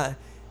crazy, man.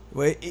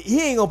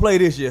 He ain't gonna play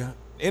this year.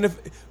 And if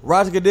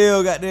Roger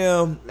Goodell got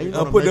them They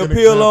gonna put make the an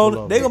pill example on,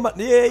 of they him. gonna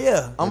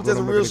yeah. I'm They're just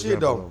gonna real make an shit example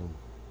though. of him.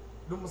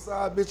 The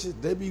massage bitches,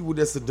 they be with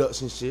that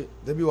seduction shit.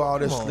 They be with all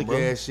that Come on, slick bro.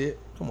 ass shit.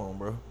 Come on,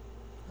 bro.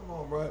 Come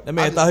on, bro. That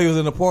man thought he was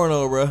in a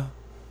porno, bro.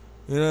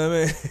 You know what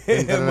I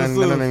mean?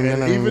 Masseuse.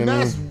 And even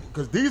that's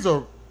because these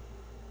are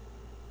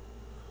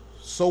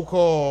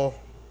so-called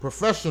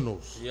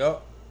professionals.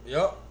 Yep.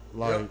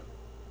 Like,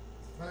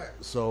 Yep.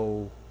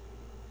 so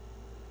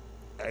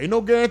ain't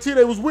no guarantee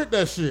they was with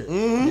that shit.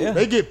 Yeah.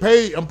 They get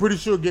paid. I'm pretty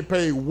sure get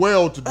paid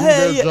well to do Hell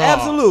their yeah, job.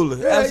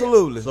 absolutely, Yeah,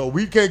 absolutely. So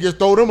we can't just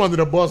throw them under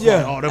the bus Yeah,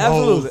 like, oh, them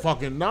absolutely. hoes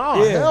fucking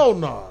nah, Yeah. hell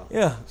nah.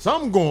 Yeah.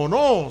 Something going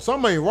on.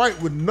 Something ain't right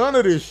with none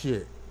of this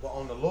shit. But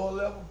on the lower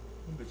level,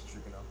 them bitches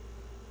tricking out.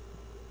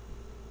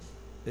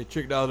 They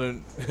tricked out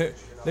in,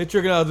 they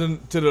tricking out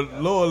to the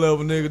lower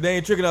level nigga. They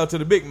ain't tricking out to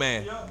the big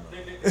man.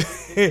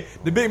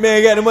 The big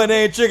man got the money.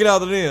 They ain't tricking out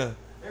to them.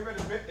 They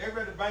ready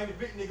to bang the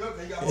big nigga up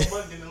because he got more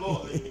money than the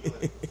lower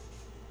nigga.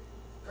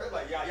 They're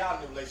like, y'all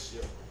in a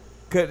relationship.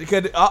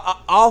 Cause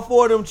all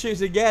four of them chicks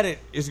that got it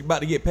is about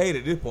to get paid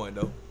at this point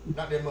though.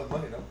 Not that much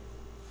money though.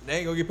 They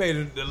ain't gonna get paid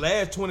in the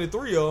last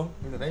 23 of them.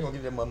 You know, they ain't gonna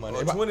get that much money.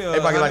 Or Everybody 20,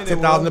 everybody how get like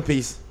many 10,000 were? a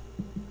piece.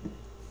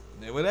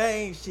 Well, that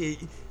ain't shit.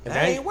 That they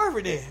ain't ain't- worth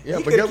it then. Yeah,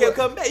 He but could have guess kept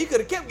what? coming back. You could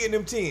have kept getting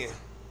them 10.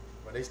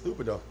 But they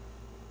stupid though.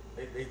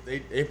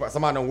 They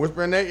somebody done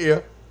whisper in their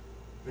ear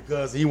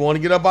because he want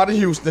to get up out of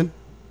Houston.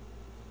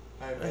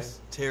 Hey That's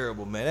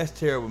terrible, man. That's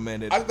terrible,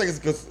 man. I think it's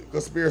a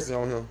conspiracy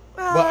on him.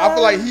 But I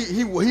feel like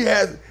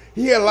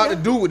he had a lot to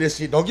do with this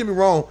shit. Don't get me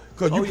wrong,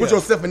 because you put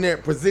yourself in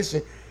that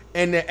position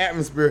and that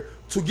atmosphere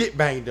to get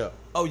banged up.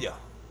 Oh yeah.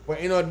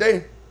 But you know the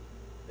day,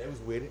 they was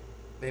with it.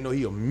 They know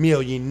he a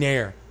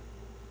millionaire.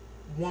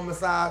 One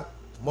massage,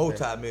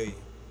 Multi-million.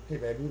 hey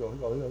baby, he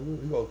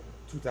go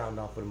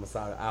 $2,000 for the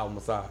massage, hour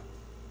massage.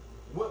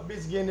 What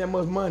bitch getting that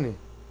much money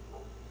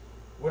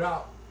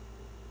without,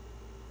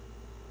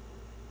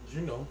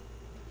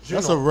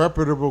 That's a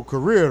reputable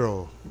career,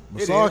 though.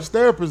 Massage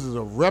therapist is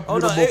a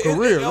reputable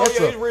career.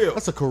 It's real.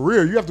 That's a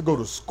career. You have to go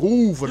to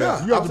school for that.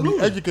 Yeah, You have absolutely.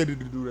 to be educated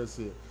to do that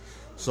shit.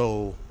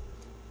 So,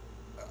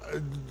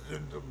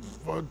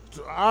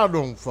 I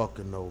don't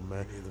fucking know,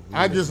 man.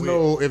 I just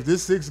know if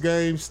this 6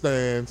 game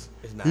stands,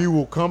 he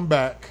will come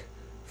back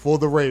for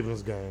the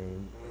Ravens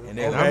game. And And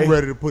then I'm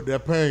ready to put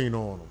that pain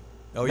on him.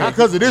 Oh, Not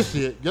because of this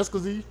shit, just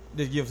because he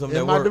just give some in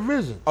that my work.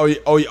 division. Oh yeah.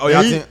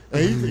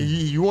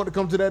 You want to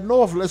come to that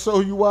north? Let's show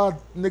you why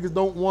niggas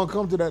don't want to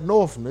come to that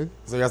north, nigga.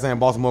 So y'all saying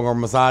Baltimore gonna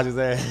massage his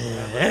ass?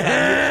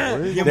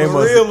 Give him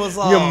a real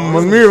massage. Give him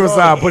a real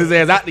massage. Put his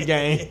ass out the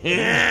game.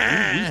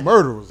 These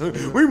murderers.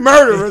 We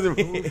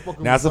murderers.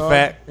 That's a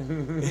fact.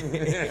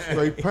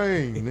 Straight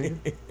pain,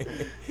 nigga.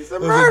 He's a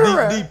It was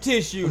murderer. a deep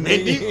tissue.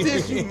 Deep nigga.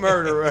 tissue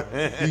murderer.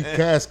 Deep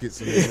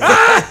caskets. Nigga.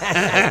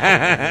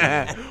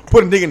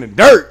 Put a nigga in the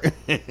dirt.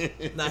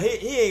 Nah,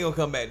 he ain't gonna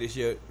come back this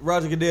year.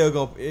 Roger Goodell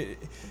gonna.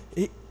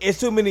 It's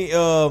too many.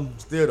 Still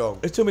though,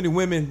 It's too many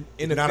women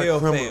in the not a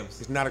field criminal. fams.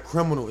 It's not a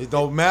criminal. It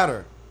don't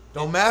matter.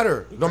 Don't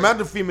matter. Don't matter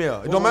the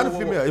female. It don't matter the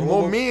female. It's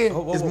more men.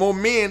 It's more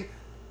men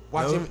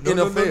watching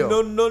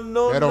NFL.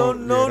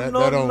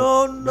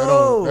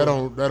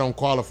 No. That don't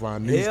qualify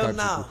in these Hell types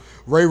nah. of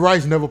Ray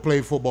Rice never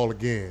played football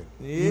again.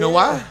 You know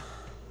why?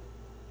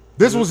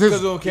 This was Because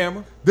his. on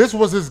camera. This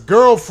was his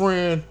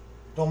girlfriend.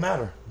 Don't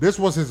matter. This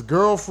was his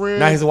girlfriend.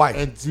 Not his wife.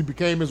 And she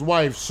became his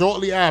wife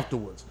shortly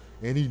afterwards.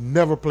 And he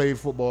never played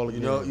football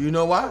again. You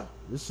know why?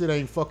 This shit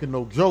ain't fucking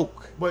no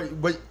joke. But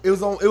it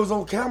was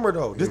on camera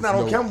though. This It's not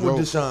on no camera joke.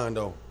 with Deshaun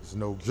though. It's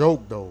no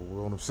joke though. You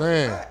know what I'm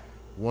saying?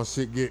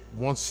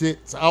 Once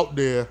shit's out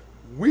there,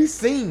 We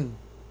seen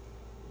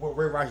what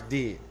Ray Rice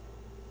did.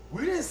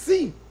 We didn't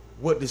see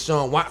what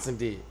Deshaun Watson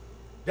did.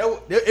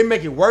 It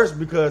make it worse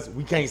because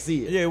we can't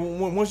see it. Yeah,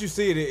 once you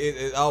see it,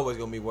 it's always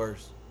gonna be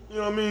worse. You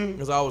know what I mean?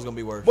 It's always gonna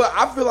be worse. But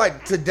I feel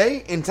like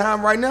today in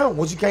time right now,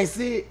 once you can't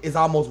see it, it's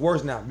almost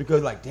worse now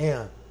because like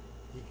damn,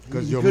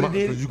 because you coulda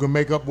did it. you can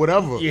make up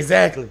whatever.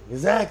 Exactly.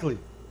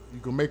 You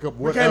can make up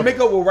We whatever. can't make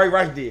up what Ray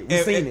Rice did. We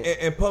seen it.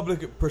 And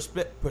public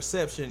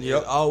perception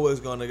Yep. is always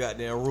gonna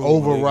goddamn rule.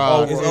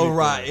 Override It's anything.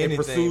 override It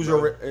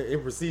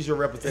anything. precedes your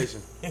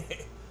reputation.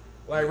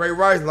 Like Ray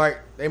Rice, like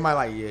they might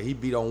like, yeah, he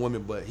beat on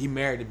women, but he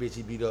married the bitch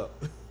he beat up.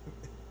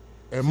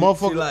 And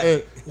motherfucker, like and,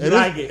 it. and You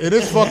like it. it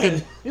is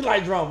fucking, He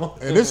like drama.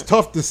 and it's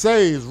tough to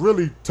say. It's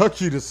really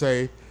touchy to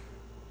say,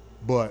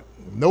 but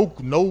no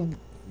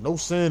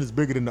sin is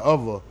bigger than the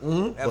other.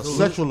 But Absolutely.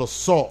 sexual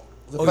assault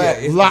Oh, is yeah, a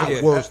it's- lot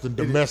yeah, worse than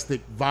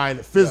domestic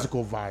violence,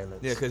 physical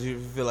violence. Yeah, because you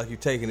feel like you're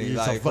taking it.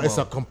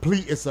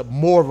 It's a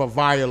more of a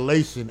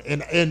violation,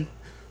 and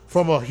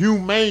from a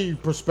humane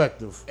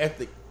perspective,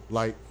 Ethic.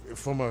 like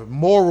from a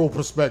moral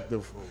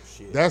perspective,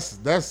 shit.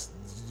 that's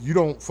you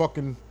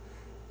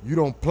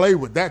don't play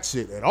with that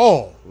shit at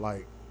all.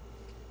 Like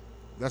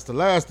that's the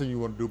last thing you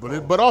want to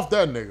do. But off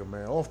that nigga,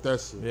 man, off that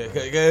shit. Yeah,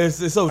 man.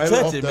 'cause it's so Hey,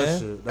 touching, Off that man.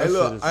 shit. That Hey,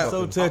 look, shit is I, so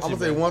fucking- touching. I'm gonna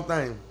say man. one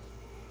thing.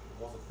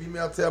 Once a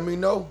female tell me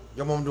no,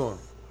 your mom doing.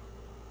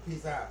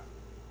 Peace out.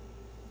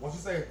 Once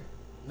you say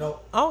no, You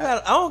don't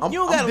I'm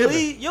gotta dipping.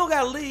 leave. You don't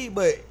gotta leave,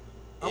 but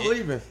I'm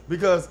leaving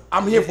because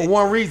I'm here for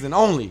one reason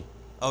only.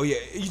 oh yeah,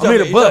 you I'm talking,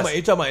 here to bust.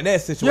 you talking about in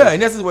that situation. Yeah,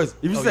 and that's the way. If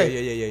you Oh,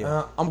 say,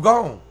 yeah. I'm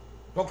gone.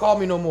 Don't call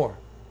me no more.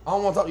 I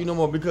don't want to talk to you no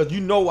more because you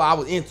know what I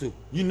was into.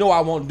 You know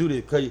I won't do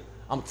this because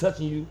I'm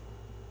touching you.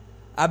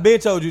 I've been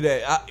told you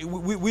that.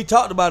 We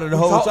talked about it the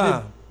whole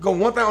time. Go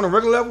one thing on a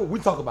regular level, we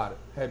talk about it.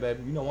 Hey,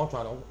 baby, you know what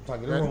I'm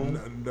trying to get in the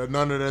room.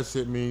 None of that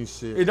shit means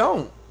shit. It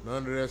don't. None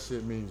of that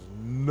shit means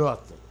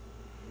nothing.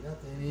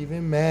 Nothing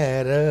even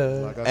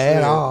matters Like I at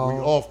said, all. we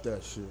off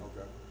that shit.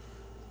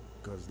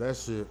 Cause that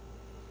shit,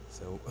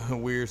 So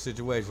weird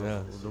situation,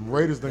 huh? them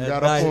Raiders done That got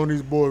dice- up on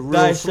these boys real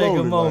Dice slowly.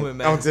 shaker like, moment,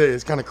 man. I'm tell you,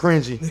 it's kind of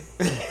cringy.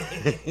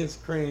 It's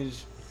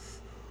cringe.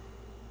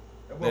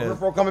 That boy Yeah.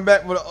 Renfro coming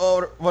back for the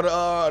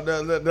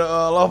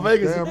Las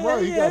Vegas. Damn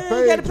right, he got He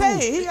paid. got too.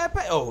 paid. He got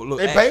paid. Oh, look,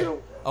 They action. paid him.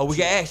 Oh, we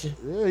got action.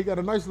 Yeah, he got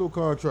a nice little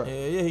contract.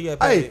 Yeah, he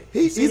got Hey, paid.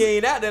 he's- he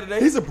ain't out there today.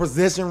 He's a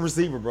possession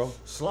receiver, bro.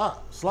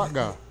 Slot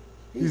guy.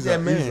 He's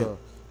that man.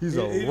 He's He-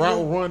 a he-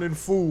 route running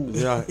fool.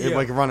 Yeah,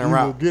 everybody can run He that will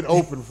route. get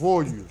open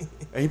for you.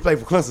 And he played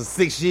for Clemson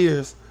 6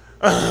 years.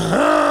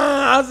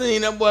 I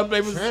seen that boy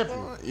play for Champion.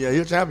 Yeah,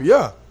 he's a champion.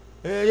 Yeah,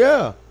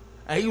 yeah.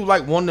 And he was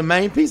like one of the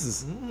main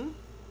pieces. Mm-hmm.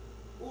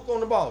 Who was on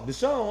the ball?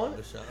 Deshaun, wasn't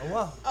it?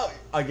 Wow. Oh,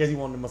 I guess he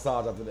wanted the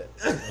massage after that.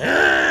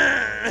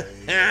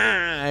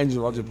 I'm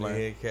just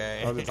playing.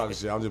 Okay. I'm just talking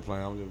shit. I'm just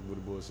playing. I'm just with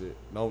the bullshit.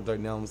 Don't take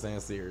now I'm saying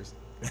serious.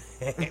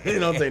 You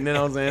don't take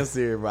now I'm saying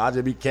serious, bro. I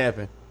just be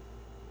capping.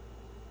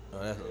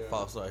 Oh, that's a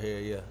false start here,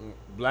 yeah.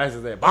 Blast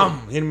his ass.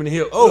 Bam! Hit him in the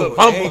hip. Oh,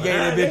 Bump. he gave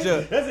that bitch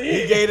up.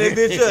 He gave that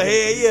bitch up.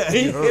 Hell yeah.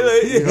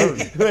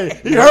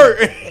 He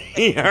hurt.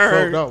 He Fuck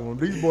hurt. that one.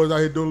 These boys out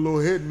here doing a little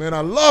hit, man.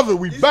 I love it.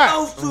 We You back.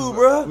 supposed to,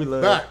 bro. We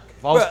love Back. it.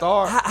 False Bruh,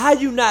 start. How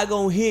you not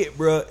gonna hit,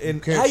 bro?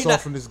 And Can't how you not,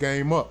 soften this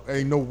game up.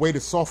 Ain't no way to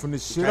soften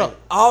this shit up.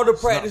 all the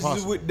not practices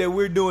possible. that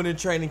we're doing in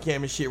training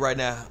camp and shit right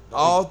now,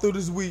 all through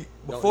this week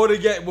before the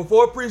game,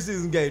 before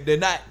preseason game, they're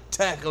not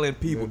tackling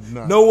people.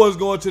 They're not. No one's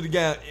going to the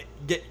ground,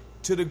 get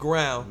to the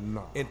ground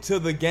No. into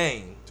the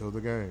game. Till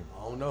the game.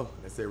 I don't know.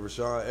 They say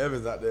Rashawn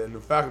Evans out there in the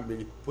Falcon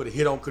Big put a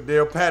hit on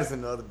Cordell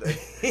Patterson the other day.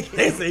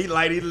 They say he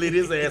lit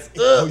his ass up.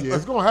 Oh yeah,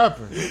 it's gonna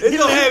happen. It's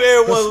gonna have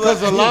everyone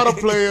Because a lot of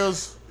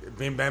players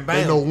Bam, bam, they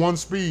bam. know one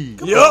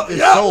speed. Yup, It's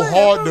yup. so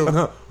hard to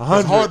 100.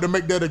 it's hard to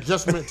make that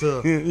adjustment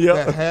to Yup.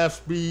 that half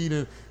speed,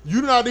 and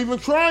you're not even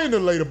trying to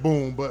lay the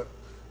boom. But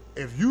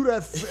if you that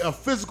a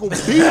physical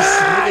beast,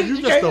 nigga, you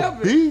You just can't a help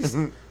it. beast.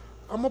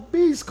 I'm a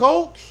beast,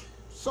 coach.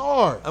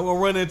 Sorry. I'm gonna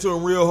run into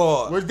him real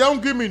hard. Well,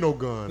 don't give me no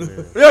gun,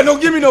 man. Yeah, don't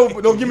give me no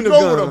You gun.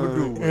 know what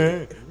I'm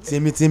gonna do.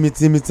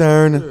 Timmy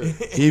Turner.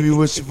 He be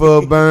wishing for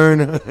a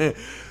burn.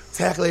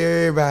 Tackle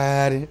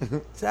everybody.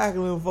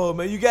 Tackling for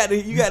man, you got to.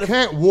 You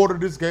can't water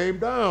this game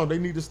down. They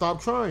need to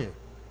stop trying.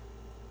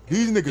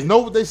 These niggas know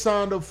what they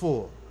signed up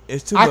for.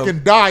 It's too I much.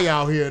 can die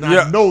out here, and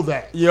Yeah. I know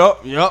that.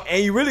 Yup.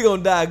 And you really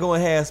gonna die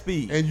going half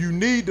speed. And you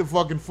need to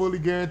fucking fully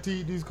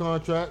guarantee these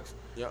contracts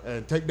Yep.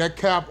 and take that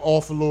cap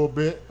off a little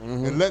bit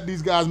and let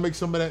these guys make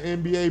some of that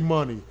NBA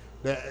money,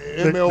 that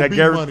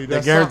MLB money,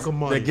 that soccer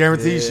money, That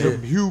guaranteed Yeah.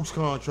 them shit. huge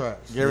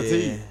contracts.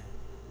 Guaranteed. Yeah.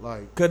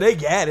 Like Cause they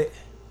got it.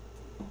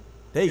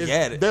 They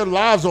got it. their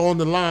lives are on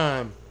the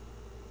line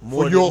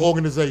More for your than-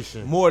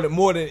 organization. More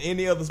than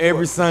any other sport.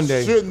 Every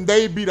Sunday. Shouldn't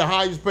they be the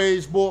highest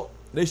paid sport?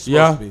 They supposed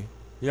Yeah. to be.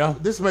 Yeah.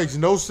 This makes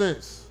no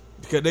sense.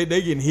 Because they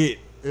getting hit.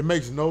 It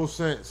makes no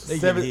sense They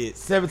get hit.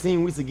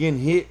 17 weeks of getting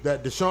hit.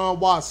 that Deshaun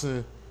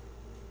Watson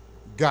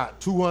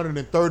got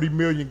 $230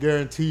 million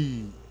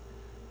guaranteed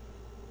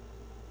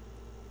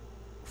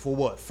for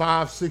what,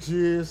 5-6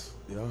 years?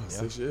 Yeah,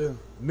 6 years.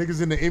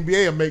 Niggas in the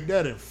NBA will make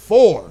that in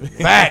 4.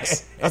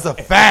 Facts. That's a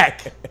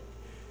fact.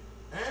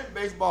 And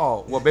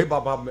baseball. Well,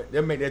 baseball,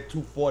 they'll make that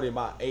 240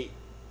 about 8.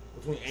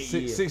 Between 8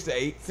 years. 6 to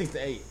 8. 6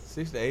 to 8.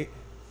 6 to 8.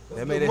 They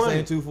That's made good that money.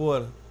 same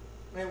 240.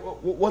 Man,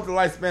 what's the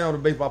lifespan of a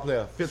baseball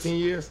player? 15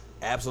 years?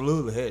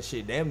 Absolutely. Hell,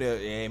 shit, damn near.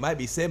 Yeah, it might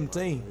be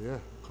 17. Yeah,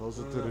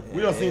 closer to the.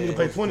 We don't see him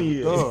play 20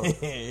 years. Duh.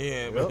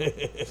 yeah, man.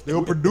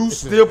 Still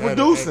producing. Still at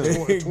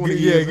producing. 20 yeah,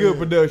 years good in.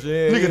 production.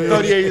 Yeah, Nigga yeah.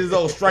 38 years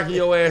old striking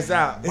your ass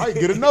out. Might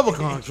get another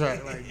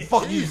contract. Like,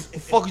 Fuck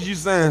is you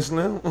saying,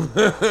 Slim?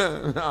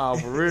 Nah,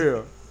 for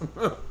real.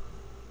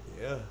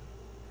 Yeah.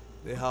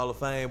 The Hall of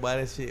Fame, by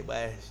that shit,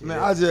 by that shit. Man,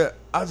 I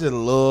just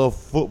love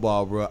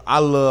football, bro. I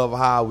love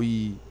how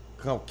we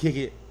come kick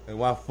it and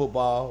watch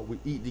football. We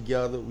eat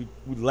together. We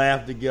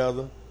laugh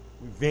together.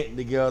 We vent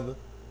together.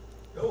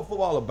 That's what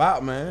football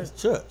about, man. It's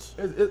church.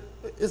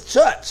 It's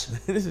church.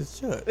 This is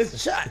church.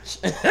 It's church.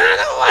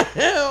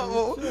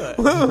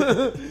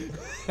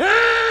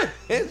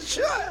 It's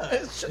church.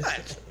 It's church.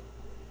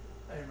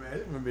 Hey man,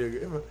 this gonna be a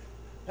good.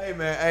 Hey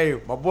man,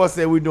 hey, my boy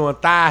said we doing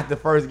thighs the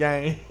first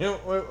game.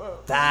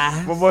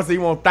 Thighs. My boy said he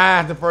want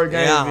thighs the first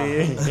game, Yeah.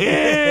 man.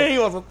 Yeah, he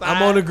wants some thighs.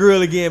 I'm on the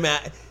grill again, man.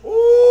 Ooh.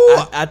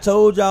 I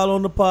told y'all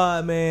on the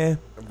pod, man.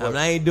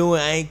 I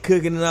ain't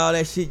cooking and all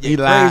that shit. He You're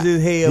lied. crazy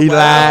as hell. He but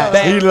lied. I'm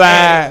back He at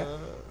lied. it.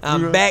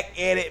 I'm back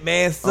at it,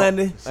 man.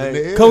 Sunday.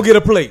 Hey, Come get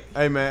a plate.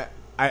 hey man,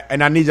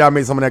 I need y'all to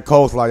make some of that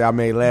coleslaw y'all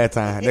made last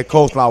time. That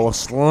coleslaw was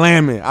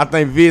slamming. I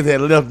think Viz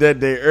had left that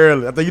day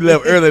early. I think you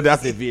left early. I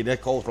said, Viz,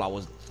 that coleslaw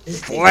was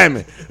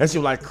slamming. That shit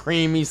was like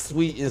creamy,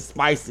 sweet, and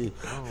spicy.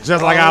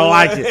 Just like I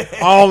like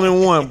it. All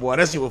in one, boy.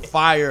 That shit was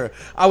fire.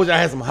 I wish I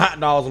had some hot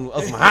dogs and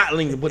some hot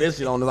links to put that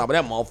shit on the top. But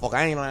that motherfucker,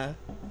 I ain't lying.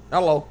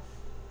 Hello.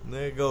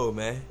 There you go,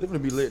 man. It's gonna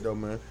be lit though,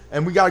 man.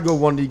 And we gotta go to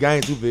one of these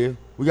games too, Viz.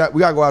 We gotta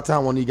go out of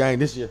town one of these games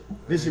this year.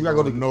 This year we gotta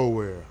go to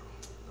nowhere.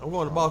 I'm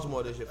going to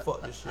Baltimore this shit.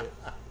 Fuck this shit.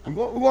 We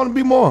want to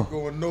be more.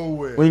 Going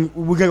nowhere. We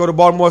can't go to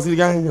Baltimore see the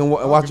game and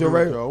watch your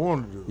radio. radio. I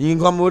want to do. You can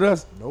come with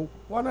us? Nope.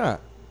 Why not?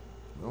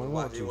 I don't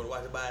want You to. want to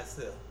watch it by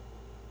itself?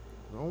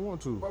 I don't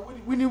want to.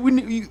 We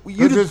need you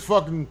You the just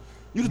fucking.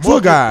 you the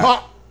tour guide.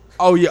 Pop.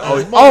 Oh yeah,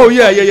 yeah.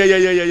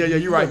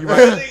 You right. You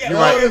right.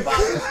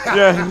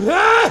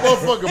 Yeah.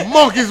 Motherfucking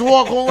monkeys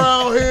walking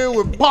around here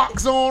with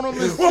pox on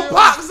them and shit.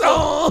 Box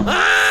on.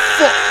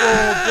 Fuck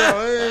wrong with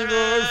y'all? They ain't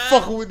gonna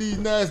fucking with these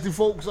nasty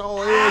folks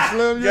on here,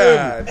 Slim. You hear me?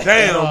 God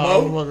damn,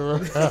 Mo.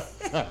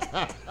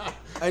 Motherfucker.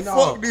 Hey,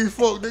 Fuck these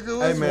folk,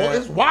 nigga. Hey, It's, man.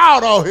 it's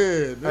wild out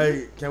here.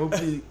 Nigga.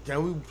 Hey,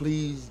 can we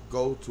please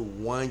go to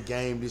one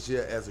game this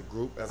year as a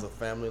group, as a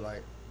family,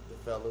 like the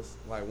fellas,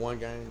 like one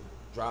game,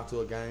 drive to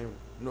a game,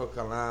 North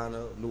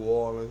Carolina, New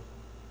Orleans,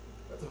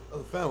 as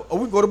a family. Oh,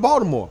 we can go to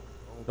Baltimore.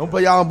 Don't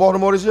play y'all in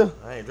Baltimore this year.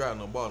 I ain't driving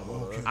no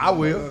Baltimore. though. I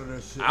will. None of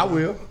that shit, I man.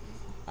 will.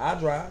 I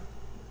drive.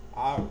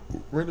 I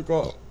rent the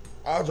car.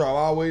 I'll drive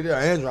all the way there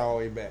and drive all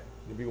the way back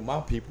to be with my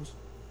peoples.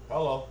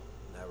 Hello.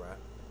 Not right.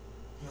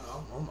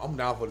 I'm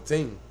down for the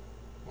team.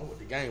 I'm with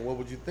the game. What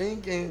would you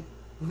thinking?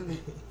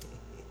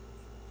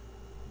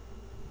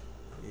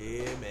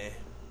 Yeah, man.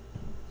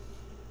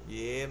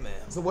 Yeah, man.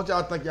 So what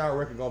y'all think y'all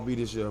reckon gonna be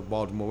this year,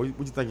 Baltimore? What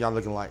you think y'all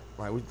looking like?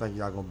 Like, what you think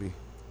y'all gonna be?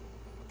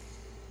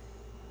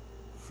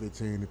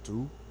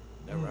 15-2.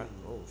 That right?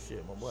 Oh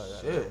shit, my boy.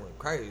 Shit. That went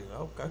crazy.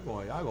 Okay.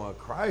 Y'all going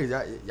crazy.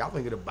 Y'all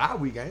finna get a bye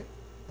week, ain't?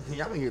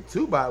 Y'all finna get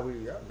 2 bye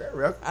weeks. Y'all that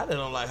rough. I just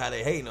don't like how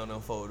they hating on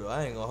them folks though.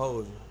 I ain't gonna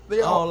hold you.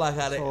 They I all- don't like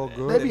how they. all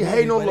good. They be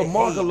hating on but they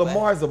Lamar hate, because man.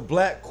 Lamar is a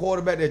black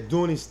quarterback that's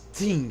doing his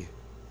thing.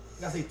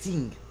 I say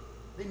ting.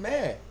 They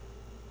mad.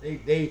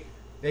 They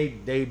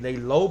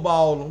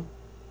lowball him.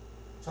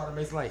 Try to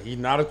make it like he's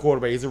not a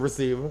quarterback, he's a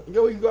receiver. And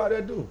get what you go out there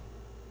and do.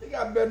 They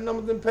got better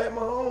numbers than Pat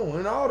Mahomes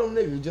and all them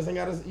niggas. He just ain't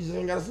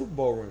got a Super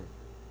Bowl ring.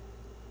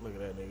 Look at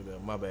that nigga there.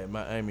 My bad.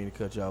 I ain't mean to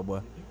cut y'all,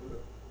 boy.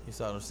 You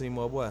saw them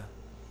Seymour, boy.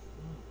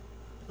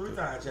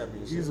 3-time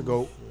championship. He's a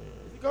GOAT.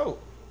 He's a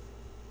GOAT.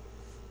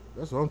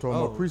 That's what I'm talking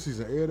Oh. about.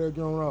 Preseason, air that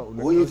joint out.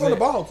 Who you throw the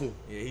ball to?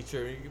 Yeah, he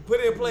sure. You put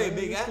it in play, Man,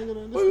 big this guy.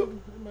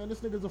 nigga, this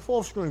nigga's a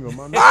fourth stringer,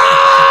 man. This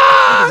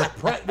nigga's a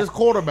practice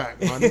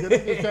quarterback, man. Nigga,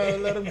 they just trying to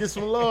let him get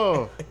some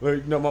love. Well,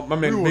 you know, my We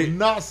man will Big.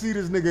 not see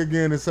this nigga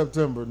again in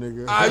September,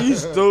 nigga. Ah, you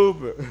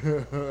stupid.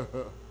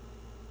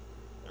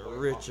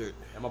 Richard.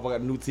 And my boy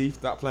got new teeth.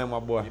 Stop playing my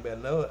boy. You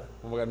better know it.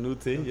 My boy got new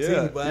teeth. New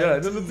Yeah, teeth, boy. yeah,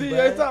 New new teeth, teeth. boy.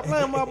 Yeah, stop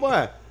playing my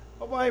boy.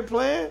 My boy ain't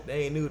playing.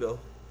 They ain't new though.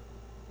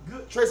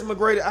 Good Tracy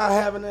McGrady, I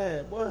haven't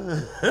had, boy.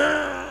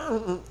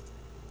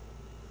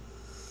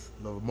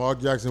 Lamar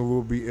Jackson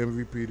will be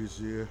MVP this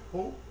year.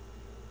 Who?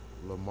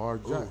 Lamar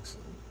Jackson.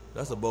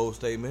 That's a bold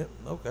statement.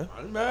 Okay. I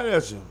ain't mad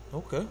at you.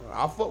 Okay.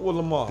 I fuck with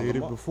Lamar. Did it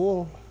Lamar.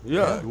 before.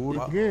 Yeah. Do it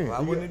Why- again. why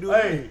wouldn't he do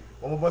it Hey,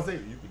 what my boy say?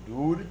 You can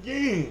do it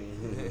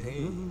again. Hey,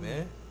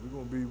 man.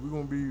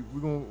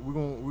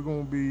 We're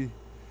gonna be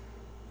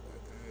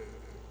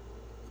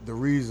the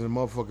reason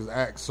motherfuckers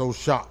act so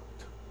shocked.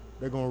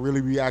 They're gonna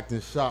really be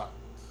acting shocked,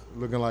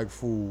 looking like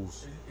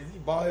fools. Is he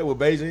bald head with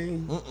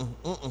Beijing?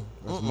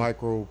 That's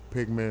micro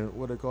pigment.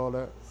 What they call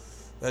that?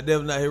 That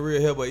definitely not his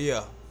real hair, but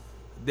yeah.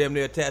 Damn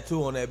near a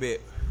tattoo on that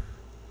bit.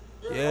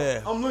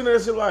 Yeah. I'm looking at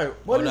that shit like,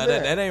 what is no,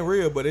 that? that ain't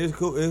real, but it's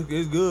cool.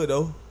 It's good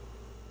though.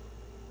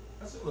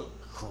 That shit look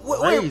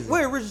Where crazy.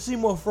 Richard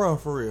Seymour from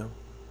for real?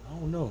 I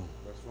don't know.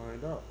 Let's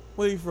find out.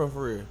 Where he from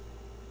for real?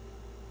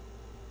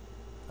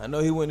 I know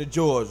he went to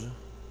Georgia.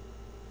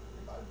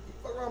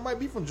 Fuck around, might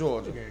be from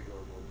Georgia.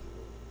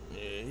 Yeah,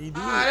 he did.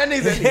 That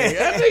nigga,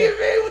 that nigga,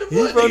 man, what the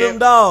He fuck, from nigga? them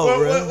dogs,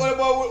 What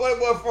bro.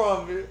 boy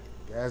from, man?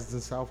 Gadsden,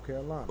 South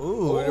Carolina.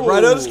 Ooh,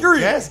 right up the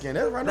street. Gaskin,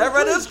 that's right That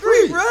right up the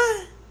street, bro.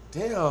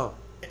 Damn.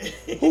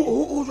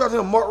 who dropped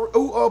him? Mark?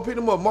 Who picked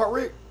him up? Mark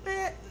Rick?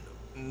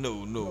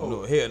 No.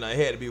 Hell no, it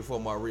had to be before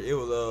Mark Rick. It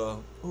was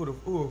who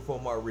was before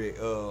Mark Rick?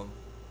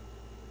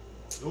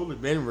 Dooley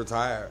been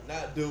retired.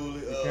 Not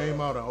Dooley. It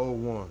came out in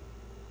 01.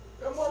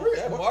 That's Mark Rick.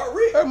 That Mark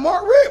Rick. That's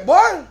Mark Rick,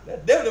 boy.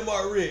 That's definitely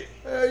Mark Rick.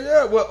 Hell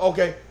yeah. Well,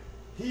 okay.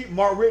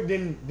 Mark Rick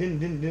didn't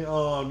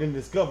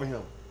discover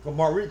him. Cause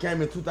Mark Rick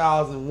came in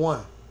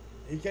 2001.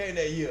 He came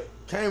that year.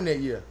 Came that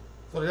year.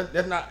 So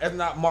that's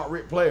not Mark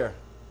Rick player.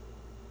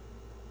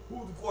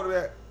 Who's the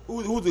quarterback?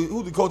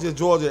 Who's the coach at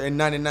Georgia in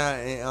 99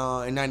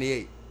 and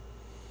 98?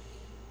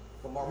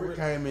 But Mark Rick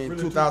came in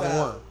Really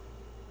 2001.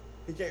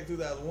 He came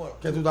 2001.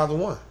 Came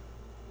 2001.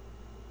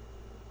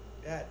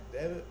 God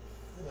damn it.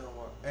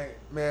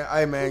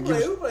 Hey man, give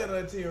us Who played on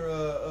that team?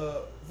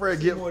 Fred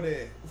Seymour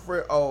Gibson.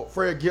 then?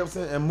 Fred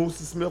Gibson and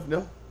Moosey Smith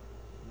them.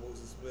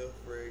 Moses Smith,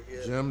 Fred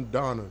Gibson. Jim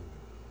Donnan.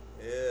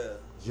 Yeah.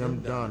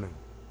 Jim Donnan.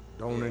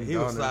 Donnan. He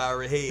was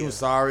sorry He hell. was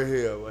sorry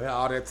here. He had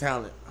all that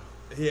talent.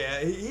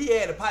 Yeah, he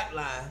had a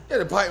pipeline. Yeah,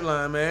 the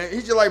pipeline, man.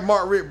 He's just like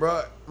Mark Rick,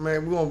 bro.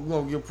 Man, we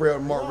gonna give prayer to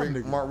Mark Young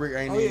Rick. nigga. Mark Rick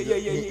ain't. Oh, yeah, even- yeah,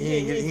 yeah, he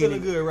ain't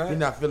feeling good, right? He's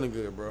not feeling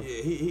good, bro.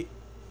 Yeah, he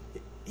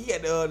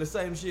had the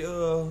same shit.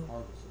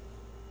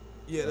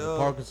 Yeah, the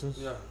Parkinson's.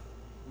 Yeah.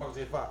 Michael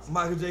J. Fox.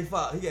 Michael J.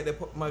 Fox. He got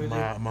that Michael J.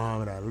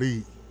 Muhammad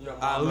Ali. Yeah,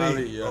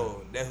 Ali. yeah.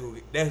 Oh,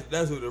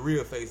 that's who the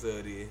real face of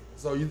it is.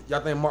 So y'all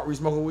think Mark Rick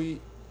smoking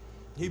weed?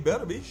 He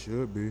better be. He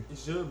should be. He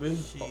should be.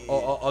 Shit.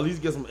 Or at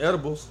least get some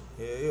edibles.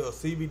 Yeah,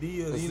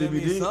 CBD or Some you know what I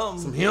mean, CBD.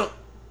 something. Some hemp.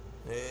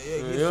 Yeah,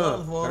 get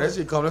something for him. That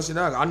shit come. That shit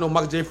out. I know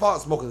Michael J.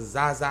 Fox smoking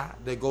Zaza.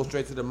 They go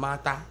straight to the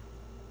Mata.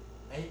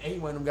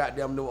 Ain't one of them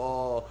goddamn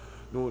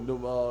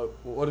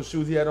what the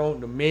shoes he had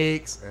on? The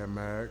Migs. Air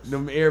Max.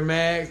 Them Air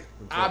Mags.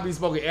 I be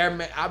smoking Air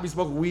Max. I be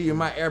smoking weed in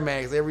my Air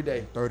Mags every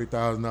day.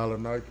 $30,000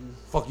 Nikes.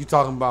 Fuck you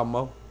talking about,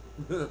 Mo?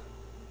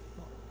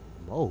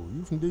 Oh,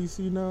 you from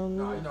DC now?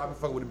 Nah, nigga? you know I be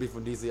fucking with the bitch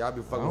from DC. I be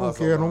I fucking with don't her care.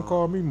 so Don't long.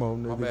 call me Mo,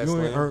 nigga. bad,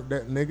 You ain't Slim. earned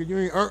that, nigga. You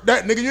ain't earned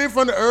that, nigga. You ain't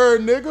from the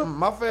nigga.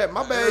 My bad,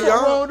 What's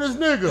young. wrong with this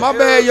nigga? My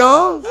bad,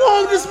 young. What's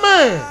wrong with this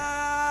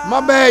man?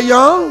 My bad,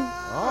 young.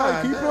 All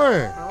right, keep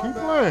playing.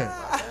 Keep playing.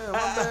 Damn,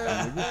 my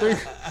bad. Nigga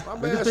think, My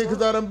nigga bad. think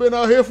because I done been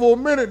out here for a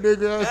minute,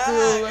 nigga. I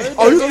still,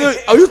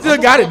 Oh, you still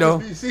got it though.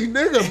 DC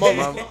nigga,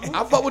 mother.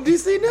 I fuck with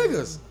DC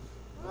niggas.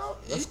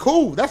 That's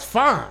cool. That's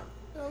fine.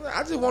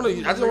 I just want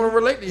to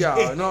relate to y'all.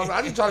 You know, what I'm saying?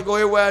 I just try to go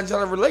everywhere and try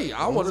to relate. I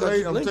don't want to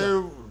I'm link tell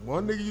up. you,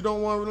 one nigga you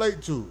don't want to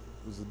relate to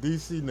is a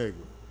DC nigga.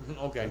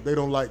 Okay. They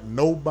don't like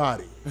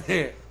nobody.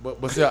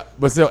 but still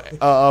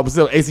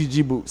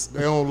ACG boots.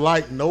 They don't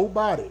like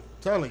nobody. I'm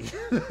telling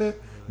you.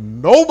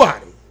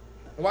 Nobody.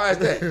 Why is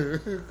that?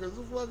 Because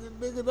the fucking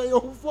nigga, they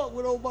don't fuck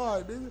with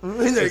nobody, nigga.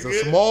 They It's a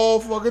good. small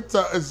fucking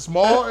time. It's a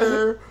small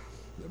area.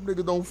 Them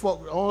niggas don't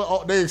fuck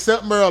with they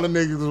accept Maryland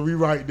niggas because we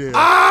right there.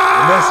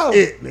 Ah! And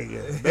that's it,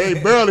 nigga.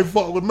 They barely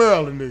fuck with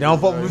Maryland niggas. They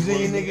don't fuck man. with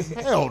Virginia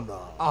niggas? Hell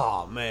no.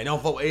 Oh man, they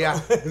don't fuck with AI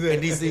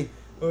in DC.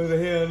 What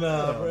the hell,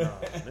 nah, bro?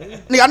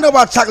 Nigga, I know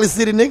about Chocolate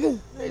City, nigga.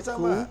 What you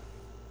talking about?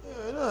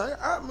 Yeah, no,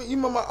 I mean, you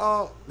remember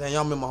damn,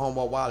 y'all remember my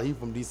homeboy Wilder? He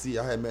from DC.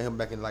 I had met him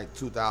back in like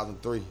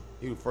 2003.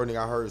 He was the first nigga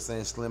I heard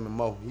saying Slim and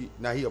Mo.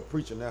 Now he a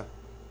preacher now.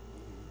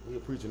 He a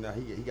preacher now.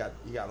 He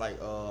got like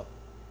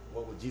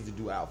what would Jesus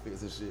do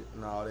outfits and shit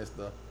and all that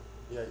stuff.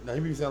 Yeah, now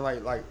he be saying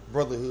like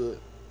brotherhood.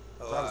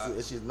 That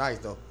shit's nice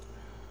though.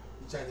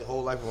 He changed his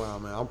whole life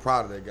around, man. I'm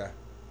proud of that guy.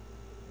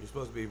 You're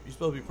supposed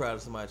to be proud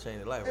of somebody changing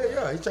their life. Yeah, right?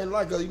 yeah, he changed his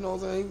life because you know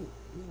what I'm saying.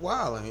 He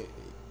wild. And he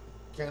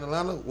came to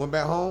Atlanta, went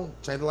back home,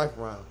 changed his life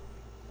around.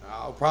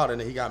 I was proud of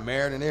him. He got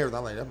married and everything.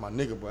 I'm like, that's my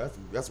nigga, bro.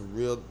 That's a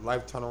real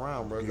life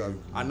turnaround, bro. 'Cause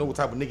I know what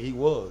type of nigga he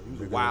was. He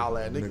was a wild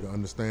ass nigga. Nigga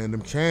understand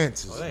them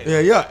chances. Oh, that ain't Yeah,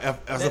 yeah.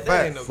 That's a that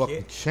fact. ain't no Fucking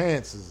kid.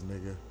 chances,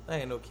 nigga. That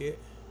ain't no kid.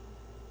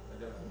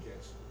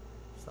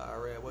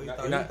 Sorry, what you You're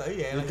thought? not- You thought he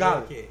you're had no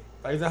college. kid.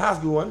 Like, he's in high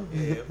school, wasn't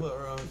he? Yeah, fuck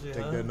wrong shit,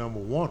 Take huh? that number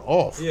one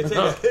off. Yeah, take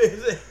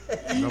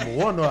that. Number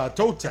one, no, I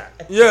toe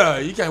tap. Yeah,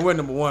 you can't wear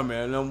number one,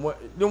 man. Number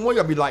one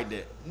gotta be like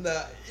that.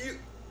 Nah,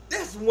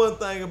 that's one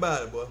thing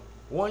about it, boy.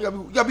 One,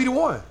 you gotta be the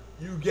one.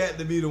 You got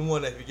to be the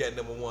one if you got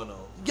number one on.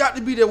 You got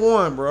to be that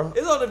one, bro.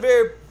 It's only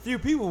very few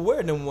people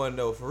wear number one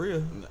though, for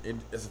real.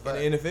 It's a fact.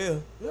 In the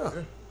NFL. Yeah.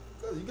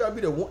 'Cause you gotta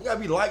be the one. You gotta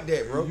be like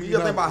that, bro. You You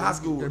gotta think gotta- about high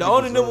school. you The gotta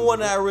only be number one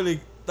deserving. that I really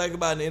think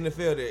about in the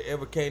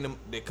NFL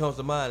that comes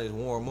to mind is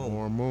Warren Moon.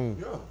 Warren Moon.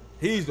 Yeah.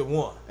 He's the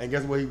one. And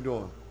guess what he was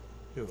doing?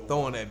 He was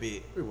throwing that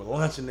bit. He was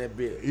launching that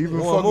bit. Even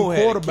Warren Moon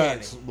fucking had a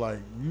quarterbacks, cannon. like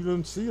you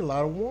didn't see a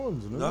lot of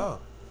ones. Nigga. No.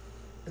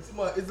 It's too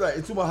much.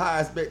 It's too much high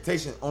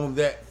expectation on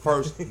that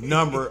first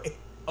number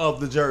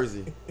of the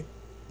jersey.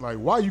 Like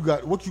what you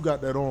got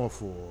that on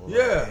for? Like,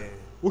 Yeah.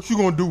 what you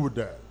gonna do with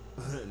that?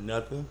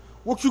 Nothing.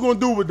 What you gonna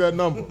do with that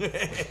number?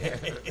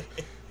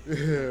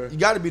 Yeah. You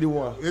got to be the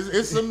one.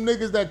 It's some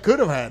niggas that could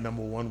have had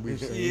number one. We've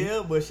seen.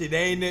 Yeah, but shit, they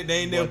ain't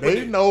never But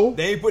they know.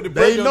 They ain't put the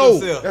They pressure know. on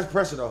themselves. That's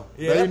pressure though.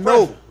 Yeah, they that's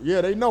know. pressure.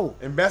 Yeah, they know.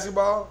 In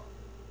basketball,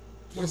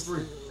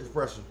 23 is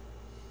pressure.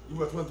 You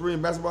were 23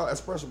 in basketball,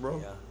 that's pressure, bro.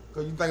 Yeah.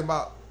 Because you think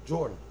about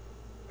Jordan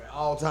at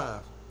all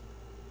times.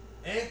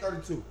 And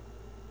 32.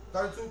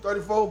 32,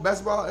 34,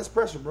 basketball, that's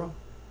pressure, bro.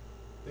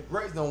 The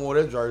greats don't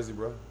wear that jersey,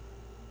 bro.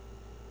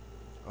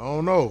 I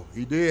don't know.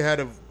 He did have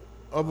the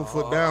other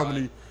foot down when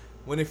he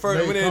When they first,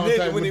 made when they contact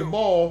initially, with the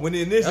ball. when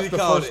they initially that's the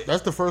called first, it.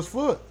 That's the first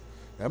foot.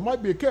 That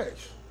might be a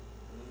catch.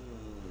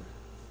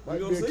 Might We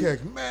be a gonna see.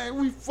 catch. Man,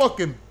 we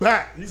fucking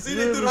back. You see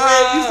they threw the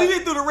red. You see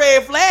they threw the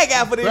red flag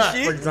out for this Back.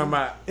 What you shit. talking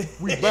about?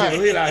 We back.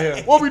 Lit out here.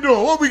 What we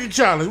doing? What we can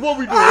challenge? What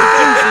we doing?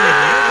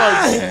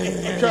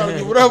 Like,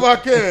 challenge whatever I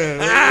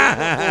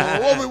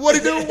can. What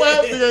he do? What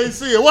happened? Nigga ain't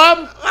see it. What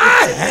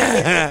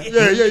happened?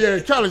 Yeah.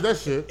 Challenge that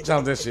shit.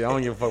 Challenge that shit. I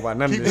don't give a fuck about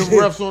none Keep of them this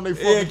shit. refs on their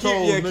fucking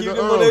toes, keep nigga.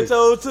 them on Early. their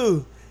toes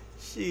too.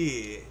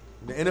 Shit.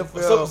 The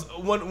NFL.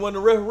 So when the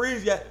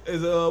referees got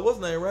is what's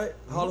his name, right?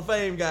 Hall of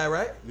Fame guy,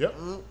 right? Yep.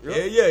 Yeah.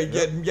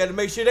 You got to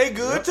make sure they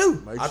good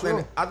too. Make I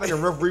sure. think a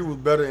referee was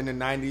better in the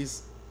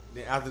 90s.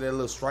 Then after that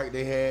little strike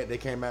they had, they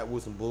came out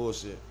with some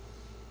bullshit.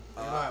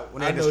 When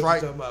they I had know the what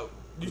strike, you talking about.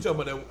 You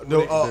talking about that? The,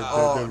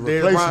 when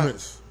they- The Dez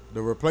replacements. The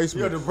yeah,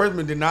 replacements. the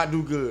freshman did not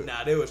do good.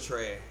 Nah, they was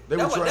trash. They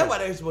that's was why, trash. that's why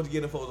they were supposed to get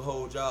them for the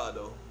whole job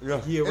though.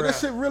 Yeah. Year And round. that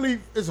shit really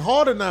is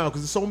harder now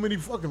because there's so many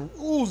fucking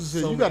rules and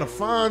shit. So You gotta many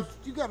find.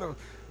 You gotta. You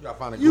gotta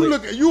find a You glitch.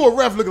 look. You a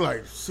ref looking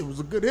like shit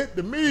was a good hit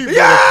to me.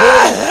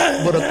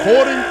 But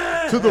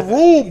according to the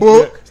rule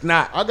book, It's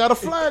not. I gotta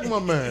flag my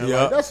man.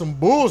 Yeah. Like, that's some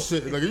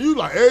bullshit. Like you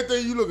like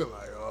everything you looking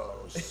like. Oh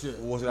shit.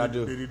 What should I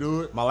do? Did he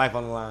do it? My life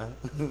on the line.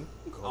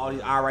 All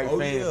these irate Oh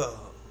fans. yeah.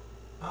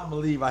 I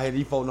believe I had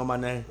these folk know my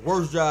name.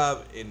 Worst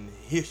job in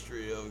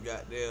history of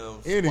goddamn.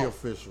 Any sport.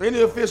 official.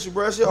 Any official,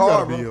 bro. That shit You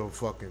hard, gotta be bro. a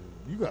fucking.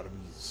 You gotta be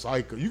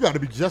psycho. You gotta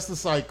be just a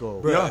psycho.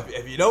 Bro, Yeah.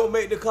 if you don't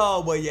make the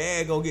call, boy, your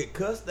ass gonna get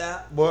cussed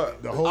out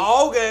But The whole.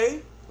 all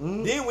game.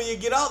 Then when you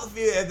get off the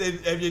field,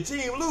 if your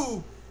team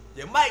lose,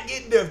 you might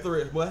get death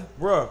threats, boy.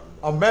 bro,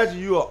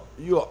 imagine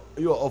you're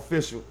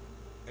official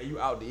and you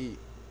out to eat.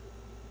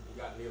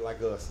 You got a nigga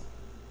like us.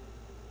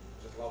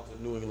 Just lost to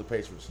the New England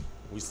Patriots.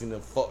 We seen the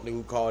fuck nigga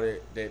who called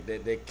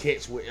that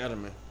catch with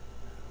Edelman.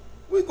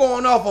 We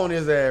going off on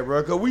his ass,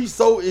 bro, cause we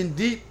so in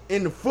deep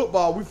in the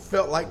football, we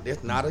felt like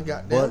that's not a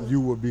goddamn. But you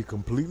would be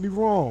completely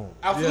wrong.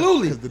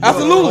 Absolutely, 'Cause the nigga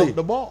absolutely, caught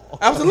the ball.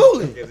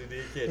 absolutely. Because he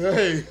did catch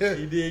it. Hey.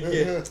 He did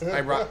catch it.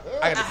 Hey, bro,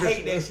 I got the I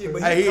hate that shit,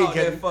 but Hey, he caught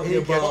catch that it. fucking He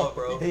ain't catch ball, it.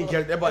 bro. He ain't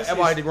catch it. That ball That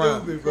hit shit the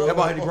ground. stupid, bro. That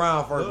ball hit the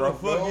ground first, No, bro. the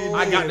fuck he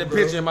I got did, the bro.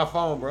 picture in my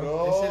phone, bro.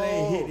 That shit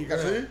ain't hit the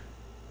ground. See?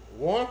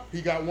 One,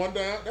 he got one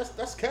down.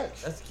 That's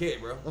catch. That's a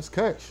catch, bro. That's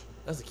catch.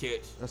 That's a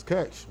catch. That's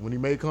catch. When he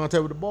made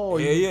contact with the ball,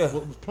 Yeah, he yeah.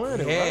 was playing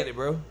He it, had right? it,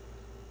 bro.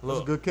 That's a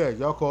Look. good catch.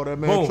 Y'all called that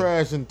man Boom.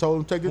 trash and told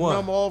him to take his One.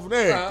 number off and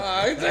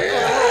everything.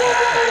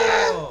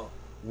 Oh.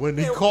 When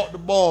he caught the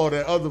ball,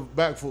 that other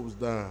back foot was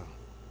down.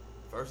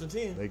 1st and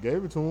 10. They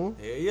gave it to him.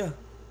 Yeah.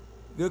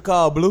 Good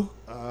call, Blue.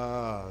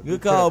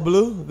 Good call, catch.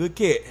 Blue. Good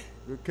catch.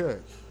 Good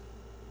catch.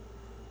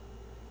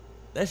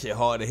 That shit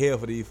hard to hell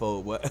for these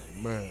folks, but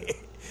Man.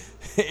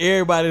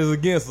 everybody's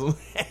against them.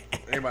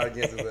 Everybody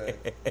against his ass.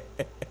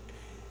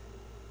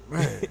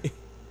 Man.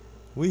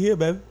 We here,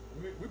 baby.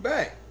 We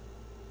back.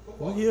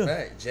 We here.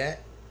 Back,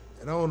 Jack.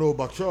 And I don't know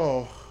about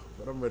y'all,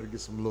 but I'm ready to get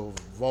some little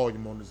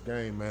volume on this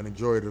game, man.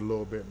 Enjoy it a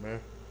little bit, man.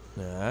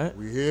 All right.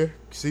 We here.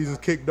 Season's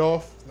kicked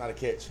off. It's not a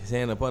catch. His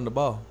hand up on the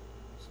ball.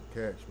 It's a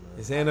catch, man.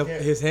 His hand up.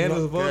 catch. His hand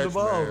is above the Catch,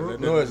 ball, man. bro. Let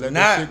No, it's that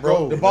not, shit bro.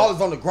 go. The ball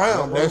is on the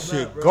ground, bro. That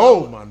shit bro.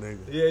 go, my nigga.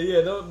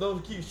 Yeah.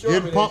 Don't keep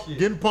showing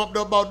Getting pumped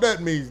up about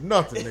that means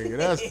nothing, nigga.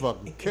 That's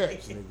fucking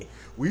catch, nigga.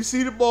 We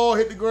see the ball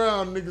hit the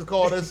ground, niggas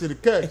call that shit a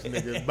catch,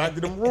 nigga. Back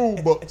to them rule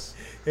books.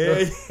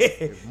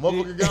 If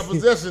motherfucker got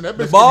possession, that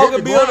bitch The ball hit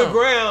can be on the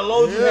ground,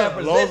 long as you have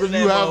as long as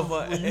possession. you that have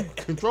motherfucker. you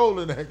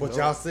controlling that. But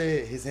y'all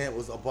said his hand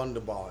was up on the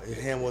ball. His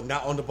hand was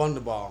not on the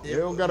ball. It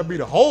don't gotta be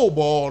the whole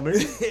ball,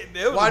 nigga.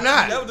 That was Why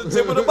not? That was the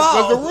tip of the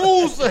Because ball. the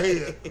rules say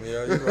it.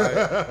 Yeah, you're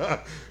right.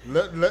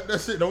 Let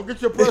that shit. Don't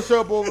get your pressure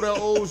up over that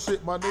old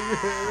shit, my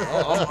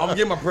nigga. I'm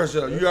getting my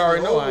pressure up. You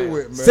already know I am.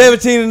 Over it, man.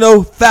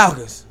 17-0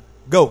 Falcons.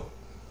 Go.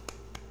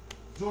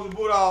 Georgia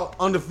Bulldogs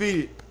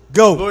undefeated.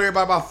 Go. Blow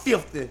everybody by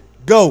 50.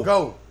 Go.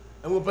 Go.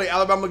 And we'll play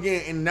Alabama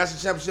again in the national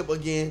championship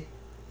again.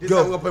 This Go.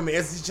 time we're going to play them in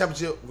the SEC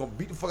championship. We're going to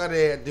beat the fuck out of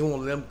their ass. Then we're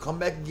going to let them come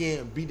back again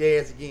and beat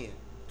their ass again.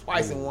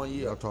 Twice in 1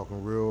 year. Y'all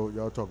talking real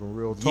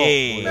talk. Yeah,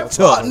 boy. Y'all tough.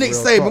 talking Nick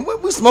real Saban.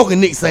 talk. We smoking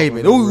Nick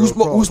Saban. Real We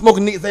talk.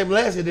 smoking Nick Saban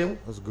last year, didn't we?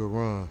 That's a good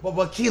run. But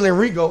Keelan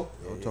Rigo. Y'all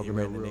talking he that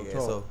ran the real nigga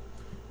talk. ass off.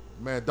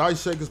 Man,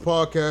 Dice Shakers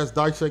Podcast,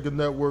 Dice Shaker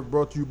Network,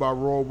 brought to you by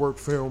Raw Work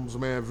Films,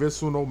 man.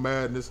 Visceral No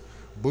Madness,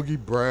 Boogie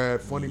Brad,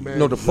 Funny Man.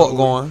 know the fuck Joey.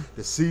 going.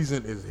 The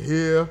season is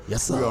here.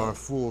 Yes, We sir. are in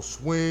full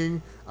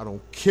swing. I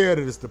don't care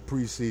that it's the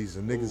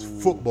preseason.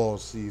 Niggas, football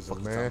season,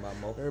 Fuck you man. talking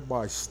about, Mo?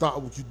 Everybody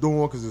stop what you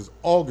doing because it's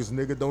August,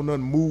 nigga. Don't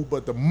nothing move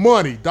but the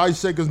money.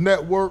 Dice Shakers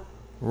Network.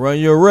 Run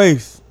your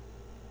race.